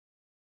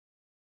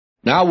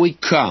Now we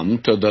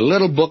come to the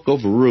little book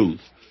of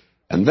Ruth,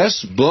 and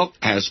this book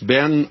has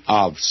been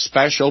of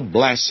special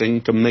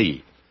blessing to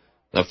me.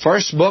 The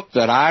first book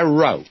that I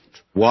wrote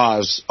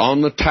was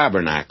on the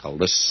tabernacle.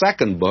 The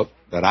second book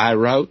that I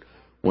wrote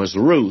was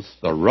Ruth,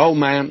 the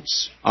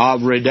Romance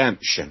of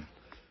Redemption.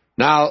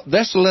 Now,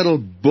 this little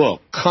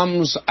book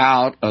comes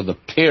out of the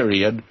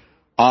period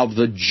of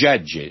the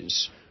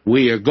Judges.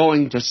 We are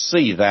going to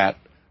see that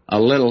a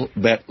little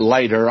bit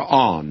later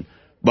on.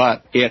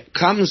 But it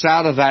comes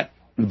out of that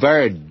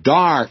very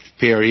dark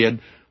period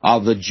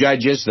of the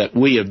Judges that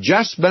we have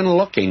just been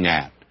looking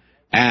at.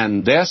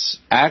 And this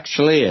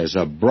actually is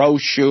a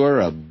brochure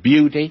of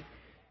beauty,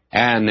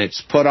 and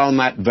it's put on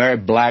that very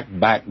black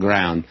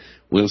background.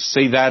 We'll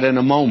see that in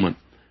a moment.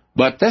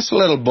 But this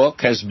little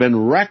book has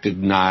been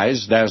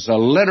recognized as a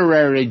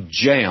literary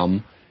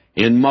gem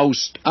in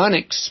most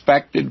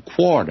unexpected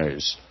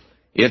quarters.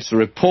 It's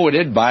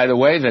reported, by the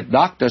way, that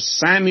Dr.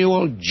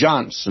 Samuel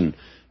Johnson,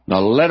 the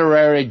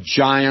literary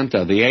giant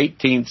of the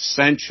 18th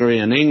century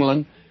in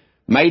England,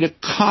 made a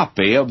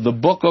copy of the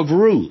book of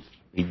Ruth.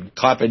 He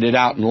copied it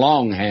out in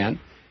longhand,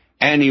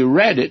 and he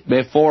read it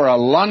before a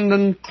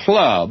London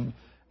club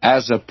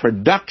as a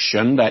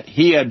production that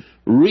he had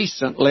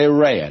recently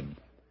read.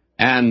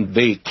 And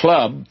the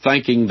club,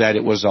 thinking that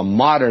it was a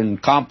modern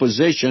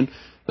composition,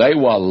 they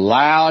were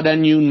loud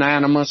and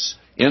unanimous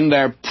in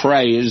their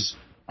praise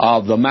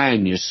of the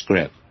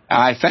manuscript.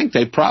 I think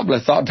they probably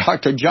thought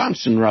Dr.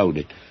 Johnson wrote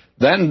it.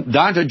 Then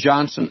Dr.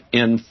 Johnson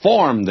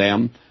informed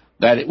them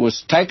that it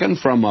was taken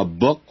from a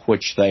book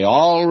which they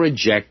all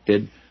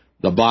rejected,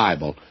 the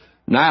Bible.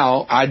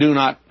 Now, I do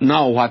not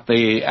know what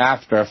the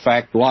after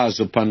effect was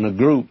upon the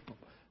group.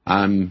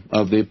 I'm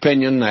of the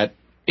opinion that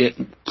it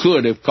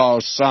could have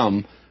caused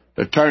some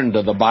to turn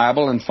to the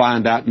Bible and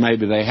find out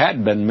maybe they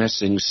had been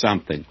missing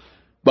something.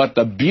 But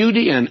the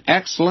beauty and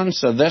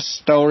excellence of this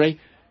story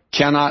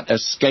cannot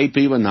escape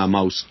even the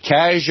most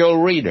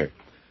casual reader.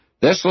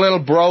 This little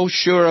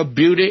brochure of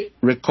beauty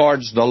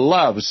records the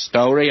love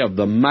story of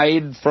the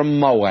maid from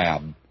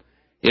Moab.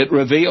 It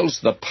reveals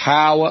the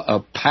power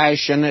of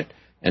passionate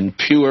and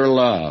pure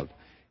love.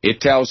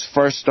 It tells,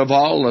 first of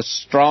all, the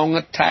strong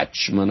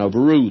attachment of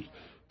Ruth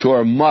to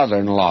her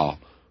mother-in-law,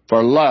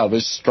 for love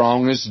is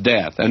strong as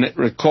death. And it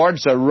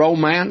records a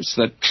romance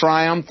that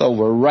triumphed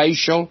over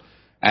racial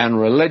and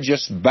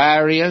religious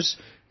barriers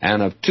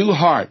and of two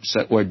hearts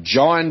that were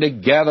joined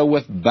together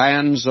with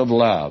bands of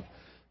love.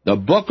 The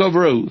book of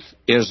Ruth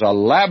is a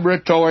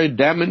laboratory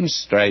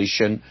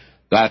demonstration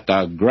that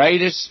the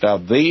greatest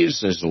of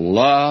these is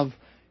love,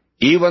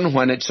 even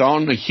when it's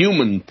on the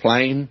human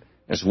plane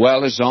as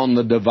well as on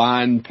the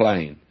divine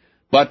plane.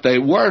 But the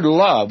word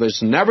love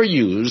is never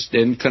used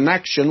in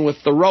connection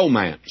with the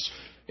romance.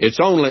 It's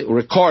only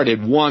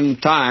recorded one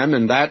time,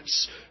 and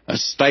that's a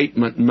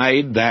statement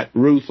made that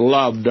Ruth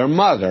loved her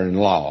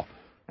mother-in-law.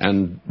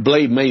 And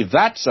believe me,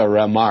 that's a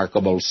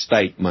remarkable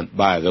statement,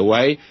 by the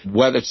way,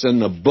 whether it's in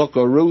the book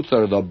of Ruth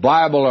or the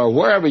Bible or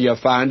wherever you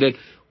find it,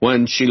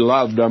 when she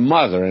loved her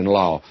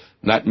mother-in-law.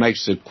 That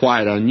makes it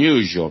quite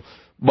unusual.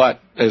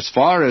 But as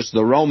far as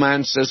the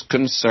romance is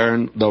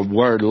concerned, the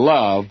word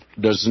love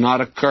does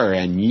not occur.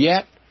 And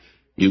yet,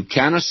 you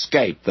can't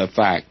escape the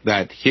fact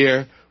that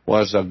here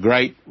was a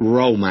great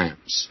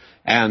romance.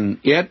 And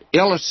it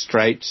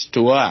illustrates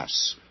to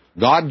us,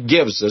 God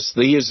gives us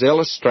these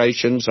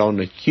illustrations on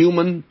the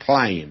human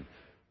plane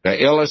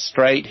to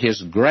illustrate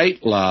His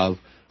great love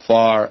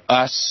for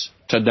us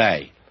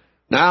today.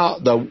 Now,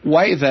 the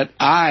way that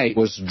I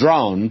was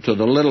drawn to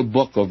the little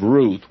book of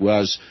Ruth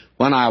was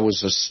when I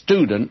was a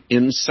student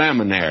in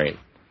seminary.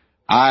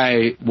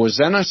 I was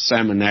in a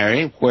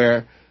seminary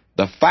where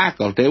the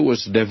faculty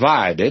was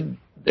divided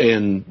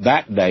in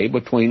that day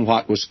between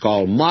what was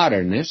called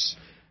modernists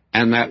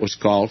and that was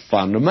called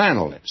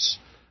fundamentalists.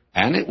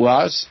 And it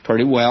was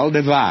pretty well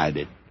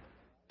divided.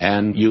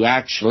 And you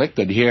actually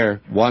could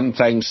hear one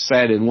thing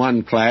said in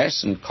one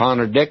class and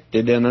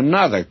contradicted in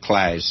another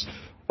class,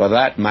 for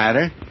that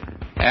matter.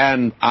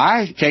 And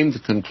I came to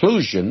the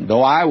conclusion,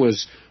 though I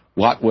was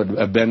what would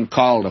have been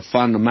called a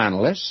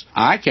fundamentalist,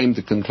 I came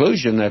to the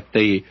conclusion that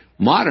the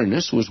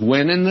modernist was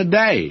winning the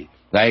day.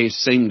 They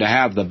seemed to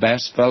have the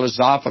best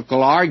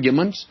philosophical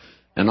arguments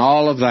and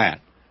all of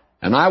that.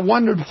 And I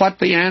wondered what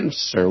the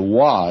answer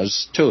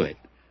was to it.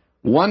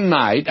 One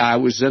night I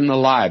was in the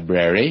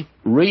library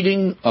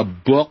reading a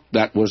book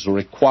that was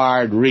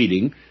required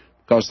reading,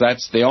 because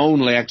that's the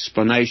only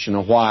explanation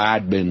of why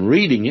I'd been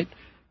reading it,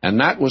 and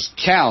that was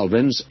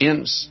Calvin's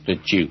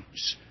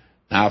Institutes.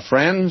 Now,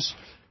 friends,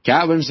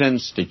 Calvin's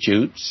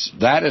Institutes,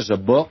 that is a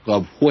book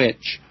of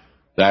which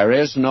there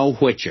is no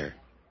whicher.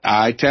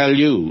 I tell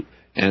you,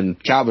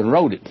 and Calvin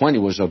wrote it when he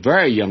was a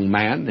very young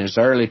man, in his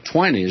early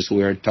 20s,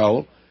 we are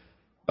told,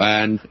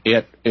 and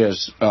it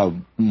is a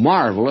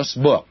marvelous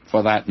book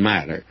for that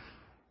matter.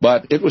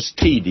 But it was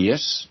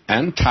tedious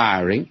and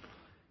tiring,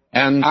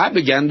 and I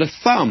began to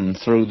thumb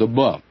through the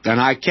book, and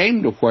I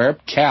came to where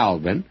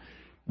Calvin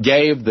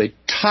gave the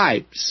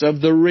types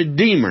of the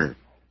Redeemer.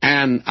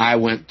 And I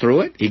went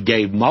through it. He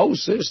gave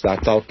Moses. I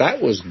thought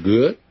that was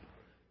good.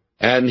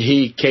 And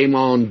he came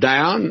on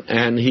down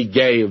and he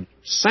gave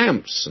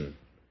Samson.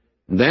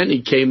 Then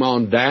he came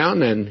on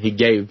down and he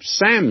gave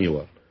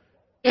Samuel.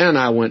 And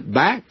I went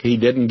back. He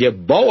didn't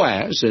give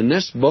Boaz in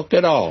this book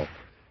at all.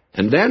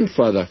 And then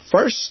for the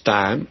first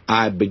time,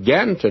 I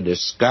began to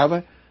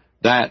discover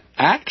that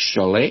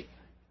actually,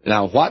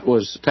 now what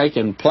was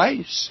taking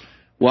place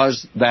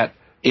was that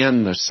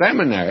in the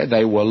seminary,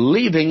 they were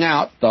leaving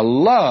out the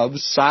love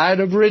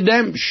side of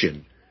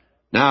redemption.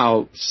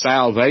 Now,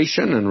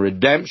 salvation and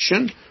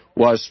redemption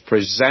was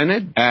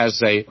presented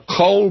as a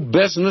cold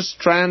business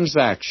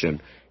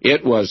transaction.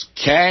 It was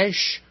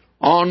cash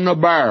on the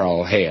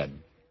barrelhead,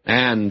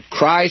 and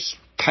Christ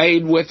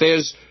paid with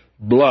His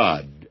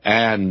blood,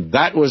 and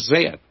that was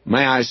it.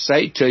 May I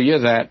say to you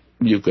that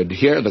you could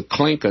hear the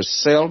clink of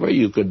silver,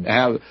 you could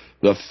have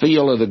the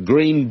feel of the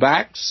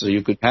greenbacks,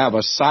 you could have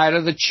a sight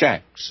of the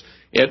checks.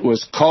 It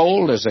was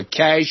cold as a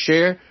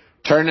cashier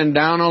turning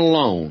down a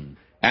loan.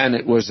 And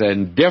it was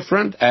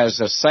indifferent as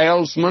a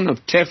salesman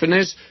of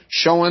Tiffany's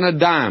showing a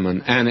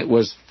diamond. And it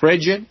was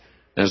frigid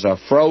as a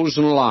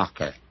frozen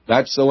locker.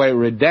 That's the way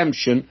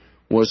redemption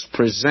was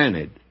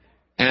presented.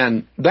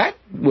 And that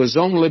was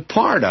only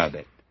part of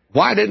it.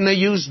 Why didn't they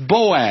use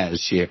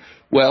Boaz here?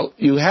 Well,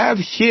 you have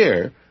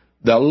here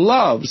the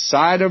love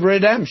side of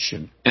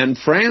redemption. And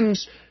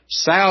friends,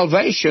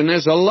 salvation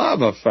is a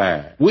love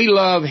affair. We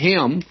love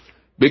Him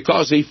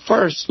because He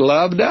first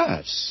loved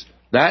us.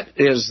 That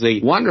is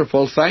the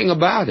wonderful thing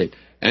about it.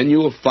 And you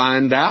will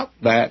find out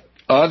that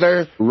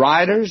other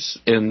writers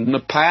in the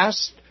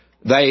past,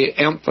 they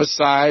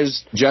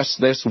emphasized just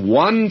this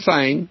one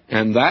thing,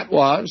 and that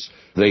was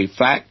the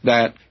fact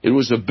that it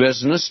was a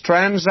business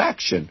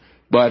transaction.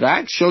 But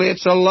actually,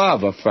 it's a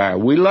love affair.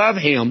 We love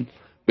Him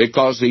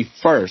because He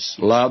first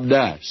loved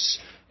us.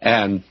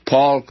 And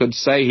Paul could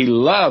say, He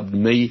loved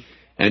me,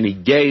 and He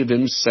gave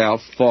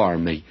Himself for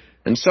me.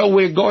 And so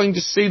we're going to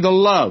see the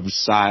love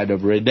side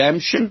of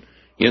redemption.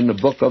 In the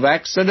book of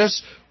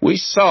Exodus, we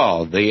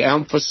saw the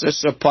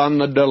emphasis upon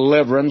the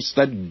deliverance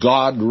that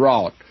God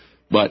wrought.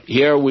 But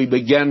here we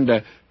begin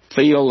to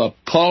feel the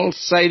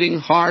pulsating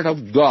heart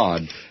of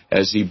God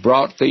as He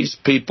brought these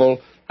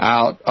people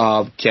out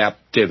of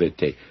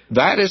captivity.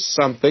 That is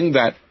something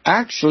that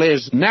actually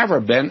has never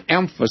been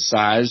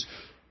emphasized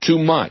too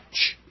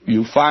much.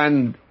 You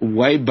find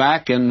way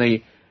back in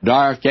the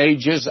Dark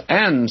Ages,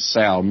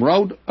 Anselm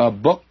wrote a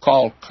book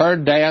called Cur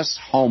Deus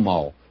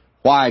Homo,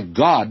 Why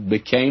God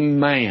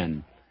Became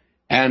Man.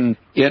 And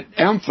it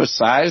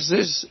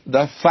emphasizes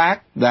the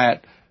fact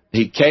that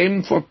He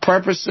came for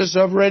purposes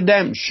of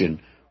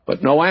redemption,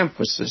 but no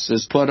emphasis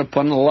is put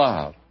upon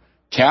love.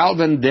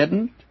 Calvin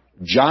didn't,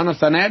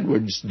 Jonathan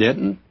Edwards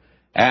didn't,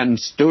 and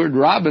Stuart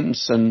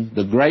Robinson,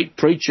 the great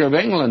preacher of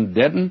England,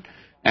 didn't,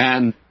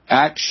 and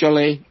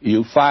actually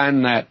you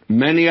find that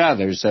many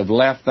others have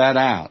left that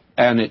out.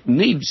 And it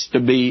needs to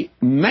be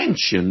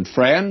mentioned,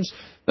 friends,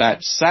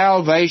 that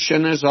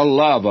salvation is a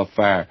love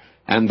affair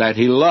and that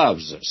He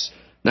loves us.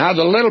 Now,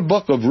 the little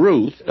book of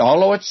Ruth,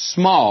 although it's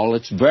small,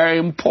 it's very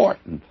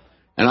important.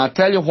 And I'll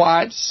tell you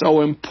why it's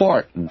so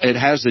important. It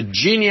has a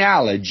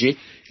genealogy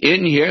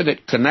in here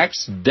that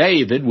connects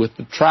David with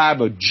the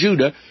tribe of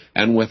Judah,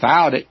 and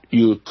without it,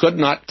 you could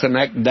not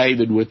connect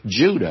David with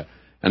Judah.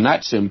 And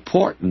that's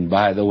important,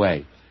 by the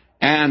way.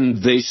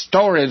 And the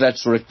story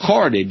that's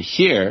recorded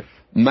here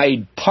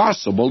made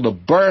possible the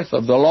birth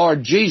of the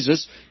Lord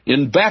Jesus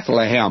in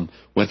Bethlehem.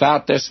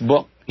 Without this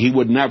book, He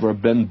would never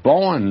have been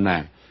born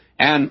there.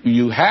 And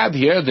you have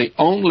here the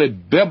only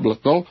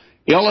biblical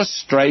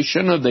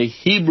illustration of the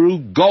Hebrew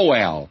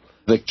Goel,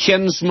 the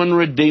kinsman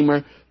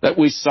redeemer that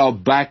we saw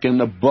back in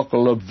the book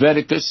of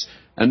Leviticus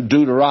and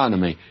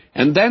Deuteronomy.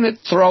 And then it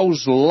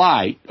throws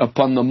light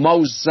upon the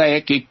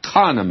Mosaic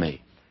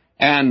economy.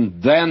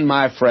 And then,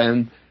 my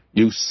friend,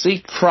 you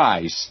see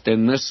Christ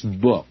in this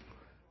book.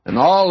 And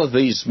all of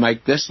these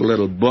make this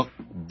little book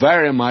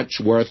very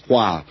much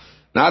worthwhile.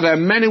 Now, there are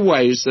many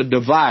ways of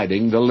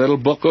dividing the little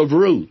book of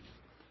Ruth,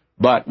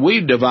 but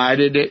we've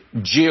divided it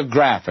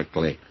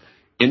geographically.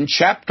 In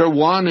chapter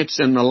 1, it's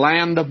in the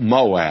land of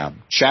Moab.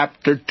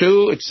 Chapter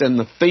 2, it's in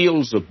the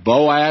fields of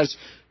Boaz.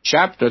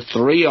 Chapter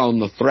 3, on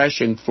the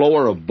threshing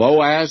floor of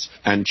Boaz.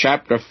 And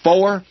chapter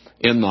 4,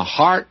 in the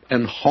heart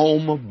and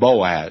home of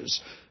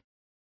Boaz.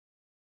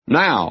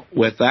 Now,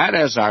 with that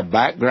as our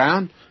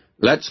background,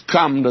 let's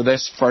come to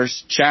this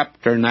first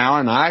chapter now,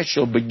 and I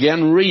shall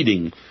begin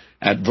reading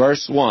at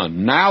verse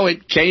 1. Now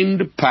it came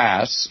to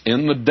pass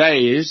in the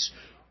days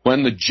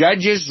when the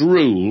judges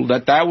ruled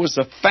that there was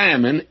a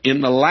famine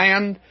in the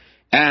land,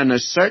 and a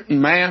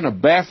certain man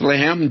of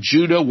Bethlehem,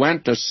 Judah,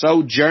 went to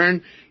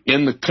sojourn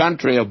in the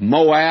country of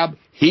Moab,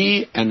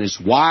 he and his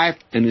wife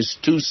and his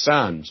 2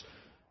 sons.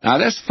 Now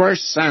this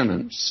first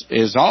sentence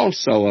is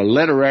also a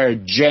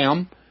literary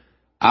gem.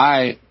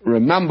 I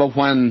remember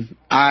when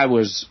I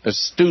was a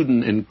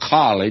student in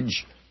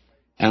college,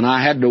 and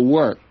I had to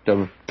work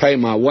to pay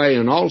my way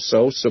and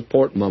also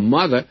support my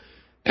mother.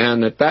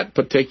 And at that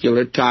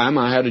particular time,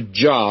 I had a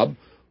job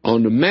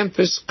on the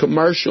Memphis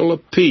Commercial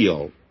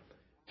Appeal.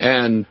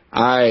 And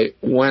I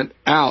went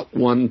out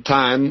one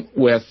time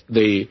with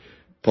the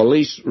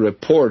police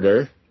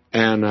reporter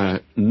and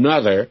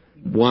another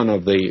one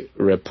of the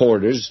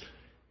reporters,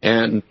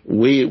 and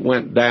we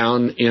went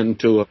down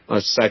into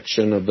a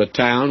section of the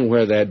town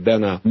where there had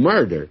been a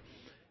murder.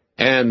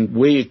 And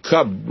we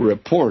cub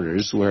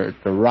reporters were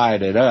to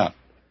write it up.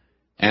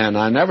 And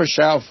I never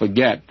shall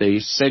forget, the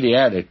city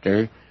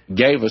editor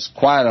gave us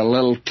quite a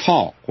little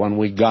talk when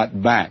we got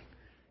back.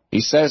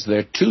 He says there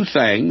are two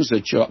things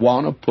that you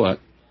want to put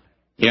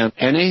in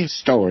any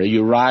story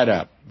you write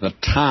up: the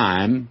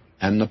time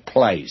and the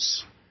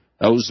place.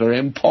 Those are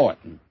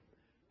important.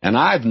 And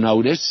I've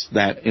noticed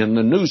that in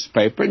the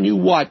newspaper, and you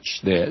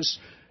watch this,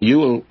 you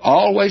will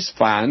always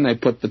find they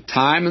put the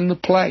time and the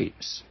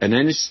place in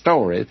any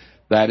story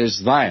that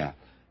is there.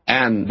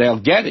 And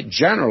they'll get it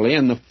generally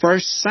in the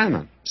first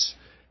sentence.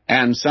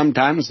 And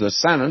sometimes the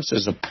sentence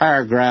is a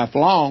paragraph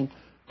long,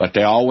 but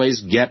they always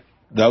get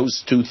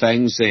those two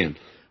things in.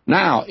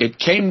 Now, it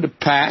came to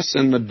pass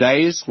in the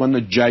days when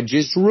the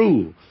judges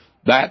ruled.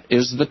 That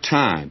is the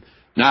time.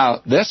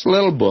 Now, this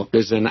little book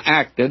is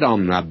enacted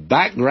on the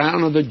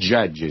background of the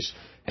judges.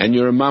 And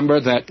you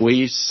remember that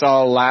we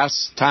saw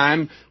last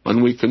time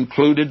when we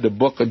concluded the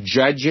book of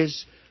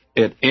Judges,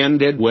 it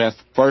ended with,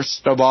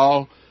 first of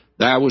all,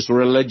 there was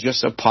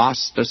religious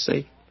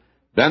apostasy.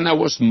 Then there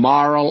was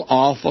moral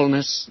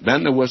awfulness.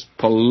 Then there was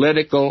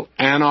political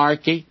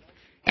anarchy.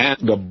 And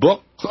the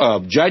book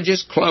of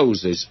Judges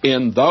closes.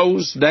 In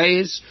those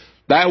days,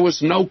 there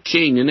was no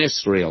king in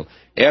Israel.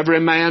 Every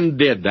man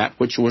did that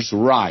which was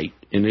right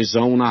in his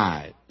own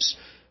eyes.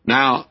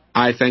 Now,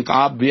 I think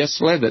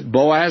obviously that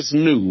Boaz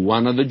knew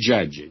one of the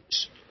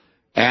judges.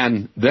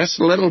 And this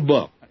little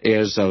book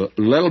is a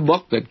little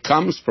book that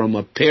comes from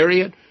a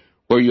period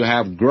where you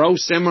have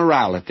gross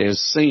immorality as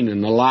seen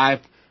in the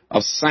life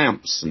of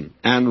Samson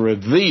and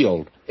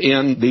revealed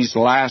in these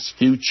last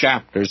few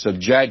chapters of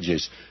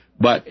Judges.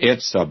 But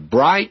it's a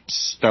bright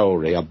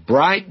story, a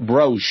bright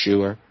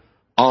brochure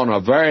on a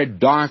very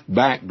dark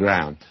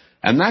background.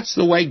 And that's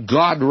the way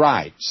God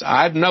writes.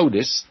 I've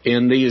noticed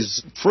in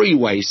these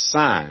freeway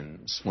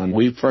signs, when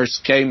we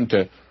first came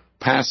to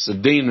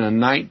Pasadena in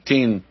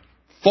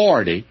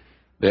 1940,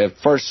 the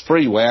first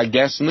freeway, I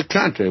guess, in the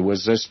country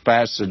was this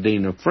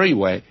Pasadena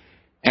freeway.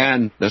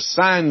 And the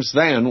signs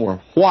then were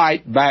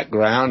white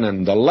background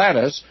and the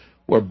letters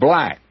were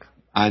black.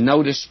 I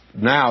notice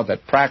now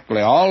that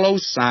practically all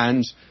those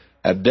signs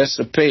have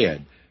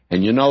disappeared.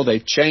 And you know,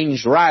 they've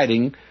changed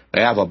writing.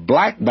 They have a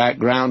black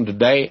background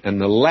today and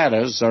the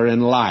letters are in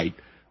light.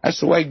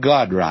 That's the way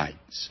God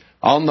writes.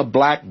 On the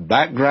black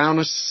background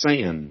of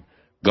sin,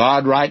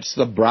 God writes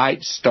the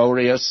bright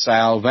story of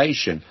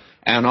salvation.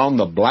 And on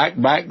the black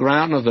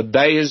background of the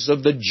days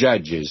of the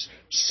judges,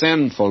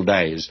 sinful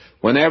days,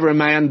 when every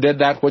man did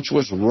that which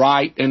was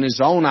right in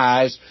his own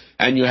eyes,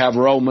 and you have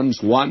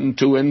Romans 1,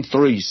 2, and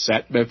 3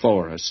 set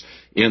before us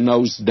in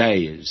those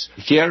days.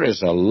 Here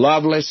is a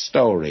lovely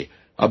story,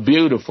 a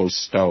beautiful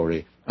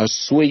story, a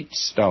sweet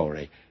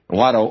story.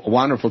 What a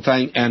wonderful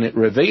thing, and it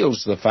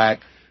reveals the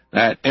fact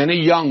that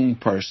any young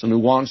person who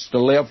wants to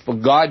live for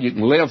God, you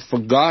can live for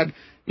God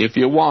if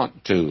you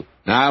want to.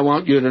 Now, I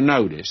want you to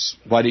notice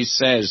what he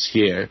says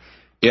here.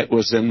 It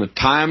was in the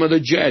time of the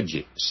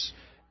judges,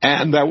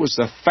 and there was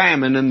a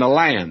famine in the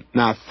land.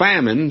 Now,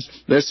 famines,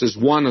 this is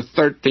one of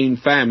 13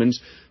 famines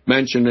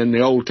mentioned in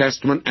the Old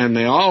Testament, and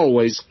they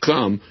always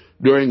come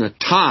during a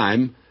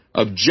time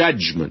of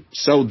judgment.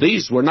 So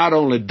these were not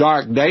only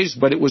dark days,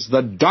 but it was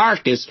the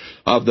darkest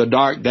of the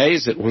dark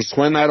days. It was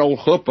when that old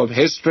hoop of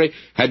history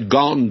had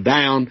gone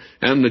down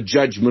and the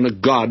judgment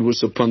of God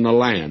was upon the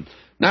land.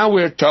 Now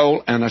we're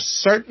told, and a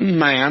certain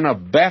man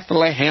of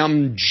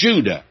Bethlehem,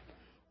 Judah,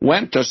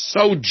 went to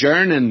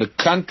sojourn in the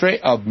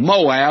country of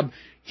Moab,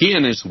 he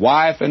and his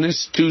wife and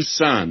his 2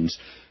 sons.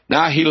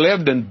 Now he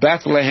lived in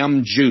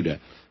Bethlehem, Judah.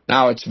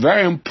 Now it's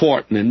very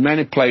important in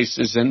many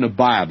places in the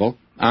Bible,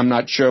 I'm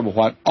not sure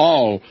what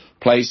all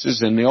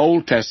places in the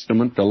Old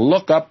Testament, to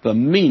look up the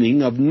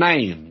meaning of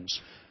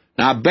names.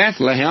 Now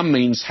Bethlehem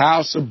means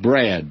house of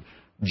bread.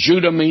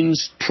 Judah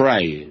means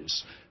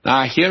praise.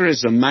 Now, here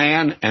is a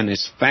man and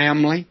his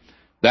family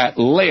that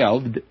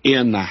lived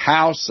in the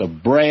house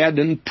of bread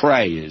and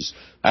praise.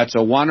 That's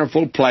a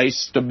wonderful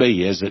place to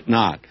be, is it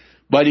not?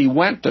 But he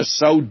went to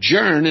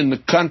sojourn in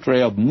the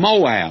country of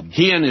Moab,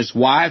 he and his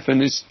wife and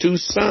his 2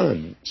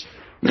 sons.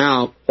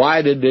 Now,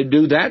 why did they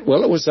do that?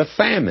 Well, it was a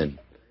famine,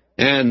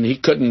 and he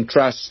couldn't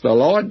trust the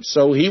Lord,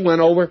 so he went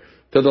over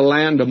to the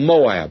land of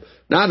Moab.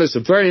 Now, there's a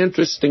very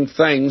interesting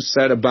thing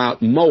said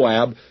about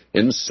Moab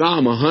in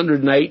Psalm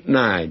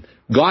 108:9.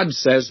 God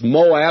says,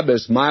 Moab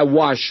is my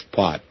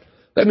washpot.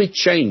 Let me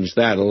change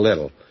that a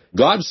little.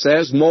 God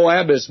says,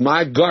 Moab is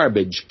my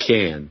garbage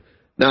can.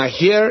 Now,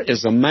 here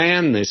is a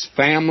man and his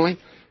family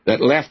that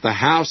left the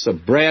house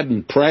of bread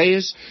and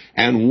praise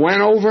and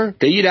went over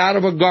to eat out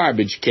of a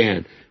garbage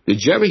can. Did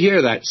you ever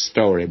hear that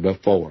story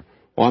before?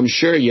 Well, I'm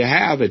sure you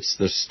have. It's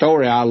the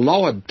story our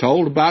Lord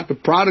told about the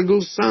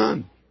prodigal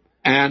son.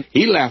 And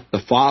he left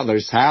the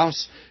father's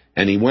house,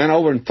 and he went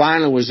over and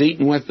finally was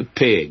eating with the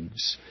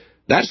pigs.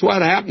 That's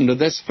what happened to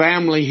this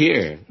family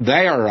here.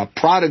 They are a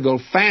prodigal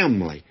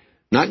family.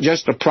 not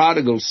just a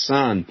prodigal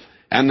son.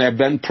 And there have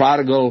been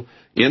prodigal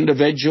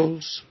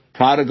individuals,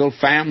 prodigal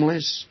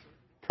families,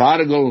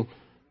 prodigal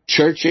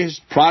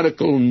churches,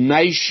 prodigal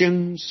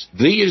nations.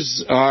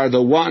 These are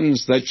the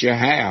ones that you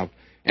have.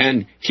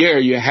 And here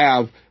you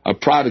have a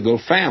prodigal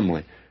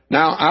family.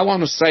 Now, I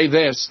want to say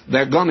this.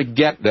 They're going to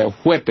get their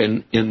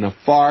whipping in the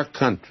far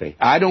country.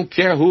 I don't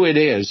care who it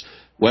is,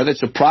 whether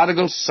it's a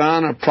prodigal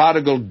son, a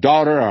prodigal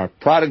daughter, or a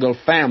prodigal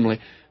family,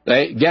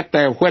 they get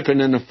their whipping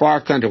in the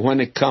far country. When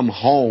they come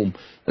home,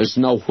 there's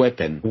no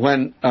whipping.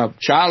 When a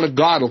child of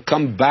God will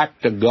come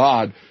back to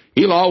God,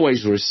 He'll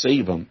always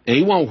receive them.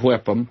 He won't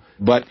whip them,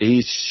 but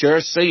He sure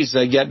sees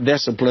they get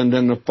disciplined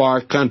in the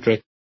far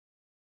country.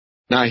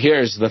 Now,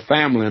 here's the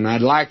family, and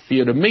I'd like for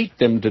you to meet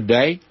them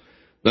today.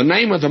 The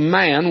name of the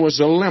man was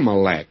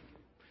Elimelech.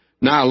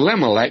 Now,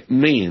 Elimelech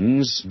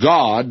means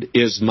God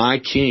is my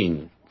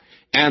king.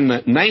 And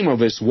the name of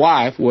his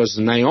wife was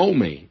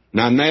Naomi.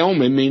 Now,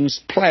 Naomi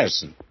means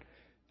pleasant.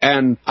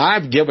 And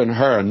I've given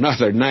her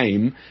another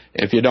name,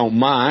 if you don't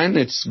mind.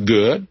 It's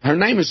good. Her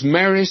name is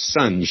Mary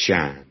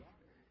Sunshine.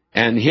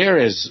 And here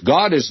is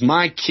God is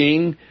my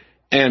king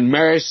and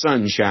Mary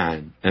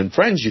Sunshine. And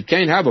friends, you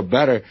can't have a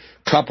better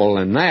couple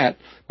than that.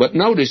 But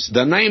notice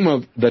the name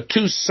of the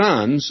two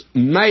sons,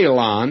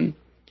 Mahlon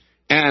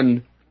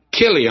and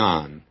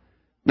Chilion.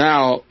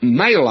 Now,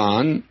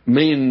 Mahlon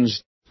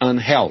means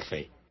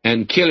unhealthy,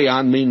 and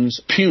Chilion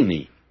means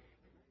puny.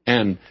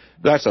 And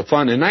that's a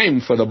funny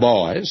name for the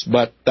boys,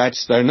 but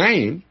that's their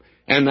name.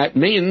 And that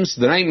means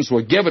the names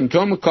were given to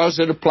them because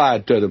it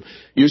applied to them.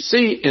 You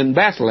see, in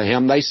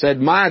Bethlehem, they said,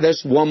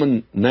 this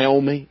woman,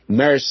 Naomi,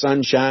 Mary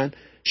Sunshine,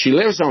 she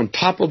lives on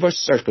top of her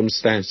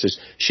circumstances.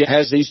 She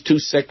has these two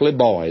sickly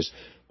boys,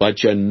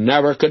 but you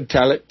never could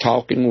tell it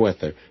talking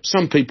with her.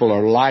 Some people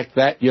are like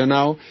that, you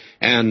know,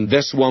 and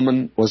this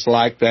woman was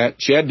like that.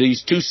 She had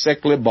these two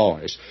sickly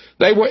boys.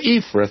 They were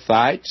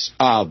Ephrathites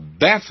of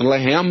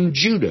Bethlehem,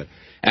 Judah,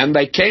 and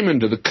they came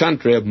into the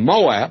country of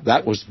Moab.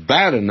 That was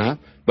bad enough,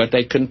 but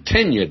they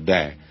continued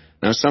there.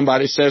 Now,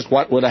 somebody says,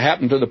 what would have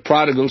happened to the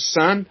prodigal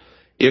son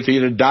if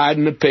he'd have died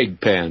in the pig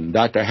pen?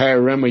 Dr.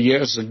 Harry Rimmer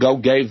years ago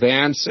gave the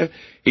answer.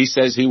 He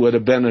says he would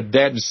have been a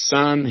dead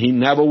son. He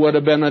never would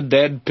have been a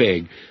dead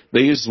pig.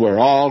 These were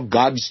all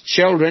God's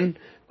children,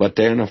 but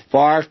they're in a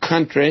far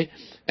country,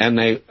 and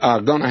they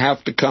are going to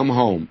have to come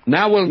home.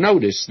 Now we'll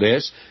notice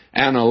this.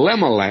 And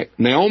Elimelech,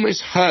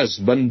 Naomi's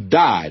husband,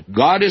 died.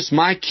 God is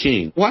my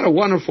king. What a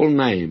wonderful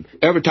name.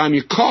 Every time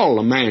you call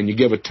a man, you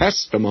give a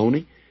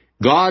testimony.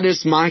 God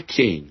is my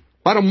king.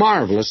 What a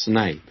marvelous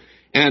name.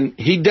 And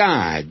he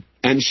died,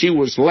 and she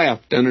was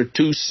left and her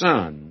two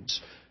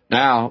sons.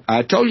 Now,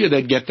 I told you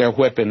they'd get their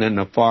whipping in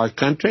the far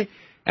country,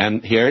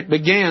 and here it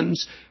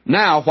begins.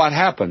 Now, what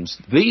happens?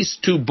 These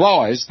two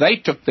boys, they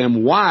took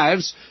them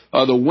wives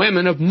of the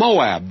women of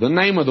Moab. The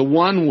name of the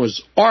one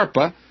was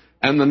Orpah,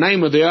 and the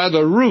name of the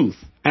other Ruth,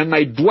 and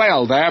they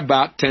dwelled there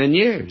about 10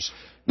 years.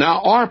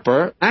 Now,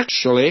 Orpah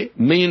actually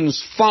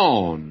means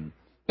fawn.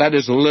 That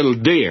is a little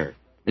deer.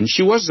 And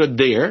she was a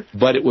deer,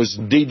 but it was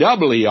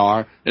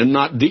D-W-E-R and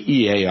not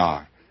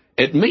D-E-A-R.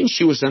 It means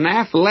she was an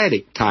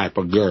athletic type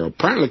of girl,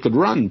 apparently could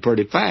run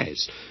pretty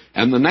fast.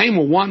 And the name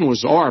of one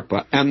was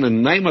Orpah, and the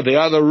name of the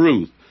other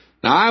Ruth.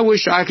 Now, I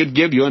wish I could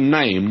give you a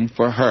name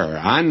for her.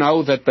 I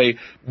know that the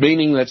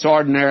meaning that's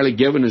ordinarily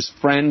given is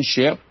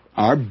friendship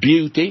or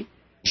beauty.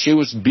 She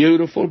was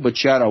beautiful, but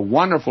she had a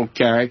wonderful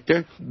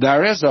character.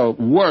 There is a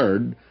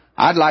word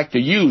I'd like to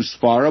use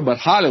for her, but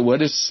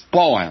Hollywood has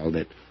spoiled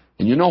it.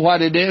 And you know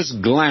what it is?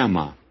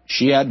 Glamour.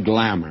 She had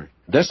glamour.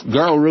 This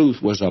girl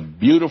Ruth was a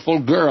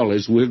beautiful girl,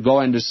 as we're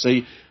going to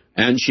see,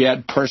 and she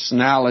had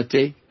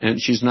personality, and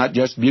she's not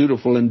just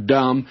beautiful and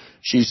dumb,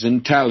 she's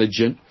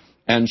intelligent,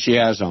 and she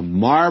has a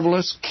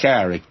marvelous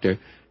character,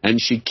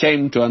 and she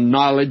came to a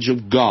knowledge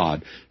of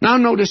God. Now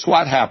notice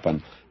what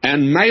happened.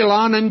 And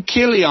Mahlon and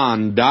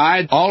Chilion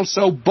died,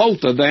 also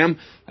both of them,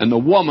 and the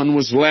woman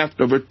was left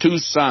of her two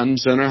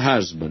sons and her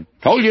husband.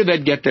 Told you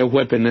they'd get their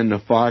whipping in the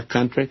far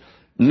country.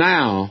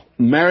 Now,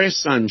 Mary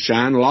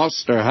Sunshine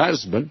lost her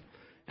husband,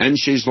 and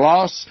she's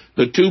lost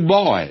the two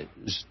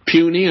boys,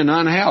 puny and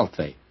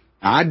unhealthy.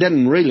 I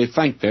didn't really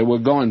think they were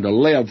going to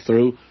live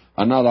through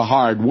another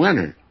hard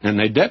winter, and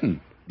they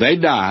didn't. They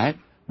died,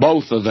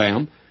 both of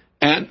them,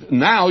 and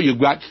now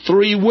you've got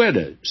three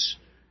widows.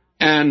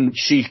 And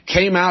she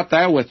came out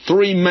there with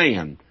three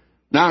men.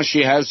 Now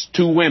she has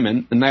two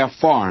women, and they're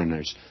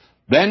foreigners.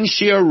 Then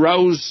she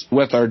arose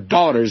with her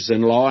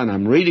daughters-in-law, and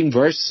I'm reading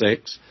verse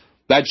 6,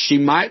 that she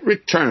might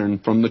return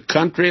from the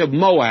country of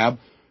Moab,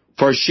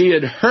 for she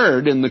had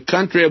heard in the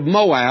country of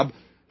Moab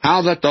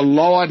how that the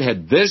Lord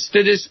had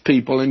visited his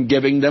people in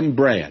giving them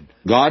bread.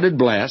 God had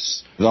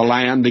blessed the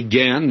land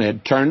again. They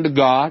had turned to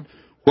God.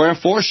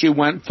 Wherefore she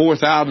went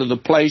forth out of the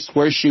place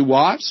where she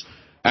was,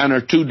 and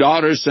her two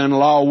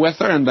daughters-in-law with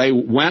her, and they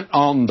went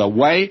on the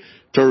way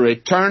to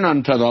return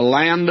unto the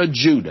land of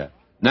Judah.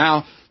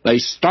 Now, they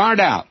start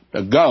out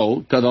to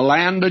go to the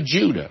land of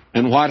Judah.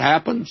 And what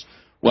happens?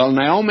 Well,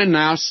 Naomi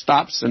now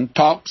stops and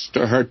talks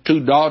to her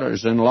two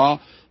daughters-in-law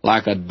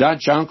like a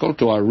Dutch uncle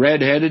to a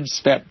red-headed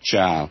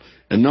stepchild.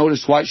 And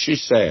notice what she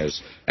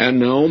says. And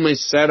Naomi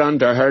said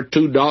unto her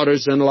 2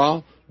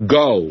 daughters-in-law,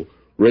 Go,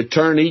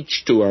 return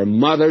each to her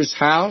mother's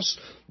house.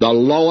 The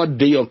Lord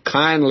deal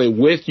kindly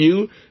with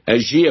you,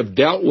 as ye have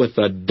dealt with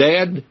the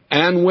dead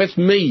and with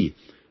me.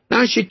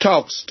 Now she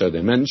talks to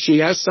them, and she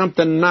has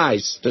something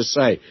nice to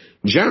say.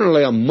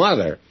 Generally, a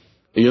mother,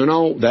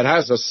 that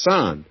has a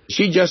son,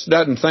 she just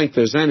doesn't think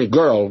there's any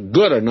girl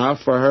good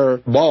enough for her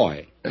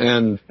boy.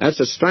 And that's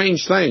a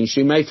strange thing.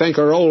 She may think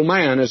her old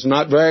man is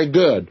not very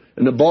good,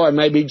 and the boy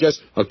may be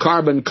just a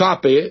carbon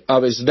copy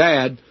of his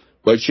dad,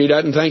 but she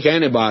doesn't think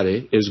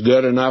anybody is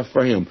good enough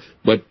for him.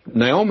 But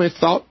Naomi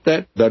thought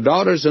that the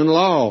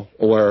daughters-in-law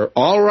were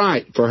all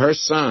right for her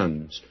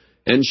sons,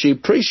 and she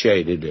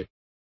appreciated it.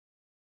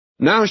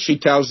 Now she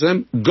tells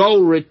them,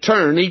 Go,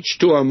 return each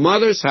to her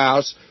mother's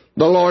house.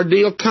 The Lord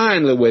deal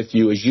kindly with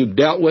you, as you've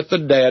dealt with the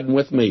dead and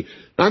with me.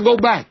 Now go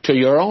back to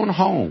your own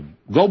home.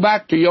 Go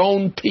back to your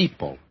own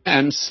people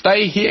and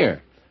stay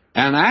here.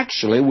 And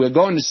actually, we're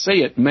going to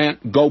see it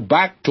meant go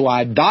back to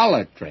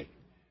idolatry.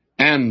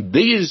 And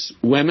these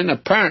women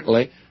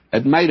apparently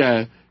had made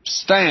a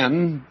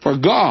stand for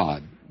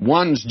God.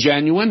 One's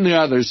genuine, the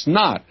other's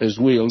not, as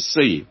we'll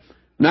see.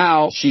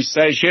 Now, she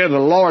says here, the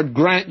Lord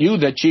grant you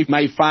that ye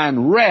may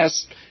find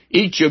rest,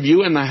 each of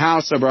you in the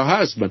house of her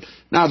husband.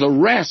 Now, the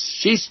rest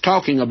she's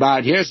talking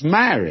about here is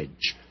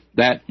marriage,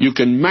 that you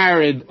can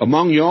marry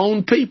among your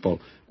own people.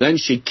 Then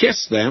she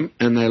kissed them,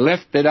 and they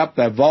lifted up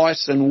their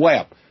voice and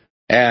wept.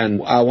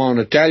 And I want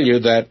to tell you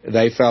that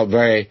they felt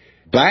very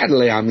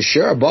badly, I'm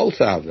sure, both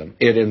of them.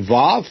 It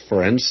involved,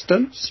 for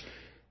instance,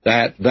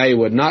 that they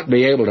would not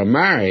be able to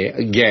marry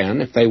again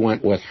if they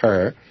went with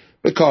her,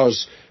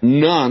 because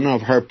none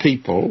of her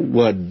people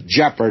would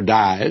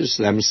jeopardize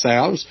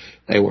themselves.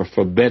 They were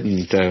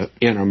forbidden to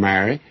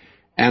intermarry.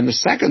 And the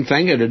second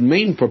thing, it would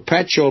mean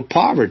perpetual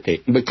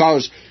poverty,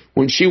 because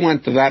when she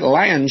went to that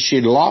land,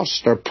 she'd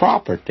lost her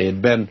property. It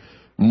had been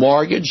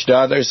mortgaged,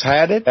 others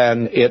had it,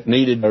 and it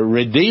needed a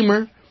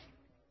redeemer.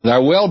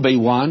 There will be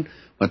one,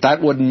 but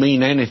that wouldn't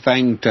mean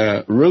anything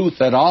to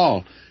Ruth at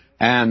all.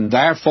 And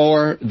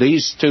therefore,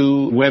 these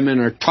 2 women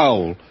are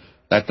told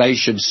that they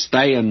should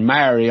stay and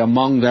marry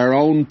among their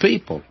own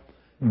people.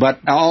 But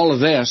all of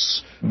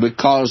this,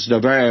 because the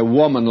very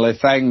womanly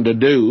thing to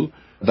do,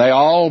 they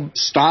all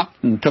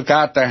stopped and took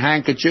out their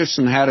handkerchiefs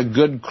and had a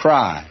good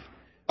cry.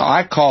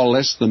 I call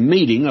this the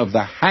meeting of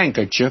the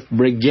handkerchief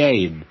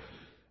brigade.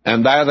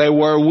 And there they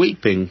were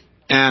weeping.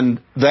 And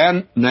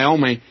then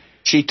Naomi,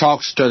 she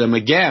talks to them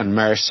again,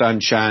 Mary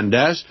Sunshine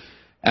does.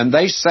 And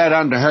they said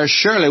unto her,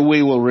 Surely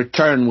we will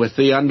return with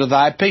thee unto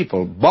thy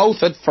people.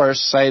 Both at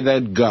first say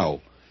they'd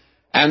go.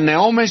 And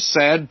Naomi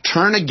said,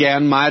 Turn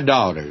again, my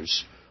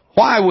daughters.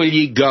 Why will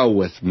ye go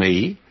with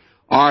me?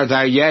 Are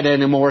there yet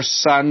any more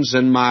sons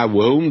in my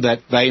womb, that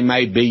they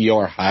may be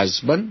your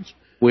husbands?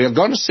 We are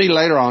going to see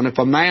later on, if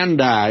a man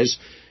dies,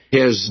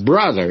 his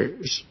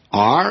brothers,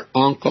 or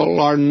uncle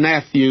or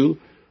nephew,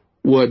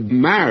 would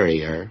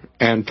marry her.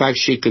 In fact,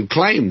 she could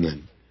claim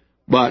them.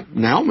 But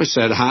Naomi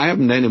said, I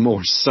haven't any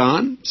more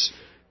sons,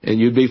 and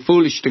you'd be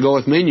foolish to go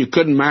with me, and you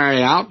couldn't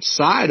marry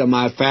outside of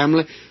my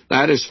family.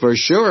 That is for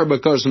sure,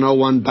 because no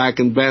one back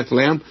in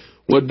Bethlehem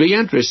would be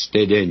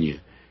interested in you.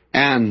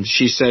 And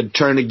she said,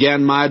 Turn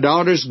again, my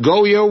daughters,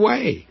 go your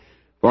way.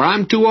 For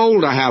I'm too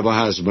old to have a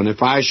husband.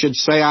 If I should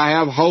say I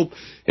have hope,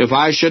 if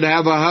I should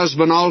have a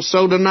husband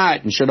also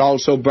tonight, and should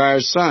also bear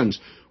sons,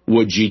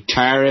 would ye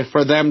tarry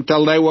for them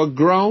till they were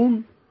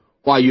grown?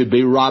 Why, you'd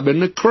be robbing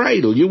the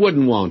cradle. You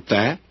wouldn't want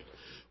that.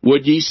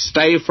 Would ye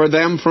stay for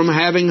them from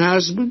having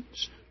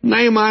husbands?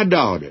 Nay, my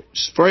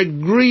daughters, for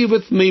it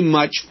grieveth me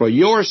much for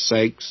your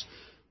sakes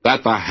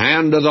that the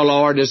hand of the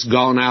Lord is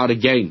gone out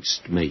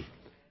against me.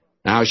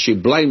 Now she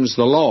blames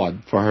the Lord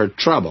for her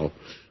trouble.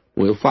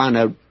 We'll find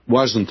out it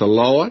wasn't the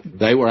Lord.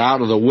 They were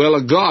out of the will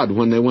of God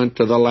when they went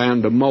to the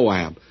land of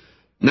Moab.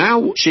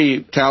 Now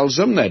she tells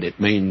them that it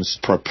means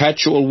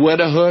perpetual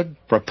widowhood,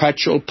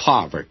 perpetual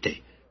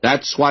poverty.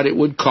 That's what it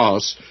would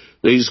cost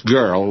these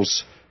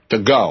girls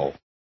to go.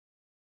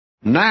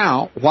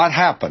 Now, what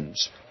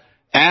happens?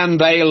 And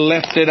they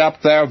lifted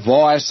up their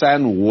voice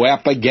and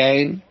wept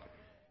again.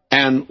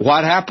 And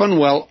what happened?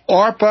 Well,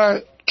 Orpah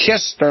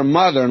kissed her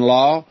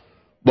mother-in-law,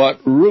 but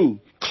Ruth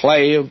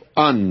clave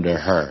under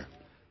her.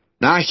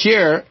 Now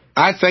here,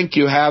 I think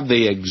you have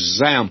the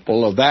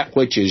example of that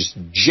which is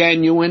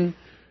genuine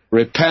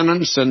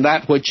repentance and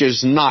that which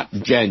is not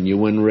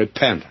genuine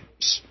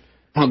repentance.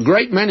 A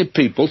great many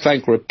people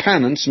think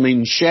repentance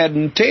means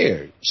shedding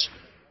tears.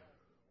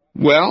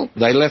 Well,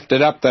 they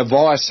lifted up their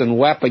voice and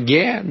wept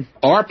again.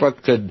 Orpah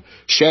could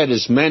shed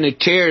as many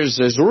tears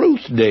as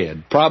Ruth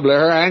did. Probably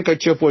her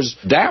handkerchief was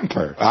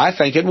damper. I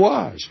think it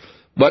was.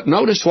 But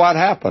notice what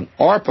happened.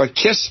 Orpah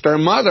kissed her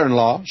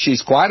mother-in-law.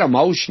 She's quite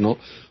emotional.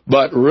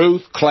 But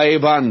Ruth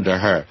clave under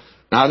her.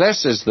 Now,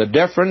 this is the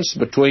difference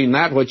between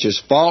that which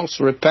is false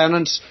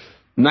repentance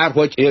and that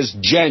which is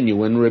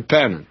genuine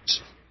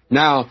repentance.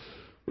 Now,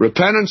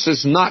 repentance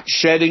is not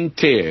shedding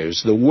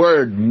tears. The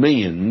word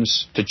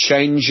means to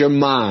change your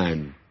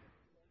mind.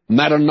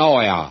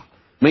 Metanoia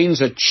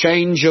means a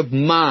change of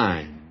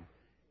mind.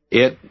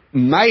 It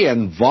may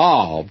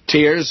involve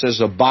tears as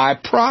a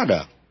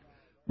byproduct,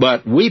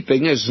 but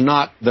weeping is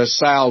not the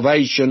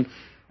salvation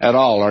at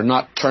all, or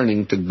not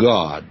turning to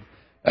God.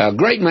 A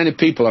great many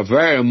people are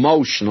very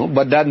emotional,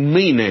 but doesn't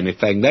mean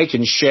anything. They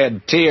can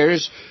shed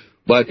tears,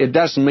 but it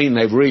doesn't mean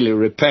they've really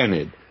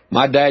repented.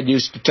 My dad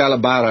used to tell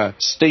about a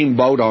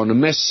steamboat on the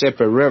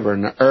Mississippi River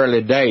in the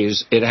early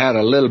days. It had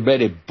a little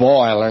bitty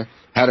boiler,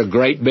 had a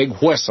great big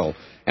whistle.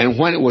 And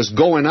when it was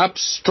going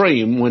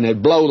upstream, when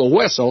it blow the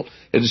whistle,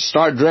 it would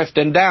start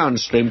drifting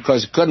downstream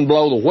because it couldn't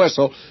blow the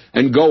whistle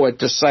and go at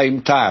the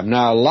same time.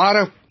 Now, a lot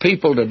of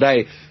people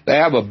today, they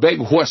have a big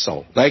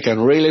whistle. They can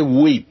really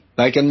weep.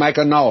 They can make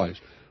a noise,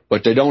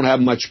 but they don't have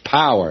much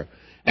power,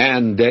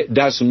 and it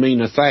doesn't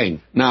mean a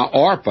thing. Now,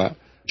 Orpah,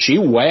 she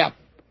wept,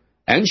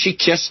 and she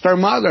kissed her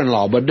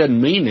mother-in-law, but it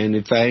didn't mean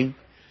anything.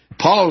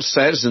 Paul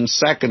says in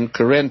 2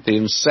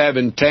 Corinthians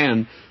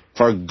 7:10,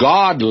 "For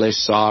godly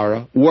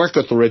sorrow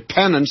worketh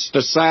repentance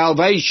to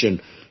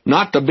salvation,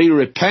 not to be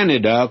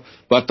repented of,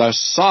 but the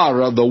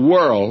sorrow of the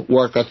world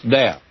worketh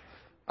death."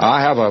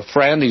 I have a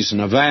friend, he's an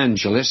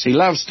evangelist. He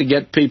loves to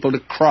get people to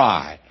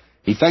cry.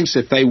 He thinks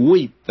if they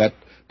weep,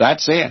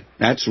 that's it.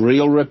 That's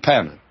real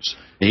repentance.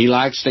 He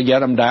likes to get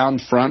them down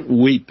front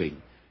weeping.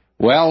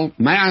 Well,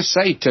 may I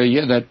say to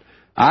you that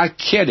I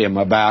kid him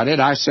about it.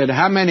 I said,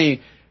 how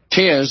many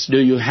tears do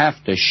you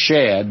have to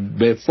shed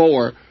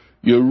before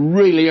you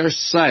really are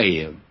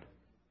saved?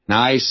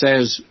 Now he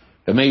says,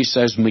 to me, he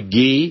says,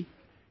 McGee,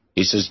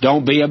 he says,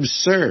 don't be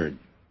absurd.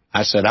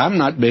 I said, I'm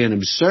not being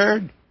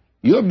absurd.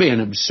 You're being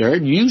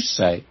absurd. You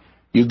say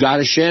you've got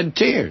to shed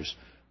tears.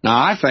 Now,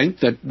 I think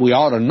that we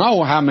ought to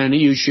know how many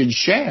you should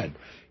shed.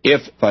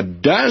 If a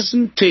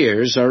dozen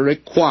tears are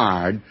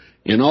required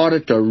in order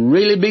to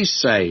really be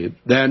saved,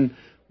 then,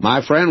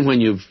 my friend,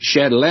 when you've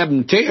shed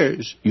 11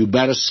 tears, you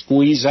better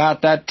squeeze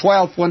out that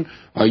 12th one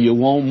or you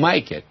won't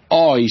make it.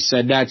 Oh, he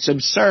said, that's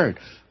absurd.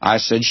 I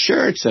said,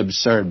 sure, it's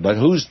absurd, but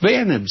who's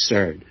being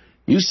absurd?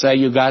 You say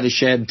you got to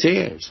shed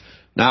tears.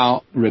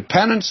 Now,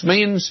 repentance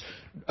means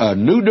a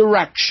new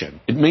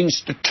direction. It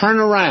means to turn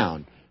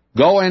around,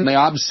 go in the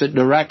opposite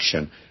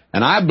direction.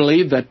 And I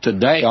believe that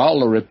today all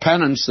the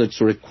repentance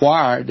that's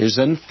required is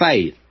in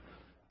faith,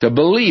 to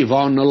believe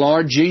on the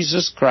Lord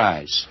Jesus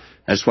Christ.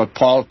 That's what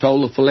Paul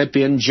told the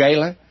Philippian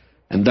jailer.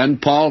 And then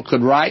Paul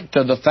could write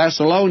to the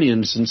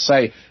Thessalonians and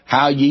say,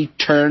 how ye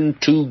turn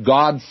to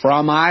God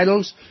from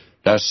idols,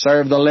 to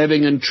serve the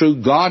living and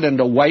true God, and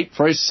to wait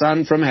for His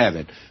Son from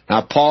heaven.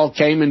 Now, Paul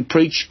came and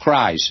preached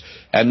Christ,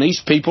 and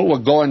these people were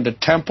going to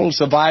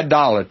temples of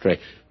idolatry.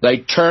 They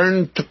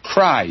turned to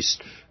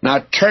Christ.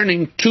 Now,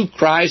 turning to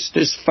Christ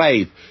is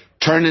faith.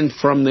 Turning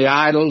from the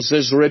idols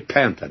is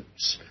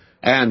repentance.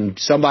 And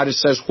somebody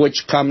says,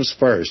 which comes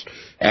first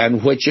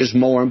and which is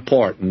more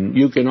important?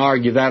 You can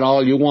argue that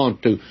all you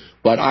want to,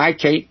 but I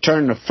can't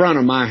turn the front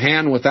of my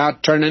hand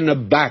without turning the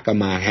back of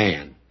my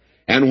hand.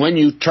 And when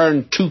you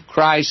turn to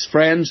Christ,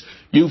 friends,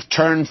 you've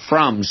turned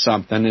from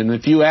something. And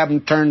if you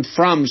haven't turned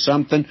from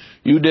something,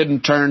 you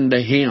didn't turn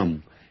to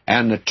Him.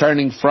 And the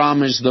turning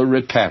from is the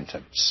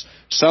repentance.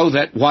 So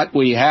that what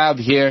we have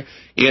here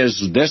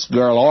is this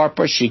girl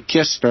Orpah, she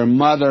kissed her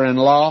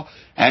mother-in-law,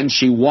 and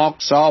she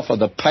walks off of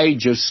the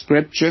page of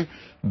Scripture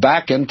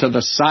back into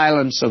the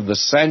silence of the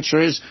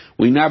centuries.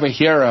 We never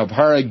hear of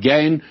her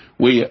again.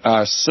 We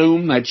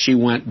assume that she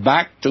went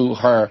back to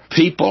her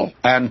people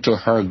and to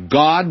her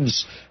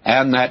gods,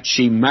 and that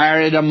she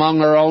married among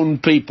her own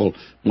people.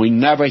 We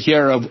never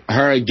hear of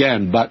her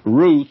again. But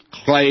Ruth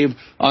clave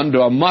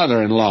unto a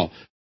mother-in-law.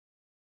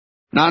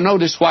 Now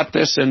notice what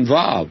this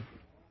involved.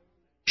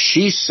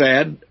 She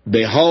said,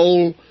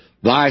 behold,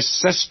 thy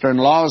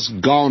sister-in-law's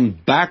gone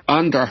back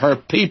unto her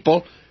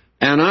people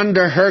and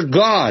unto her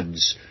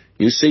gods.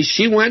 You see,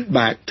 she went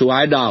back to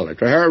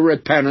idolatry. Her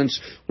repentance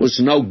was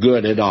no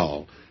good at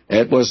all.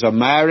 It was a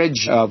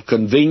marriage of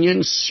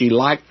convenience. She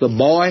liked the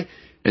boy,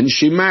 and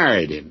she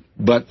married him.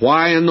 But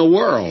why in the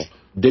world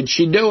did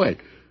she do it?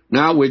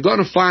 Now, we're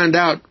going to find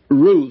out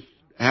Ruth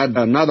had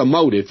another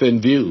motive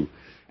in view.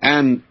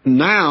 And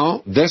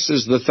now, this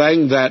is the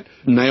thing that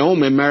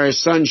Naomi, Mary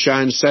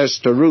Sunshine, says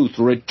to Ruth,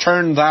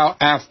 return thou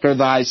after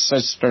thy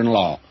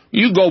sister-in-law.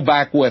 You go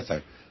back with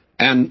her.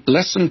 And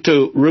listen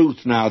to Ruth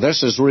now.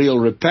 This is real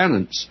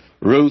repentance.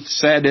 Ruth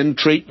said,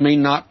 entreat me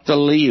not to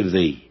leave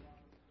thee,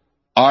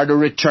 or to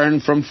return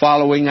from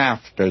following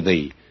after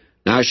thee.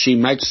 Now she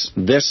makes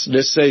this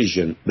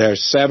decision. There are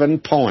 7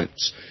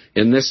 points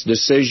in this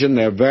decision.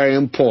 They're very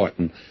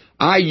important.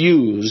 I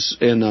use,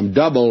 in a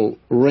double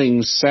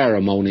ring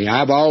ceremony,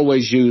 I've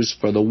always used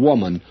for the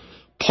woman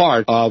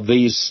part of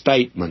these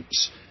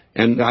statements.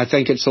 And I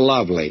think it's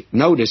lovely.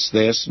 Notice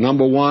this.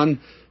 Number 1,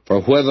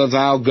 for whither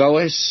thou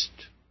goest,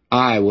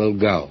 I will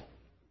go.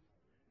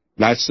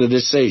 That's the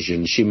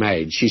decision she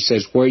made. She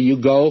says, where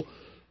you go,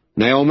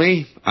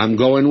 Naomi, I'm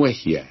going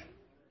with you.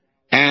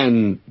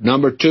 And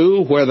number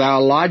 2, where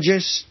thou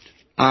lodgest,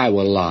 I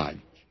will lodge.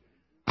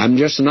 I'm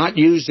just not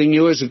using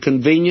you as a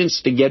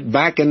convenience to get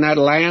back in that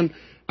land.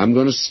 I'm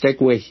going to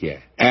stick with you.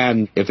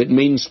 And if it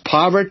means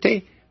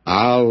poverty,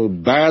 I'll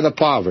bear the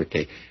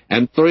poverty.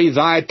 And 3,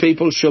 thy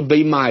people shall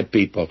be my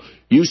people.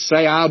 You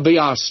say I'll be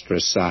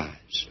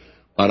ostracized.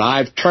 But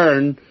I've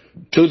turned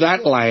to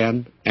that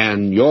land,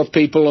 and your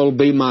people will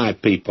be my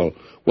people,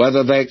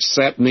 whether they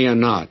accept me or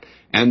not.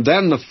 And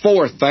then the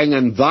 4th thing,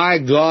 and thy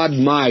God,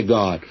 my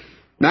God.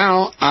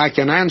 Now, I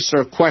can answer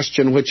a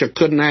question which I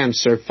couldn't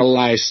answer for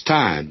last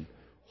time.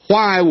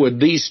 Why would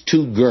these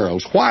 2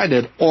 girls, why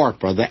did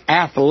Orpah, the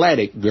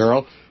athletic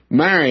girl,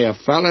 marry a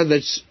fellow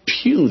that's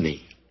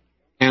puny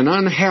and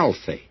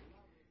unhealthy?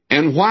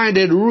 And why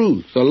did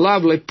Ruth, the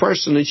lovely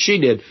person that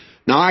she did?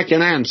 Now, I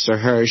can answer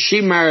her.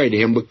 She married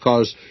him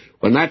because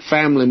when that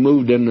family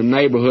moved in the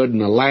neighborhood in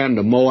the land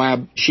of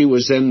Moab, she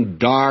was in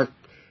dark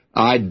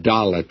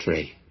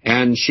idolatry,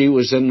 and she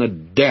was in the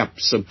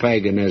depths of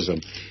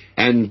paganism.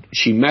 And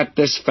she met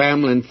this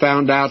family and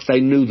found out they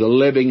knew the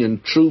living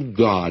and true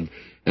God,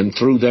 and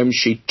through them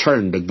she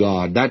turned to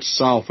God. That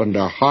softened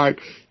her heart,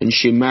 and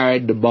she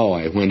married the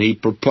boy when he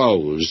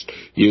proposed,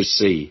 you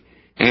see.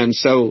 And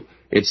so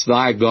it's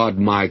thy God,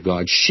 my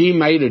God. She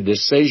made a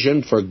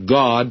decision for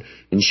God,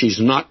 and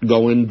she's not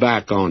going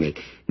back on it.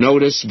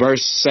 Notice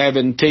verse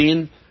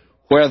 17,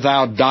 where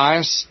thou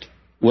diest,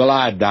 will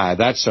I die.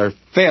 That's her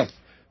 5th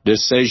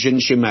decision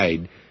she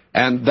made.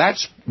 And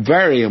that's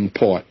very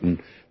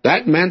important.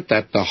 That meant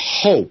that the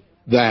hope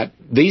that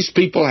these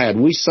people had,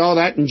 we saw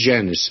that in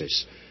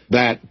Genesis,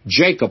 that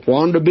Jacob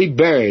wanted to be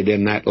buried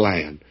in that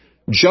land.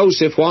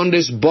 Joseph wanted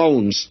his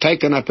bones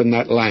taken up in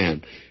that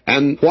land.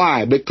 And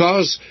why?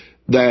 Because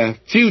the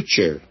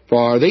future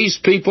for these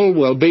people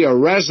will be a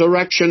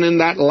resurrection in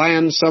that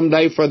land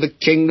someday for the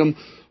kingdom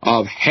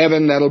of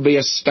heaven that'll be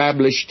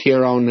established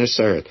here on this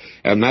earth.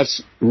 And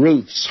that's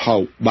Ruth's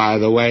hope, by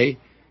the way.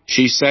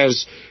 She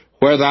says,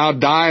 where thou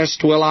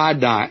diest will I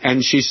die.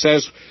 And she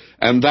says,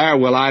 and there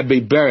will I be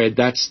buried.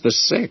 That's the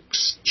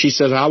 6th. She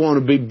says, I want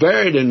to be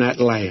buried in that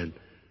land.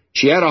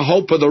 She had a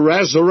hope of the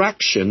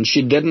resurrection.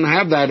 She didn't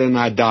have that in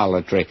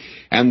idolatry.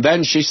 And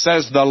then she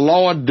says, the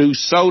Lord do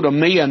so to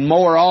me, and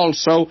more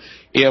also,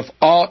 if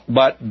aught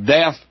but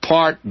death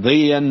part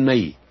thee and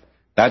me.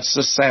 That's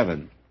the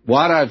 7th.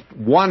 What a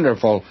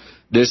wonderful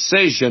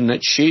decision that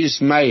she's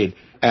made.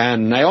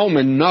 And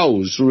Naomi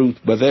knows Ruth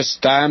by this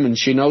time, and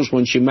she knows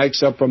when she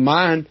makes up her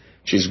mind,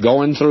 she's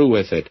going through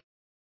with it.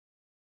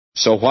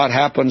 So what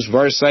happens,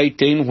 verse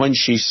 18, when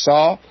she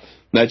saw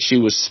that she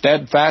was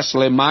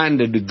steadfastly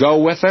minded to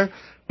go with her,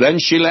 then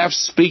she left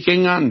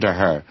speaking unto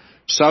her.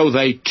 So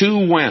they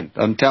 2 went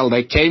until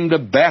they came to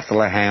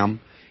Bethlehem,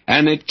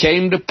 and it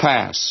came to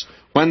pass,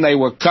 when they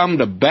were come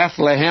to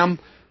Bethlehem,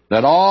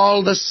 that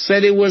all the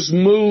city was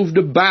moved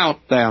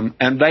about them,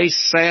 and they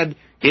said,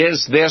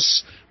 is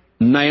this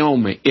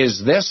Naomi?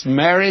 Is this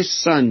Mary's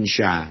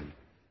sunshine?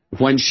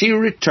 When she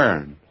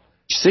returned,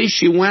 see,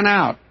 she went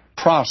out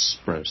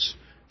prosperous.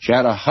 She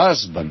had a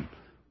husband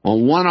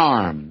on one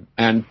arm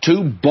and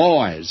 2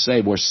 boys.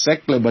 They were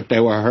sickly, but they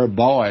were her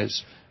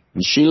boys,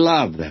 and she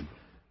loved them.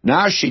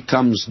 Now she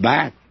comes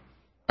back.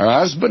 Her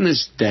husband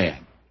is dead.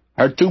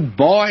 Her 2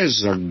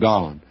 boys are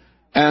gone.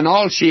 And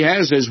all she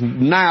has is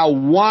now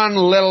one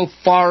little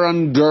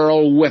foreign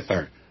girl with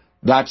her.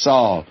 That's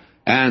all.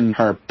 And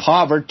her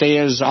poverty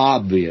is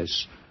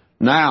obvious.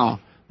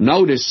 Now,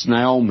 notice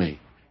Naomi.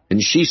 And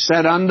she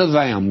said unto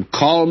them,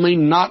 call me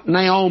not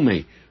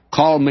Naomi,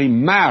 call me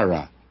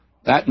Mara.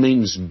 That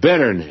means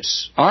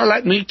bitterness. Or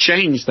let me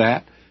change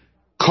that.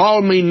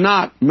 Call me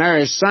not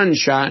Mary's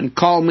sunshine,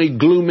 call me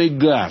gloomy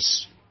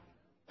Gus.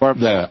 For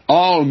the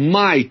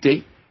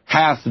Almighty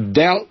hath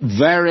dealt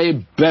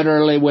very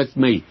bitterly with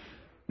me.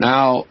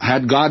 Now,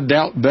 had God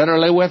dealt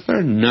bitterly with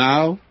her?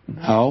 No.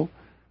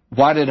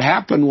 What had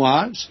happened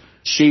was,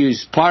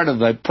 she's part of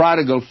the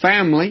prodigal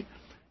family,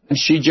 and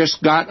she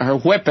just got her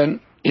whipping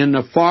in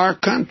the far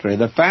country.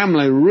 The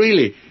family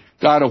really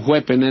got a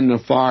whipping in the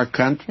far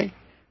country.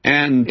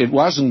 And it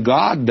wasn't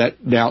God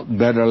that dealt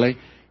bitterly.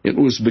 It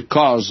was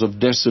because of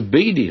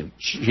disobedience.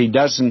 She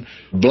doesn't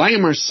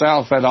blame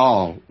herself at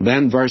all.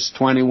 Then verse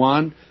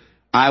 21,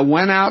 I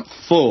went out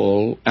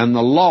full, and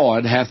the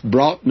Lord hath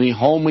brought me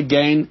home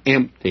again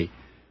empty.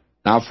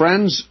 Now,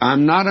 friends,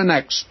 I'm not an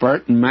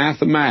expert in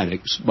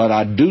mathematics, but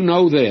I do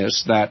know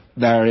this, that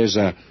there is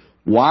a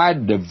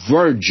wide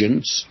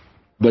divergence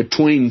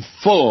between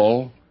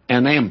full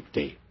and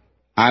empty.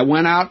 I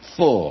went out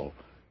full.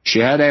 She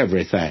had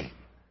everything.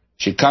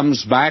 She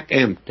comes back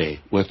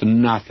empty with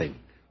nothing.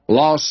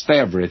 Lost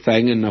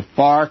everything in the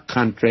far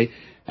country.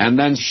 And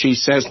then she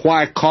says,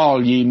 why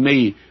call ye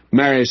me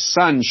Mary's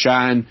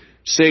sunshine,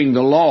 seeing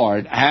the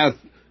Lord hath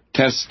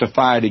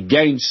testified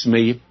against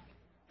me,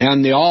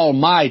 and the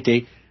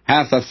Almighty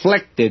hath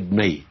afflicted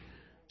me?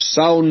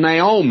 So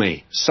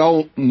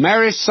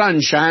Mary's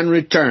sunshine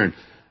returned.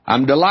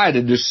 I'm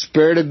delighted the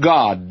Spirit of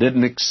God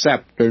didn't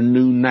accept her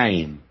new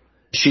name.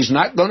 She's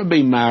not going to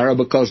be Mara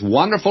because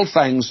wonderful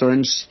things are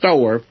in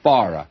store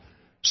for her.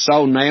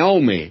 So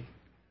Naomi,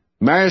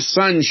 Mary's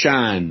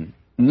sunshine,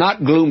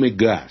 not gloomy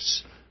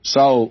Gus.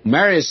 So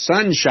Mary's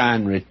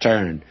sunshine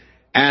returned.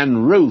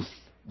 And Ruth,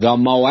 the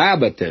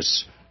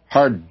Moabitess,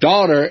 her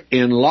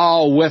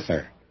daughter-in-law with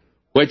her.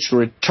 which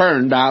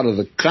returned out of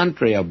the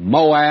country of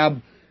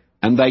Moab,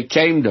 and they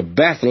came to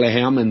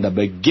Bethlehem in the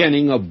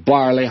beginning of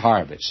barley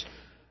harvest.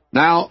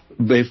 Now,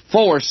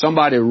 before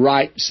somebody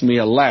writes me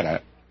a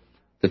letter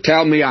to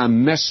tell me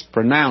I'm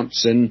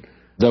mispronouncing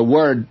the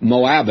word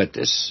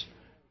Moabitus,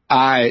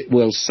 I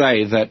will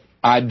say that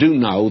I do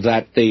know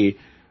that the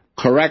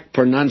correct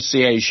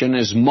pronunciation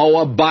is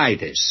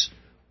Moabitis,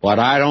 but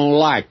I don't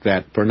like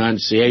that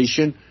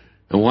pronunciation,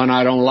 and when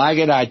I don't like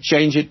it, I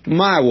change it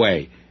my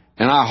way,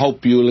 and I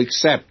hope you'll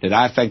accept it.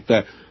 I think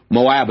the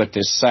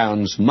Moabitus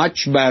sounds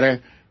much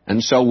better,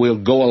 and so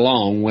we'll go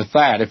along with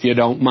that if you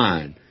don't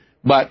mind.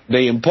 But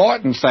the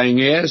important thing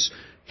is,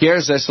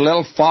 here's this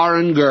little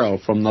foreign girl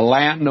from the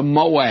land of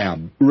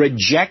Moab,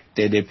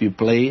 rejected, if you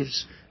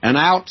please, an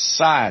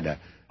outsider,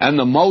 and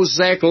the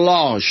Mosaic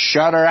laws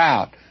shut her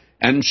out,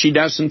 and she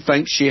doesn't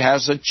think she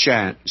has a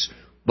chance.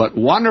 But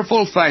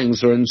wonderful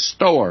things are in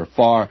store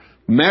for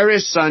Mary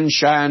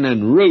Sunshine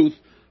and Ruth,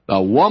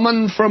 the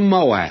woman from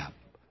Moab,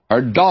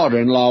 her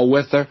daughter-in-law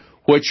with her,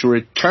 which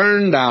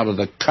returned out of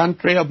the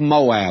country of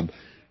Moab.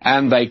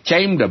 And they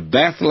came to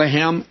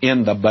Bethlehem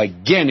in the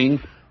beginning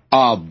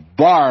of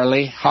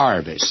barley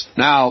harvest.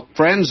 Now,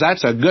 friends,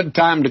 that's a good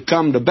time to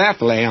come to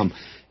Bethlehem.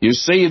 You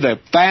see, the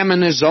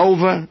famine is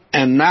over,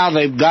 and now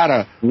they've got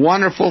a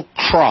wonderful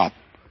crop,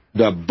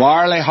 the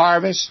barley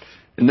harvest,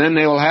 and then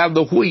they will have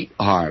the wheat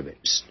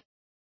harvest.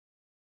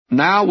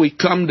 Now we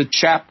come to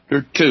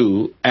chapter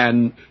 2,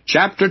 and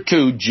chapter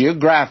 2,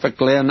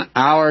 geographically in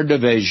our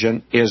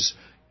division, is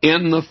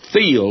in the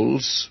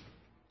fields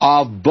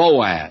of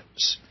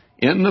Boaz.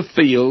 In the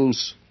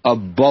fields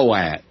of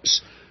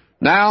Boaz.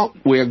 Now,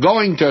 we're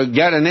going to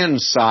get an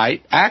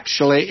insight,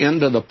 actually,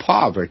 into the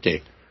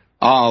poverty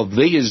of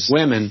these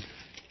women,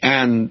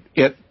 and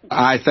it,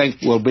 I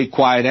think, will be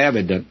quite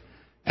evident.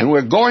 And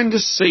we're going to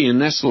see in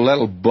this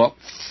little book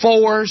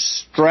 4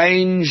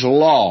 strange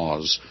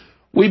laws.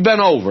 We've been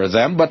over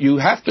them, but you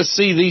have to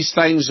see these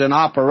things in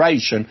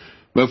operation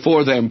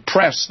before they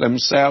impress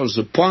themselves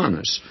upon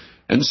us.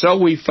 And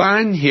so we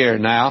find here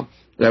now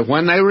that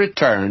when they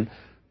return,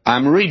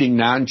 I'm reading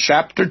now in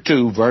chapter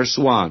 2, verse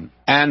 1.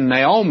 And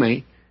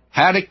Naomi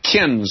had a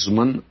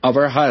kinsman of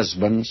her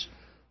husband's,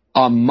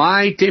 a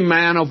mighty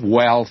man of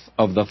wealth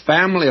of the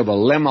family of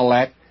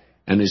Elimelech,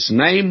 and his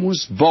name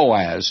was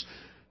Boaz.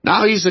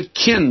 Now he's a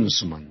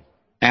kinsman,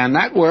 and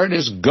that word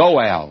is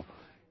Goel.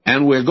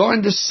 And we're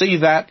going to see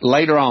that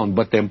later on.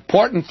 But the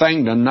important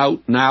thing to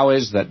note now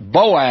is that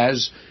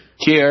Boaz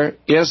here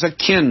is a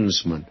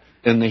kinsman.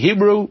 In the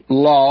Hebrew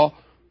law,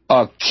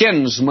 a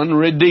kinsman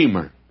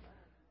redeemer.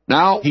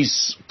 Now,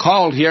 he's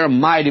called here a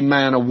mighty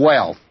man of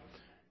wealth.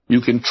 You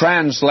can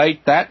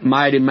translate that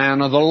mighty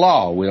man of the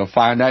law. We'll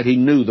find out he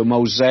knew the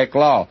Mosaic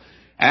law.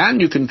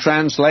 And you can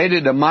translate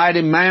it a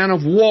mighty man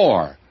of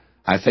war.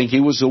 I think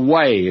he was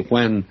away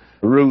when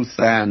Ruth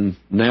and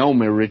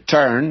Naomi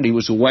returned. He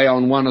was away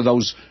on one of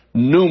those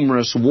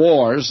numerous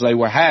wars they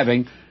were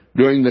having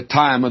during the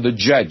time of the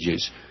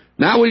judges.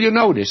 Now, will you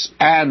notice,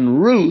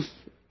 and Ruth,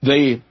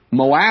 the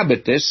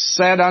Moabitess,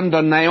 said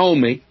unto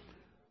Naomi,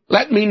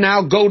 Let me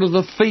now go to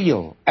the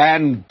field,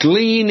 and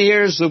glean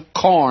ears of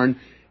corn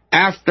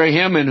after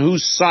him in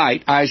whose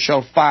sight I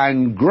shall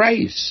find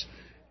grace.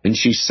 And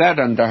she said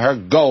unto her,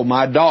 Go,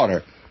 my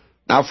daughter.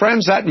 Now,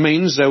 friends, that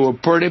means they were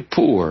pretty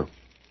poor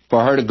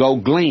for her to go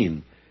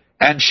glean.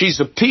 And she's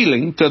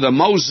appealing to the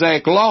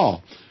Mosaic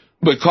law,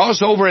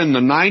 because over in the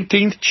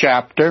 19th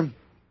chapter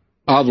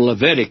of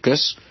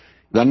Leviticus,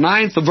 the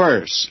 9th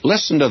verse,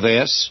 listen to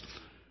this,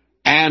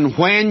 And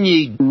when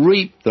ye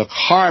reap the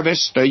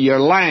harvest of your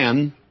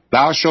land,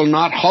 thou shalt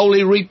not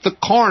wholly reap the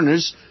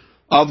corners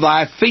of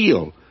thy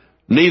field,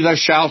 neither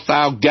shalt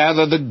thou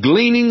gather the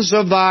gleanings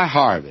of thy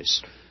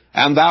harvest,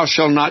 and thou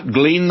shalt not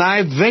glean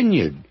thy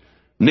vineyard,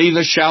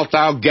 neither shalt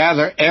thou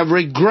gather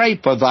every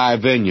grape of thy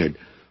vineyard.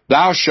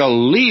 Thou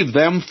shalt leave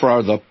them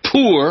for the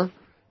poor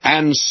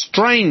and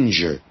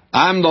stranger.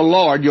 I'm the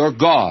Lord your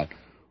God.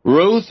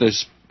 Ruth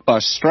is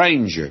a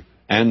stranger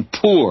and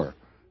poor,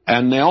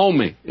 and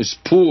Naomi is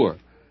poor.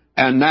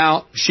 And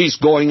now she's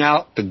going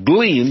out to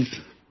glean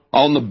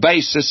on the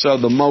basis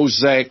of the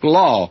Mosaic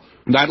law.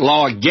 That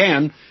law,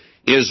 again,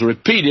 is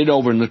repeated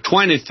over in the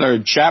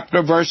 23rd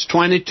chapter, verse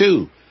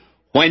 22.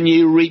 When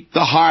ye reap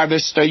the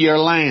harvest of your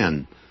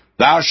land,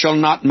 thou shalt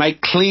not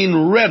make clean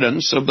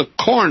riddance of the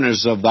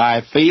corners of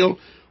thy field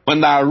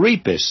when thou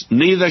reapest,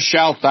 neither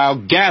shalt thou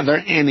gather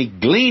any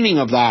gleaning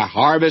of thy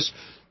harvest.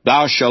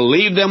 Thou shalt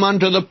leave them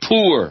unto the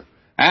poor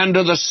and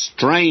to the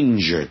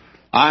stranger.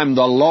 I'm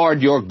the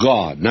Lord your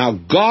God. Now,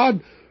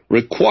 God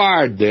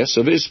required this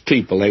of his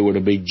people. They were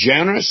to be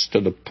generous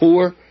to the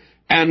poor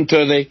and to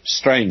the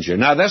stranger.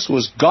 Now, this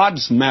was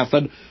God's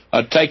method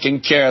of taking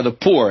care of the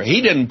poor.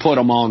 He didn't put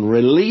them on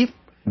relief.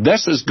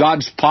 This is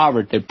God's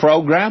poverty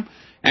program,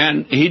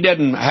 and he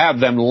didn't have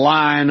them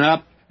line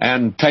up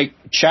and take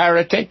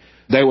charity.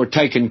 They were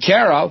taken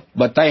care of,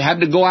 but they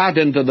had to go out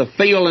into the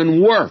field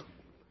and work.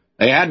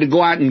 They had to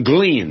go out and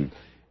glean.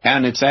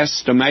 And it's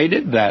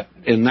estimated that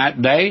in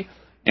that day,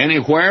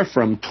 anywhere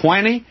from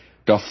 20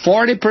 to to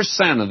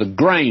 40% of the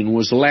grain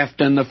was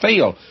left in the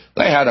field.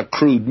 They had a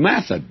crude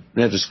method.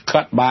 It is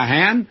cut by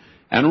hand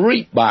and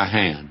reaped by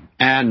hand.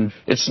 And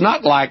it's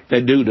not like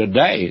they do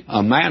today.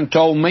 A man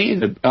told me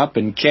that up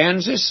in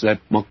Kansas that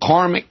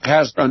McCormick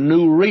has a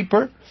new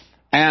reaper,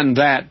 and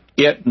that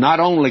it not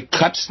only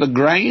cuts the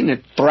grain,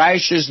 it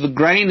thrashes the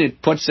grain,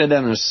 it puts it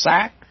in a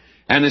sack,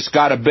 and it's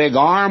got a big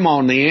arm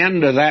on the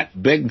end of that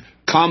big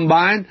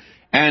combine,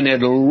 and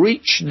it'll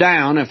reach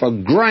down. If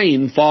a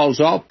grain falls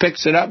off,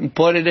 picks it up and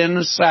put it in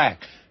the sack.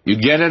 You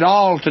get it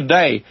all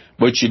today,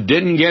 but you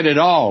didn't get it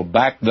all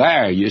back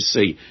there, you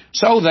see.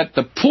 So that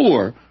the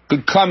poor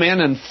could come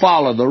in and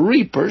follow the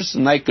reapers,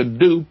 and they could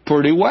do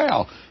pretty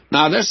well.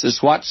 Now, this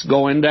is what's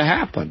going to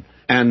happen.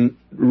 And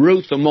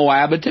Ruth the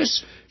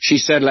Moabitess, she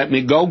said, let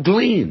me go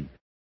glean.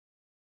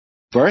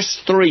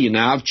 Verse 3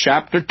 now of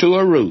chapter 2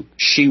 of Ruth.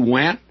 She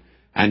went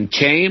and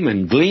came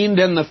and gleaned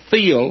in the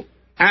field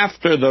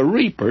after the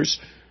reapers,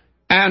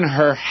 and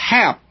her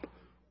hap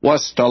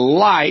was to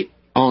light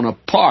on a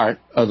part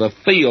of the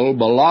field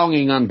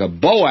belonging unto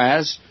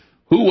Boaz,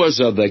 who was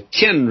of the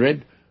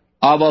kindred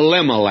of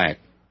Elimelech.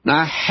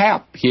 Now,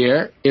 hap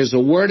here is a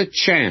word of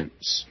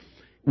chance.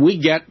 We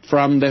get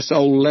from this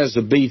old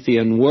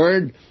Elizabethan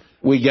word,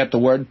 we get the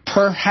word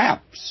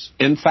perhaps.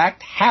 In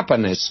fact,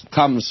 happiness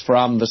comes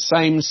from the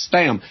same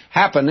stem.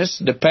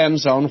 Happiness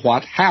depends on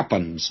what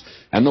happens,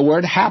 and the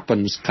word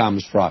happens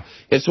comes from.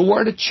 It's a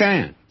word of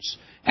chance,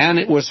 and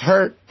it was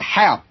her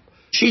hap.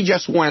 She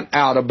just went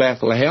out of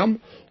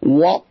Bethlehem,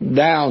 walked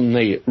down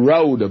the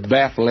road of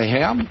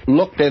Bethlehem,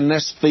 looked in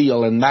this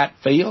field and that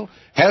field,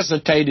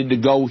 hesitated to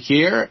go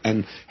here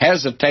and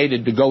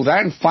hesitated to go there,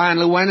 and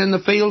finally went in the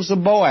fields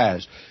of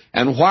Boaz.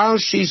 And while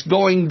she's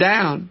going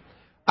down,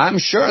 I'm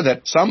sure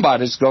that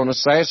somebody's going to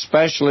say,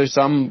 especially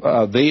some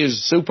of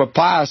these super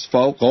pious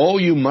folk, oh,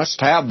 you must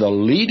have the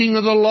leading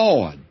of the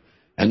Lord.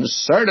 And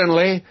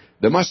certainly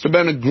there must have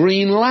been a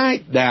green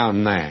light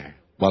down there.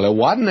 Well, there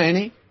wasn't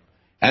any.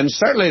 And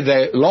certainly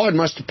the Lord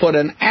must have put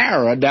an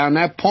arrow down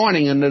there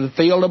pointing into the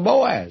field of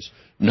Boaz.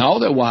 No,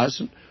 there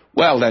wasn't.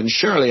 Well, then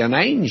surely an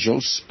angel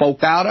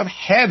spoke out of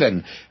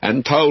heaven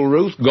and told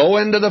Ruth, go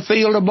into the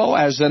field of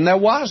Boaz, and there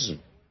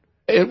wasn't.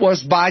 It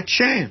was by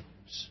chance,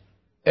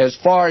 as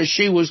far as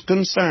she was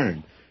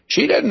concerned.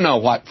 She didn't know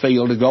what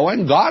field to go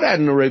in. God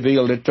hadn't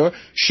revealed it to her.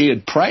 She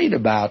had prayed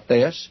about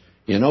this.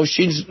 You know,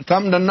 she's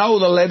come to know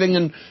the living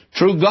and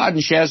true God,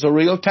 and she has a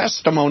real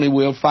testimony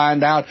we'll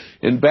find out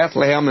in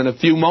Bethlehem in a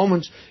few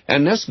moments.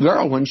 And this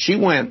girl, when she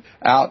went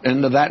out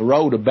into that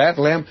road of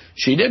Bethlehem,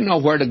 she didn't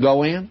know where to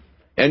go in.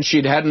 And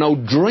she'd had no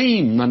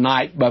dream the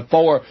night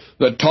before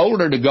that told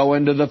her to go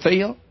into the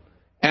field.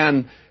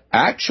 And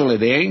actually,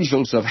 the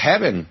angels of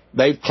heaven,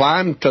 they've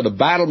climbed to the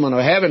battlement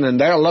of heaven, and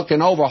they're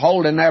looking over,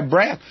 holding their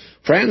breath.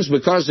 Friends,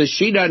 because if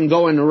she doesn't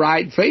go in the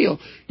right field,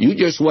 you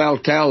just well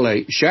tell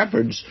the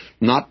shepherds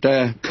not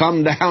to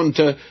come down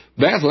to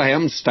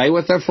Bethlehem, stay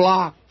with their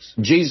flocks.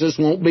 Jesus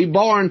won't be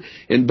born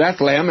in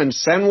Bethlehem, and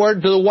send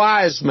word to the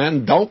wise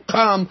men, don't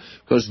come,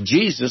 because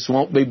Jesus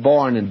won't be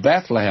born in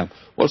Bethlehem.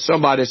 Well,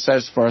 somebody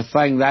says, for a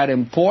thing that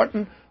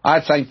important,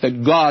 I think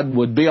that God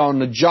would be on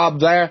the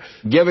job there,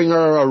 giving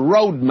her a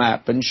road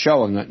map and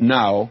showing it.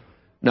 No,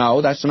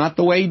 that's not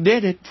the way He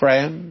did it,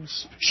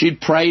 friends.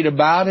 She'd prayed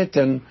about it,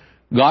 and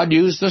God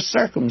used the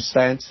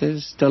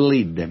circumstances to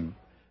lead them.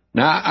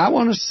 Now, I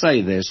want to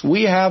say this.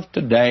 We have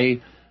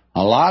today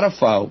a lot of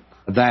folk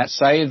that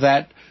say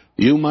that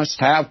you must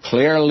have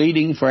clear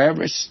leading for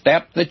every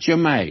step that you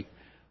make.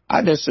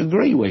 I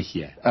disagree with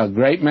you. A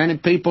great many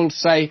people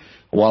say,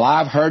 well,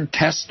 I've heard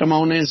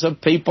testimonies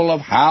of people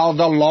of how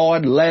the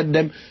Lord led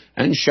them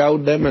and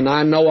showed them, and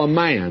I know a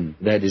man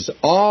that is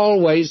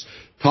always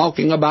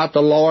talking about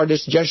the Lord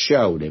has just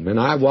showed him. And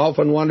I've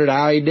often wondered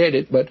how he did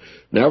it, but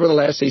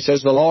nevertheless, he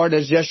says, the Lord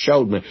has just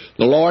showed me.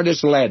 The Lord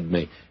has led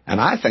me.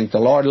 And I think the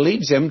Lord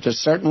leads him to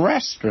certain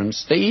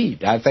restaurants to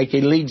eat. I think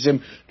He leads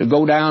him to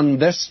go down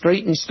this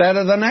street instead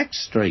of the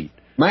next street.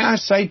 May I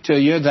say to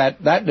you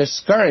that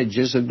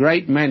discourages a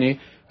great many,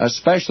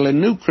 especially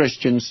new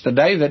Christians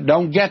today, that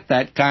don't get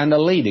that kind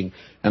of leading.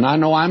 And I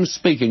know I'm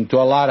speaking to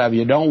a lot of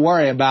you. Don't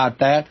worry about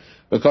that,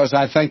 because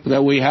I think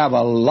that we have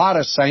a lot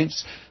of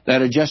saints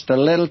that are just a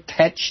little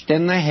touched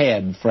in the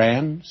head,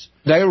 friends.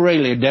 They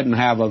really didn't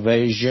have a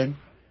vision.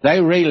 They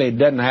really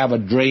didn't have a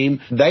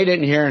dream. They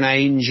didn't hear an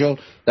angel.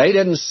 They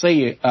didn't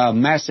see a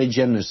message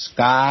in the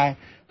sky.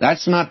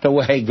 That's not the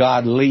way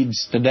God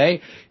leads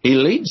today. He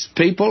leads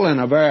people in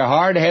a very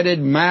hard-headed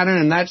manner,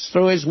 and that's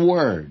through His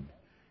Word.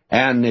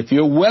 And if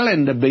you're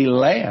willing to be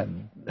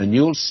led, and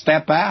you'll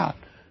step out,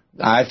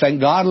 I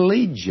think God will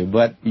lead you.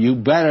 But you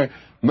better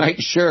make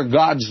sure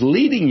God's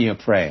leading you,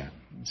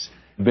 friends,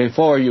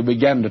 before you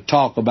begin to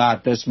talk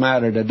about this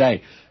matter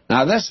today.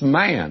 Now, this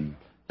man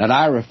that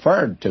I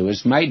referred to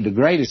has made the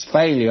greatest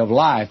failure of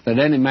life that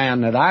any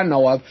man that I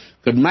know of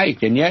could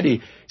make, and yet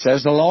he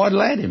says the Lord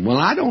led him. Well,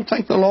 I don't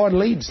think the Lord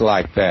leads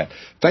like that.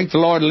 I think the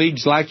Lord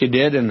leads like He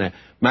did in the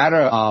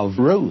matter of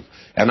Ruth.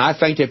 And I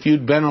think if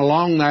you'd been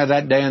along there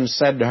that day and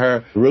said to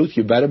her, Ruth,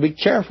 you better be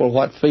careful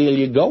what field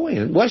you go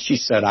in. Well, she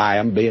said, I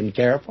am being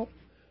careful.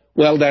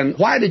 Well, then,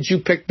 why did you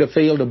pick the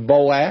field of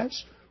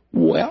Boaz?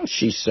 Well,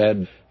 she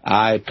said,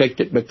 I picked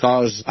it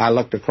because I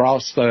looked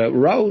across the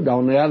road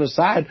on the other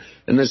side,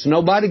 and there's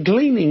nobody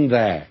gleaning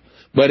there.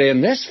 But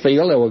in this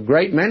field, there were a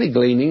great many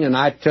gleaning, and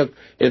I took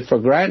it for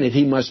granted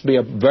he must be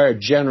a very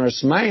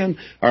generous man,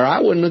 or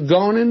I wouldn't have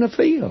gone in the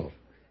field.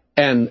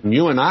 And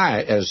you and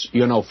I, as,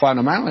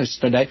 fundamentalists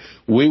today,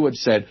 we would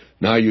say,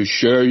 now, you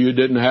sure you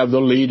didn't have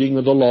the leading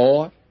of the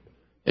Lord?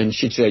 And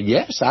she said,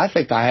 yes, I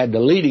think I had the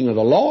leading of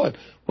the Lord,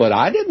 but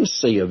I didn't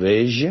see a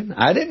vision.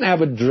 I didn't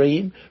have a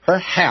dream. Her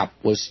hap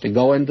was to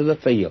go into the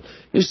field.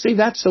 You see,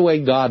 that's the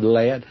way God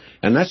led,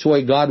 and that's the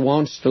way God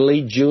wants to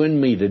lead you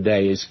and me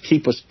today, is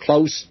keep us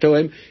close to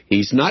Him.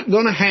 He's not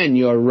going to hand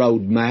you a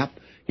road map.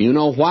 You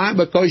know why?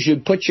 Because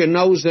you put your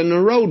nose in the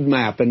road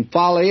map and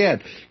follow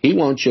it. He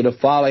wants you to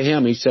follow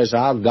Him. He says,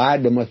 I'll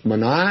guide them with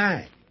mine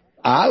eye.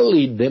 I'll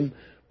lead them.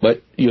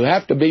 But you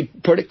have to be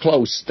pretty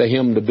close to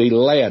Him to be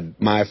led,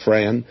 my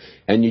friend,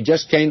 and you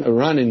just can't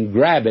run and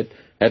grab it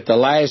at the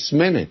last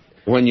minute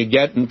when you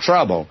get in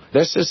trouble.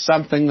 This is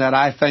something that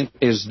I think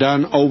is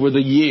done over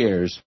the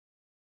years.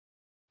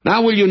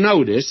 Now, will you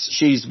notice,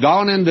 she's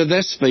gone into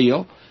this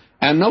field,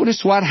 and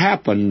notice what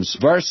happens.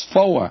 Verse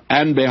 4,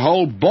 and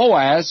behold,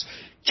 Boaz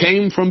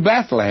came from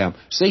Bethlehem.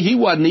 See, he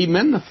wasn't even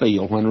in the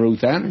field when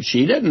Ruth entered.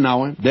 She didn't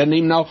know him, didn't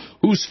even know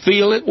whose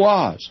field it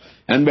was.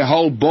 And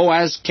behold,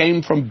 Boaz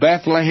came from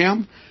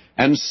Bethlehem,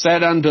 and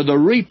said unto the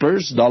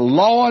reapers, the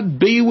Lord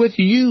be with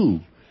you.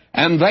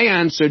 And they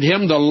answered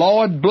him, the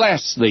Lord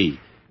bless thee.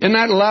 Isn't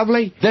that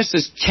lovely? This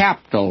is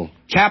capital.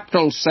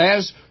 Capital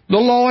says, the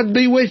Lord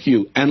be with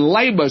you. And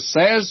labor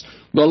says,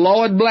 the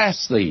Lord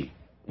bless thee.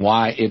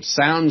 Why, it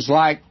sounds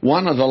like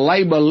one of the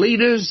labor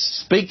leaders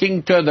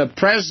speaking to the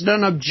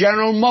president of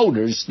General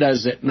Motors,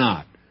 does it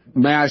not?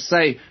 May I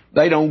say,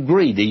 they don't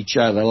greet each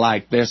other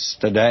like this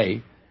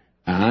today.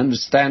 I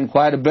understand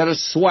quite a bit of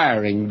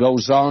swearing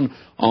goes on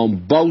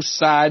both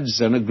sides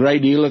and a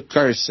great deal of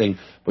cursing.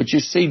 But you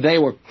see, they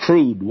were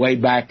crude way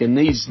back in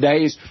these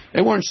days.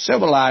 They weren't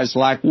civilized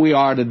like we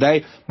are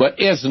today. But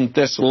isn't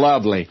this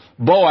lovely?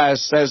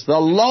 Boaz says, the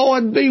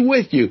Lord be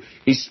with you.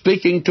 He's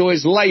speaking to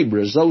his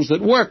laborers, those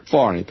that work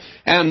for him.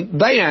 And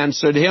they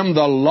answered him,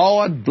 the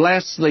Lord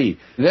bless thee.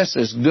 This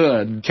is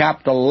good,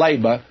 capital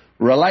labor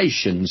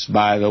relations,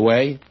 by the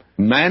way.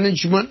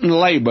 Management and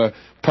labor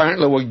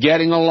apparently were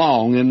getting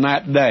along in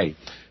that day.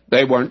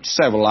 They weren't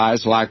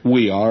civilized like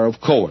we are, of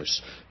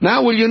course.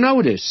 Now will you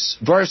notice,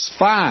 verse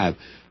 5,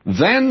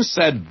 then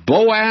said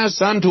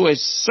Boaz unto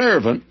his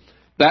servant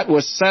that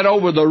was set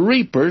over the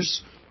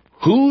reapers,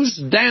 whose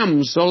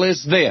damsel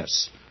is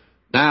this?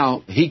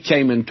 Now, he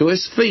came into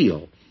his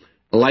field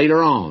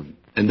later on,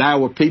 and there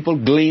were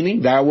people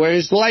gleaning, there were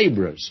his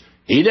laborers.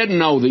 He didn't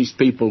know these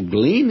people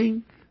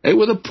gleaning. They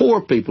were the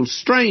poor people,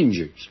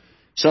 strangers.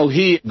 So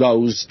he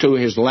goes to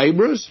his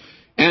laborers,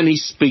 and he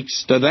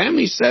speaks to them.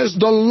 He says,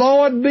 the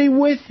Lord be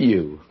with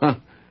you.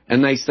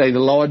 And they say, the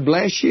Lord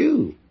bless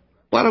you.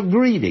 What a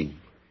greeting.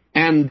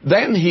 And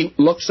then he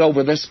looks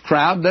over this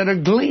crowd that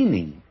are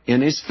gleaning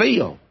in his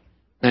field.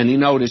 And he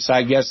noticed,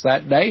 I guess,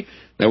 that day,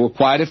 there were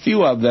quite a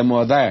few of them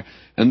were there.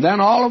 And then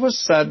all of a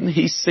sudden,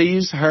 he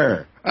sees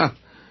her.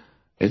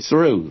 It's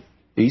Ruth.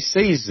 He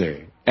sees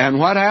her. And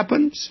what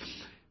happens?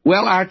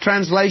 Well, our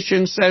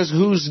translation says,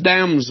 whose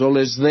damsel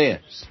is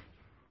this?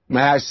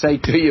 May I say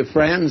to you,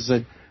 friends,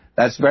 that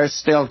that's very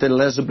stilted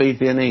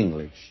Elizabethan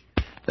English.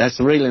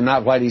 That's really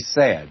not what he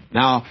said.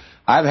 Now,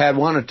 I've had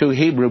one or two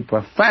Hebrew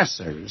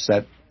professors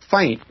that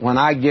faint when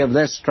I give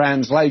this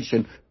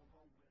translation,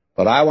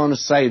 but I want to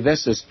say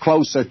this is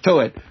closer to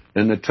it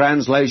than the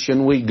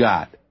translation we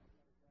got.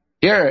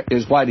 Here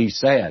is what he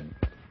said.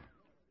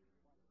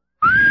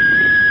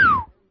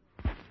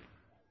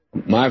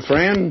 My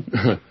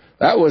friend,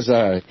 that was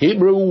a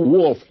Hebrew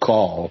wolf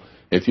call,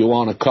 if you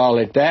want to call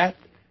it that.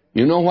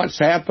 You know what's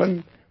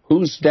happened?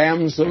 Whose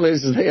damsel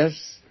is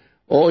this?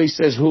 Oh, he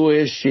says, who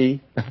is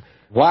she?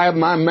 Why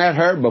haven't I met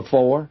her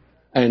before?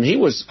 And he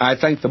was, I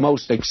think, the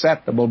most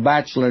acceptable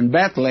bachelor in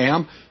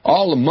Bethlehem.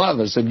 All the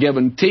mothers had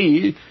given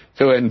tea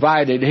to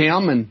invited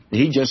him, and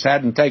he just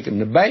hadn't taken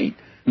the bait.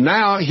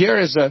 Now, here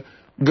is a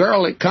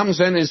girl that comes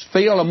in his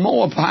field, a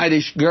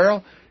Moabitish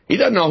girl. He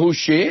doesn't know who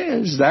she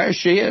is. There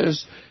she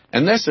is.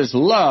 And this is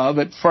love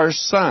at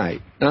first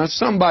sight. Now,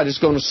 somebody's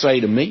going to say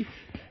to me,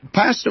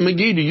 Pastor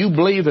McGee, do you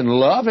believe in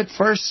love at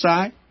first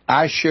sight?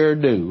 I sure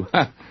do.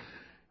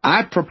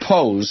 I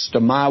proposed to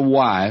my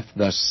wife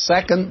the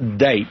second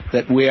date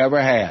that we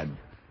ever had.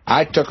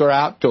 I took her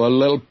out to a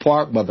little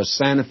park by the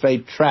Santa Fe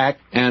track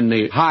and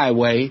the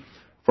highway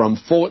from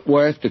Fort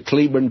Worth to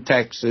Cleburne,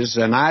 Texas,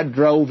 and I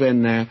drove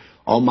in there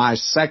on my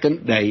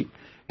second date,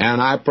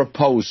 and I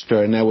proposed to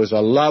her, and there was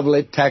a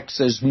lovely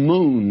Texas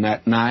moon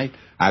that night.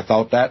 I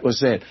thought that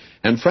was it.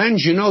 And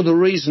friends, you know the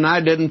reason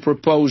I didn't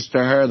propose to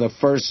her the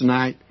first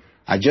night?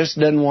 I just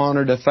didn't want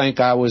her to think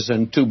I was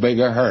in too big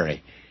a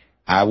hurry.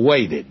 I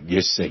waited,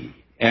 you see,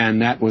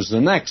 and that was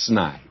the next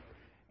night.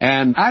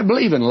 And I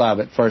believe in love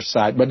at first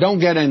sight, but don't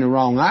get any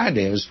wrong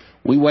ideas.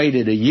 We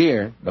waited a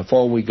year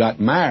before we got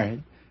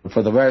married,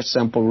 for the very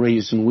simple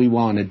reason we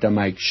wanted to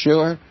make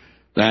sure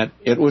that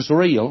it was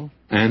real,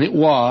 and it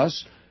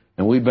was,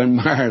 and we've been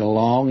married a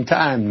long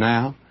time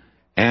now,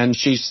 and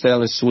she's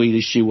still as sweet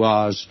as she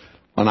was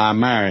when I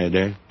married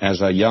her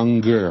as a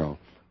young girl.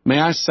 May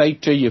I say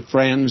to you,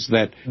 friends,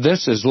 that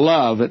this is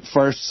love at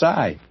first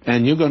sight,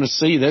 and you're going to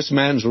see this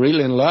man's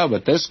really in love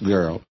with this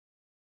girl.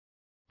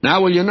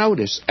 Now will you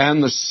notice,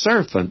 and the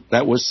serpent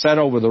that was set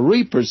over the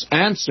reapers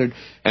answered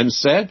and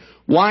said,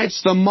 Why,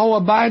 it's the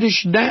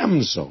Moabitish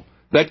damsel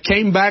that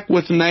came back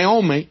with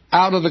Naomi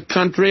out of the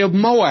country of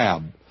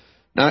Moab.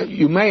 Now,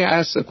 you may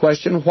ask the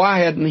question, why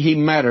hadn't he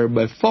met her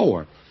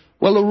before?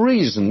 Well, the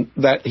reason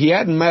that he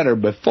hadn't met her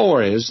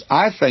before is,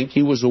 I think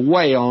he was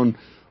away on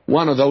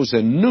one of those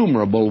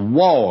innumerable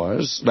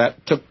wars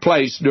that took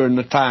place during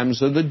the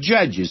times of the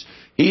judges.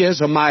 He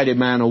is a mighty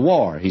man of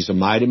war. He's a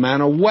mighty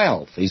man of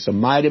wealth. He's a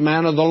mighty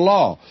man of the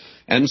law.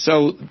 And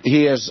so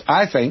he is,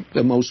 I think,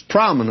 the most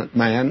prominent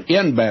man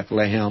in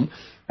Bethlehem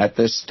at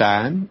this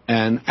time,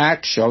 and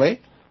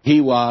actually,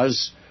 he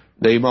was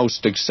the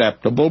most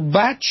acceptable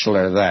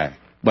bachelor there.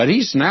 But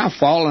he's now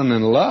fallen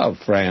in love,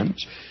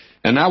 friends.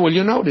 And now will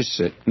you notice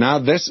it? Now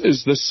this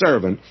is the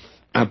servant,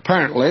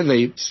 apparently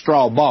the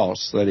straw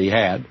boss that he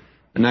had,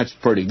 and that's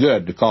pretty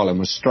good to call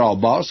him a straw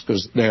boss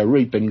because they're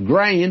reaping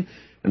grain,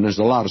 and there's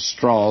a lot of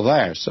straw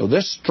there. So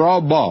this straw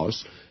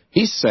boss,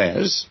 he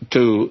says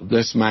to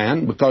this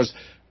man, because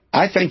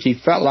I think he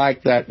felt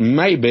like that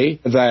maybe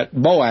that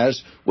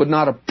Boaz would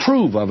not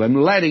approve of him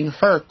letting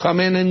her come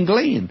in and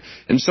glean.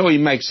 And so he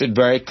makes it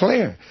very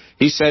clear.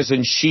 He says,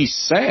 And she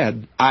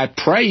said, I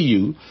pray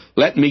you,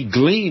 let me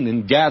glean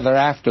and gather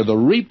after the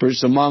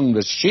reapers among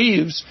the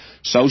sheaves.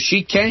 So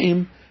she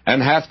came,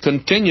 and hath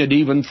continued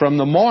even from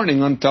the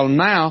morning until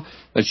now,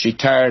 that she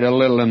tarried a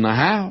little in the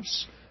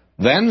house.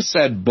 Then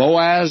said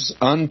Boaz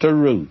unto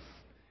Ruth,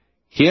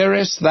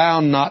 Hearest thou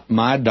not,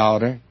 my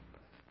daughter?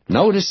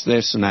 Notice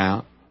this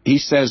now. He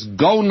says,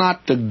 Go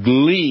not to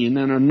glean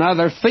in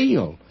another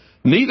field,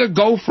 neither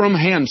go from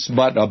hence,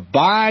 but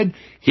abide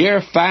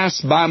here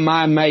fast by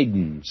my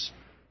maidens.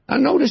 Now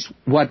notice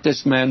what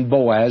this man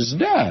Boaz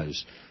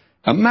does.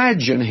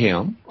 Imagine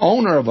him,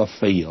 owner of a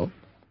field,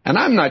 and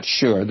I'm not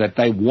sure that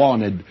they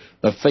wanted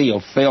the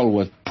field filled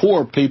with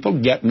poor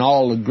people getting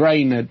all the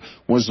grain that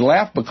was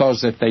left,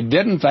 because if they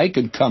didn't, they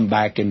could come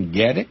back and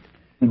get it.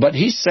 But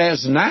he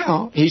says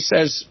now, he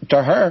says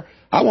to her,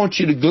 I want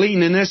you to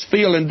glean in this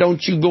field, and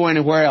don't you go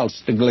anywhere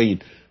else to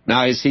glean.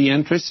 Now, is he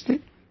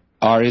interested?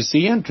 Or is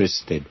he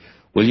interested?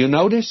 Will you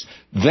notice?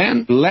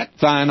 Then let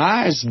thine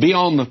eyes be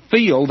on the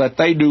field that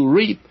they do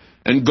reap,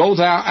 and go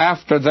thou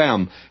after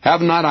them.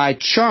 Have not I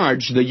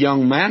charged the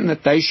young man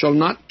that they shall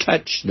not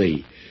touch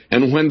thee?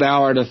 And when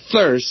thou art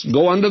athirst,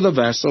 go unto the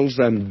vessels,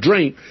 and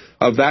drink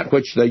of that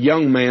which the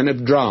young man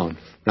hath drawn.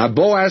 Now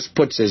Boaz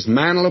puts his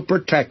mantle of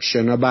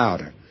protection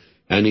about her.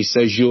 And he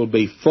says, you'll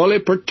be fully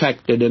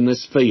protected in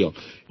this field.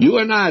 You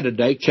and I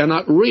today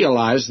cannot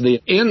realize the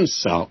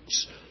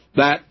insults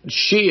that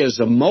she, as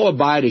a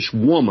Moabitish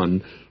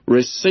woman,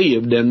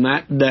 received in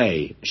that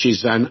day.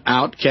 She's an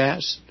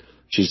outcast.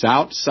 She's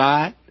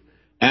outside.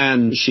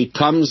 And she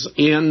comes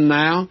in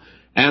now,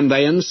 and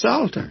they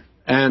insult her.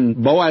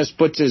 And Boaz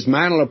puts his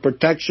mantle of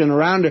protection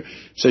around her,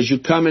 says, you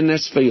come in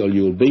this field,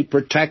 you'll be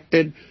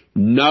protected.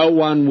 No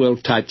one will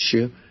touch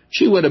you.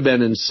 She would have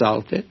been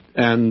insulted,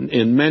 and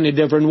in many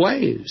different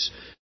ways.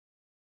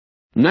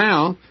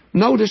 Now,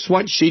 notice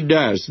what she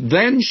does.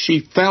 Then she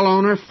fell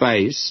on her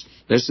face.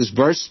 This is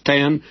verse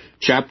 10,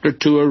 chapter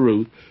 2 of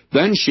Ruth.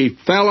 Then she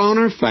fell on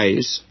her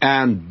face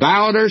and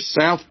bowed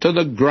herself to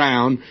the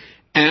ground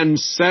and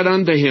said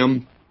unto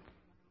him,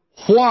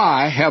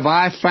 Why have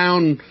I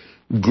found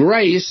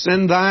grace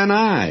in thine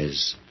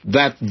eyes,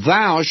 that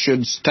thou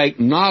shouldst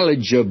take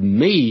knowledge of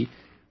me,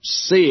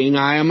 seeing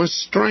I am a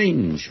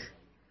stranger?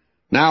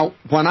 Now,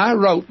 when I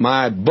wrote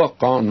my book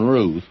on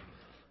Ruth,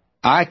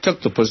 I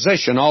took the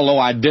position, although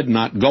I did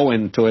not go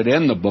into it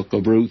in the book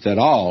of Ruth at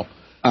all,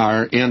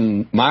 or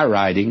in my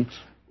writing,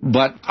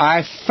 but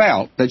I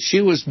felt that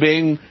she was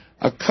being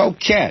a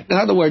coquette. In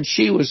other words,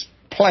 she was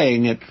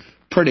playing it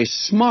pretty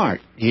smart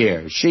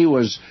here. She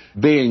was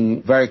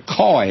being very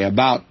coy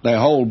about the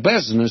whole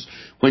business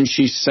when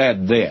she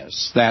said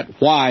this, that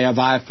why have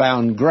I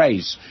found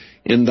grace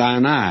in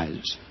thine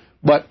eyes?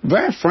 But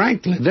very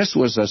frankly, this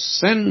was a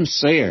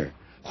sincere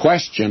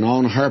question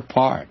on her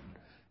part,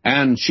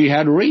 and she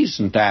had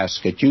reason to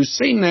ask it. You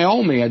see,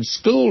 Naomi had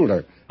schooled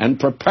her and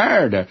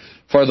prepared her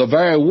for the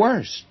very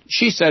worst.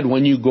 She said,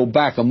 when you go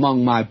back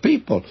among my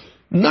people,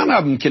 none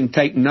of them can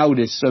take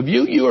notice of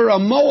you. You're a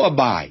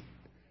Moabite,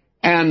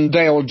 and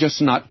they'll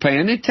just not pay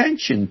any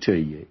attention to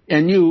you,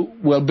 and you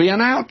will be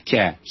an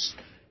outcast,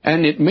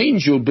 and it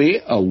means you'll be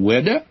a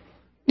widow,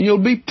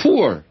 you'll be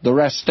poor the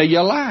rest of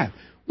your life.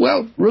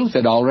 Well, Ruth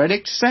had already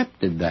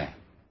accepted that.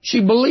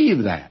 She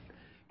believed that.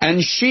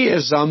 And she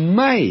is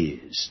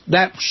amazed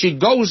that she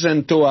goes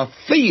into a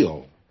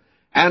field,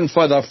 and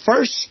for the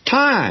first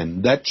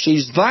time that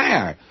she's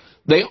there,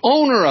 the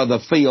owner of the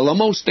field, the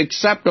most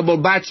acceptable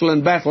bachelor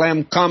in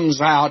Bethlehem, comes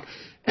out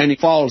and he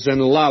falls in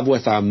love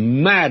with her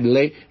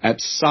madly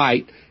at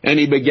sight, and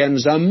he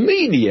begins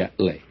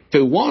immediately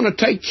to want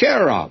to take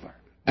care of her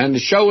and to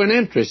show an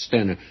interest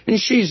in her. And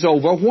she's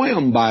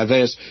overwhelmed by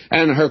this,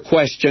 and her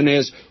question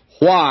is,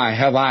 why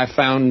have I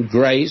found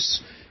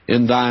grace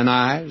in thine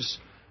eyes?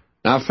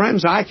 Now,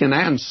 friends, I can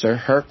answer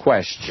her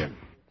question.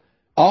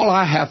 All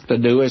I have to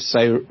do is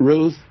say,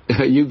 Ruth,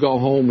 you go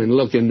home and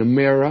look in the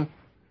mirror.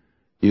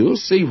 You'll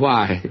see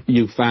why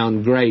you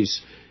found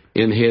grace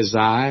in his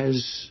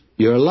eyes.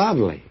 You're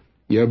lovely.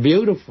 You're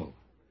beautiful.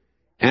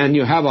 And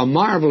you have a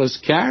marvelous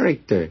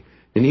character.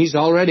 And he's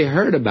already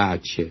heard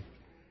about you.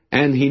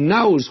 And he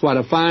knows what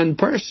a fine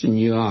person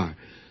you are.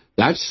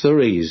 That's the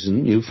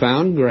reason you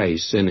found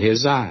grace in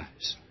his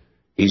eyes.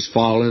 He's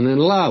fallen in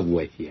love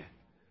with you.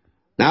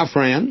 Now,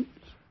 friend,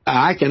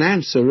 I can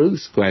answer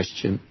Ruth's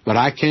question, but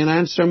I can't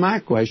answer my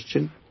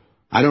question.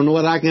 I don't know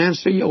whether I can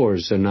answer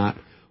yours or not.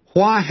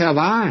 Why have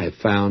I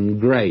found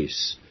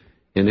grace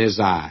in his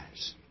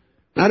eyes?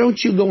 Now, don't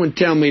you go and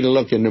tell me to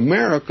look in the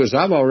mirror, because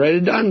I've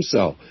already done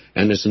so.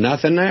 And there's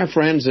nothing there,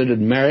 friends, that would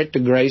merit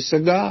the grace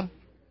of God.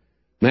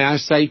 May I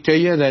say to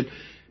you that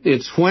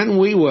it's when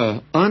we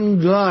were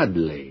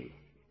ungodly,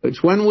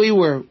 it's when we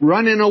were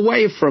running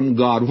away from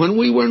God, when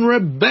we were in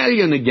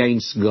rebellion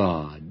against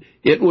God,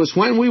 it was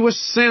when we were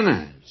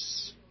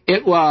sinners,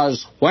 it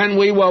was when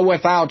we were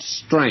without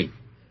strength.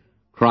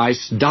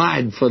 Christ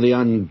died for the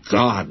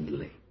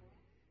ungodly.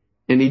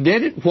 And he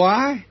did it,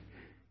 why?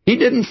 He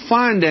didn't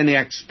find any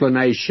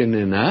explanation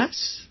in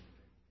us.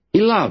 He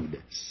loved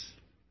us.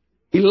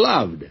 He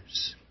loved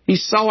us. He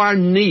saw our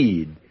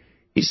need.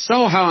 He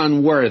saw how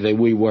unworthy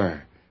we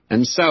were.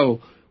 And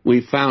so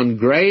we found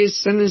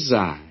grace in his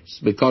eyes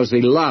because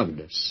he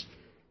loved us.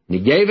 And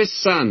he gave his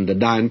Son to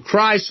die. And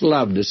Christ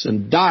loved us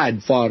and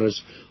died for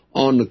us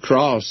on the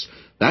cross.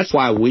 That's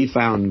why we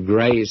found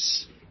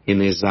grace in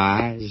his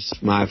eyes,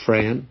 my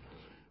friend.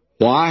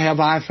 Why have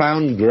I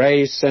found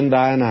grace in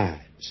thine eyes?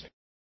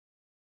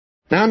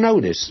 Now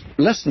notice,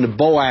 listen to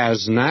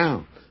Boaz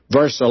now.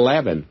 Verse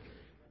 11.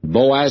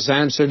 Boaz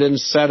answered and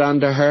said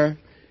unto her,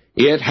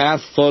 It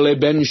hath fully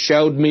been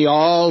showed me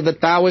all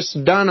that thou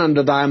hast done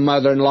unto thy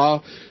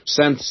mother-in-law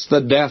since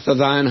the death of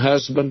thine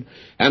husband,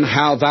 and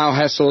how thou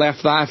hast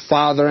left thy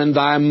father and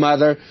thy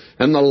mother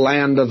and the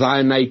land of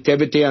thy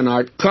nativity, and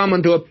art come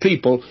unto a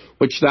people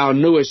which thou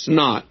knewest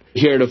not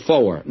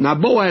heretofore. Now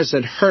Boaz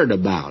had heard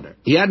about her.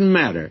 He hadn't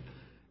met her.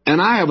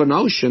 And I have a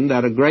notion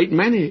that a great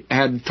many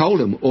had told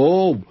him,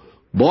 oh,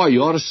 boy,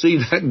 you ought to see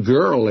that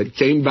girl that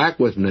came back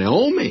with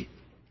Naomi.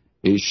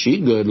 Is she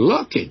good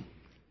looking?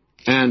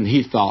 And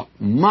he thought,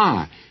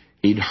 my,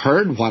 he'd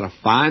heard what a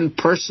fine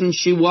person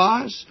she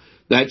was,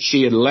 that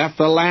she had left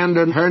the land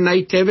of her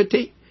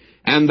nativity,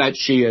 and that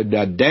she had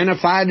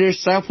identified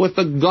herself with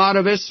the God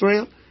of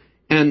Israel.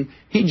 And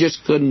he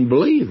just couldn't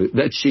believe it,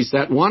 that she's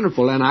that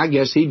wonderful. And I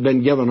guess he'd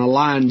been given a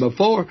line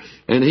before,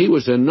 and he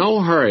was in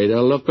no hurry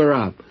to look her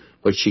up.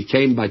 But she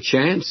came by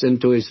chance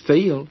into his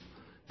field,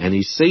 and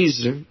he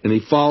sees her, and he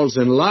falls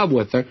in love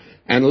with her.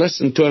 And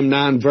listen to him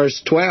now in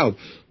verse 12.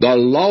 The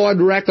Lord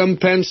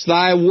recompense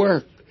thy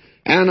work,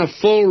 and a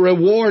full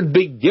reward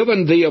be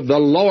given thee of the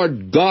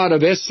Lord God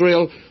of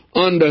Israel,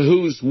 under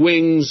whose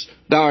wings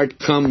thou art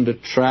come to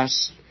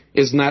trust.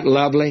 Isn't that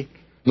lovely?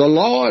 The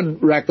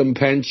Lord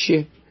recompense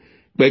you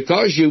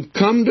because you've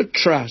come to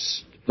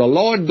trust the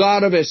Lord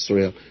God of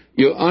Israel.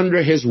 You're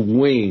under his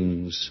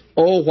wings.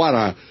 Oh, what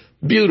a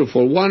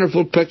beautiful,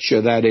 wonderful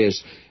picture that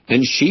is.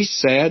 And she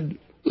said,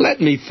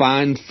 Let me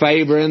find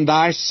favor in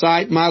thy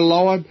sight, my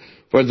Lord,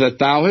 for that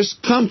thou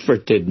hast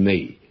comforted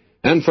me,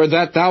 and for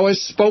that thou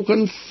hast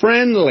spoken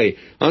friendly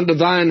unto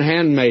thine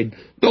handmaid,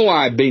 though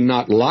I be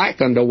not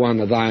like unto one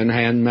of thine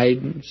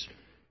handmaidens.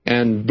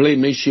 And believe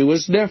me, she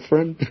was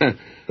different.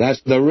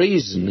 That's the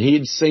reason.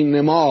 He'd seen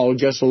them all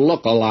just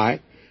look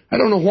alike. I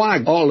don't know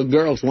why all the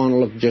girls want to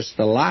look just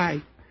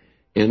alike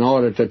in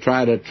order to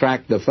try to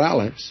attract the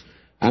fellas.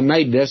 I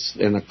made this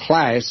in a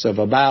class of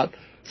about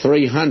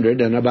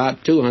 300, and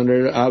about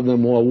 200 of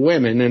them were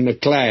women in the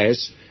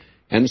class.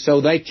 And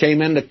so they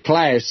came into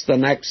class the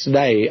next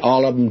day,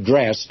 all of them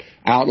dressed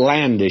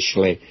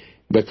outlandishly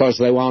because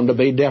they wanted to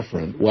be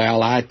different.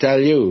 Well, I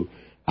tell you,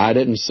 I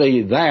didn't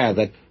see there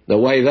that the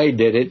way they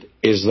did it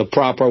is the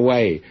proper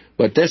way.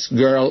 But this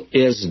girl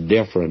is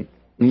different.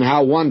 And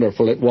how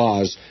wonderful it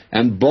was.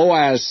 And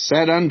Boaz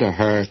said unto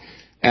her,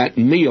 At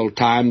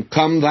mealtime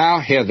come thou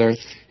hither,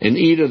 and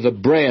eat of the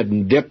bread,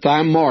 and dip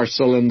thy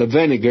morsel in the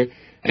vinegar.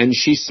 And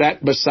she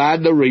sat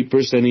beside the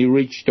reapers, and he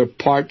reached her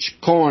parched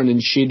corn,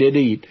 and she did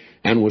eat,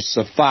 and was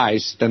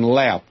sufficed, and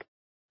left.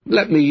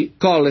 Let me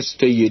call this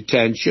to your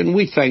attention.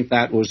 We think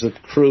that was a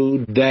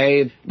crude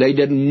day. They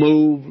didn't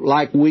move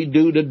like we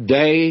do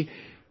today.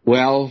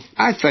 Well,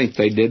 I think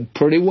they did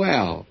pretty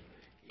well.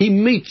 He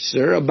meets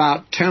her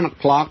about 10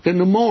 o'clock in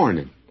the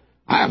morning.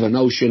 I have a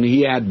notion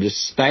he had to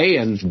stay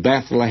in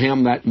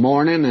Bethlehem that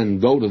morning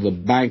and go to the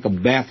Bank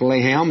of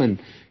Bethlehem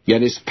and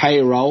get his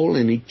payroll,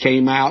 and he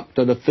came out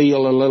to the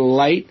field a little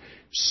late,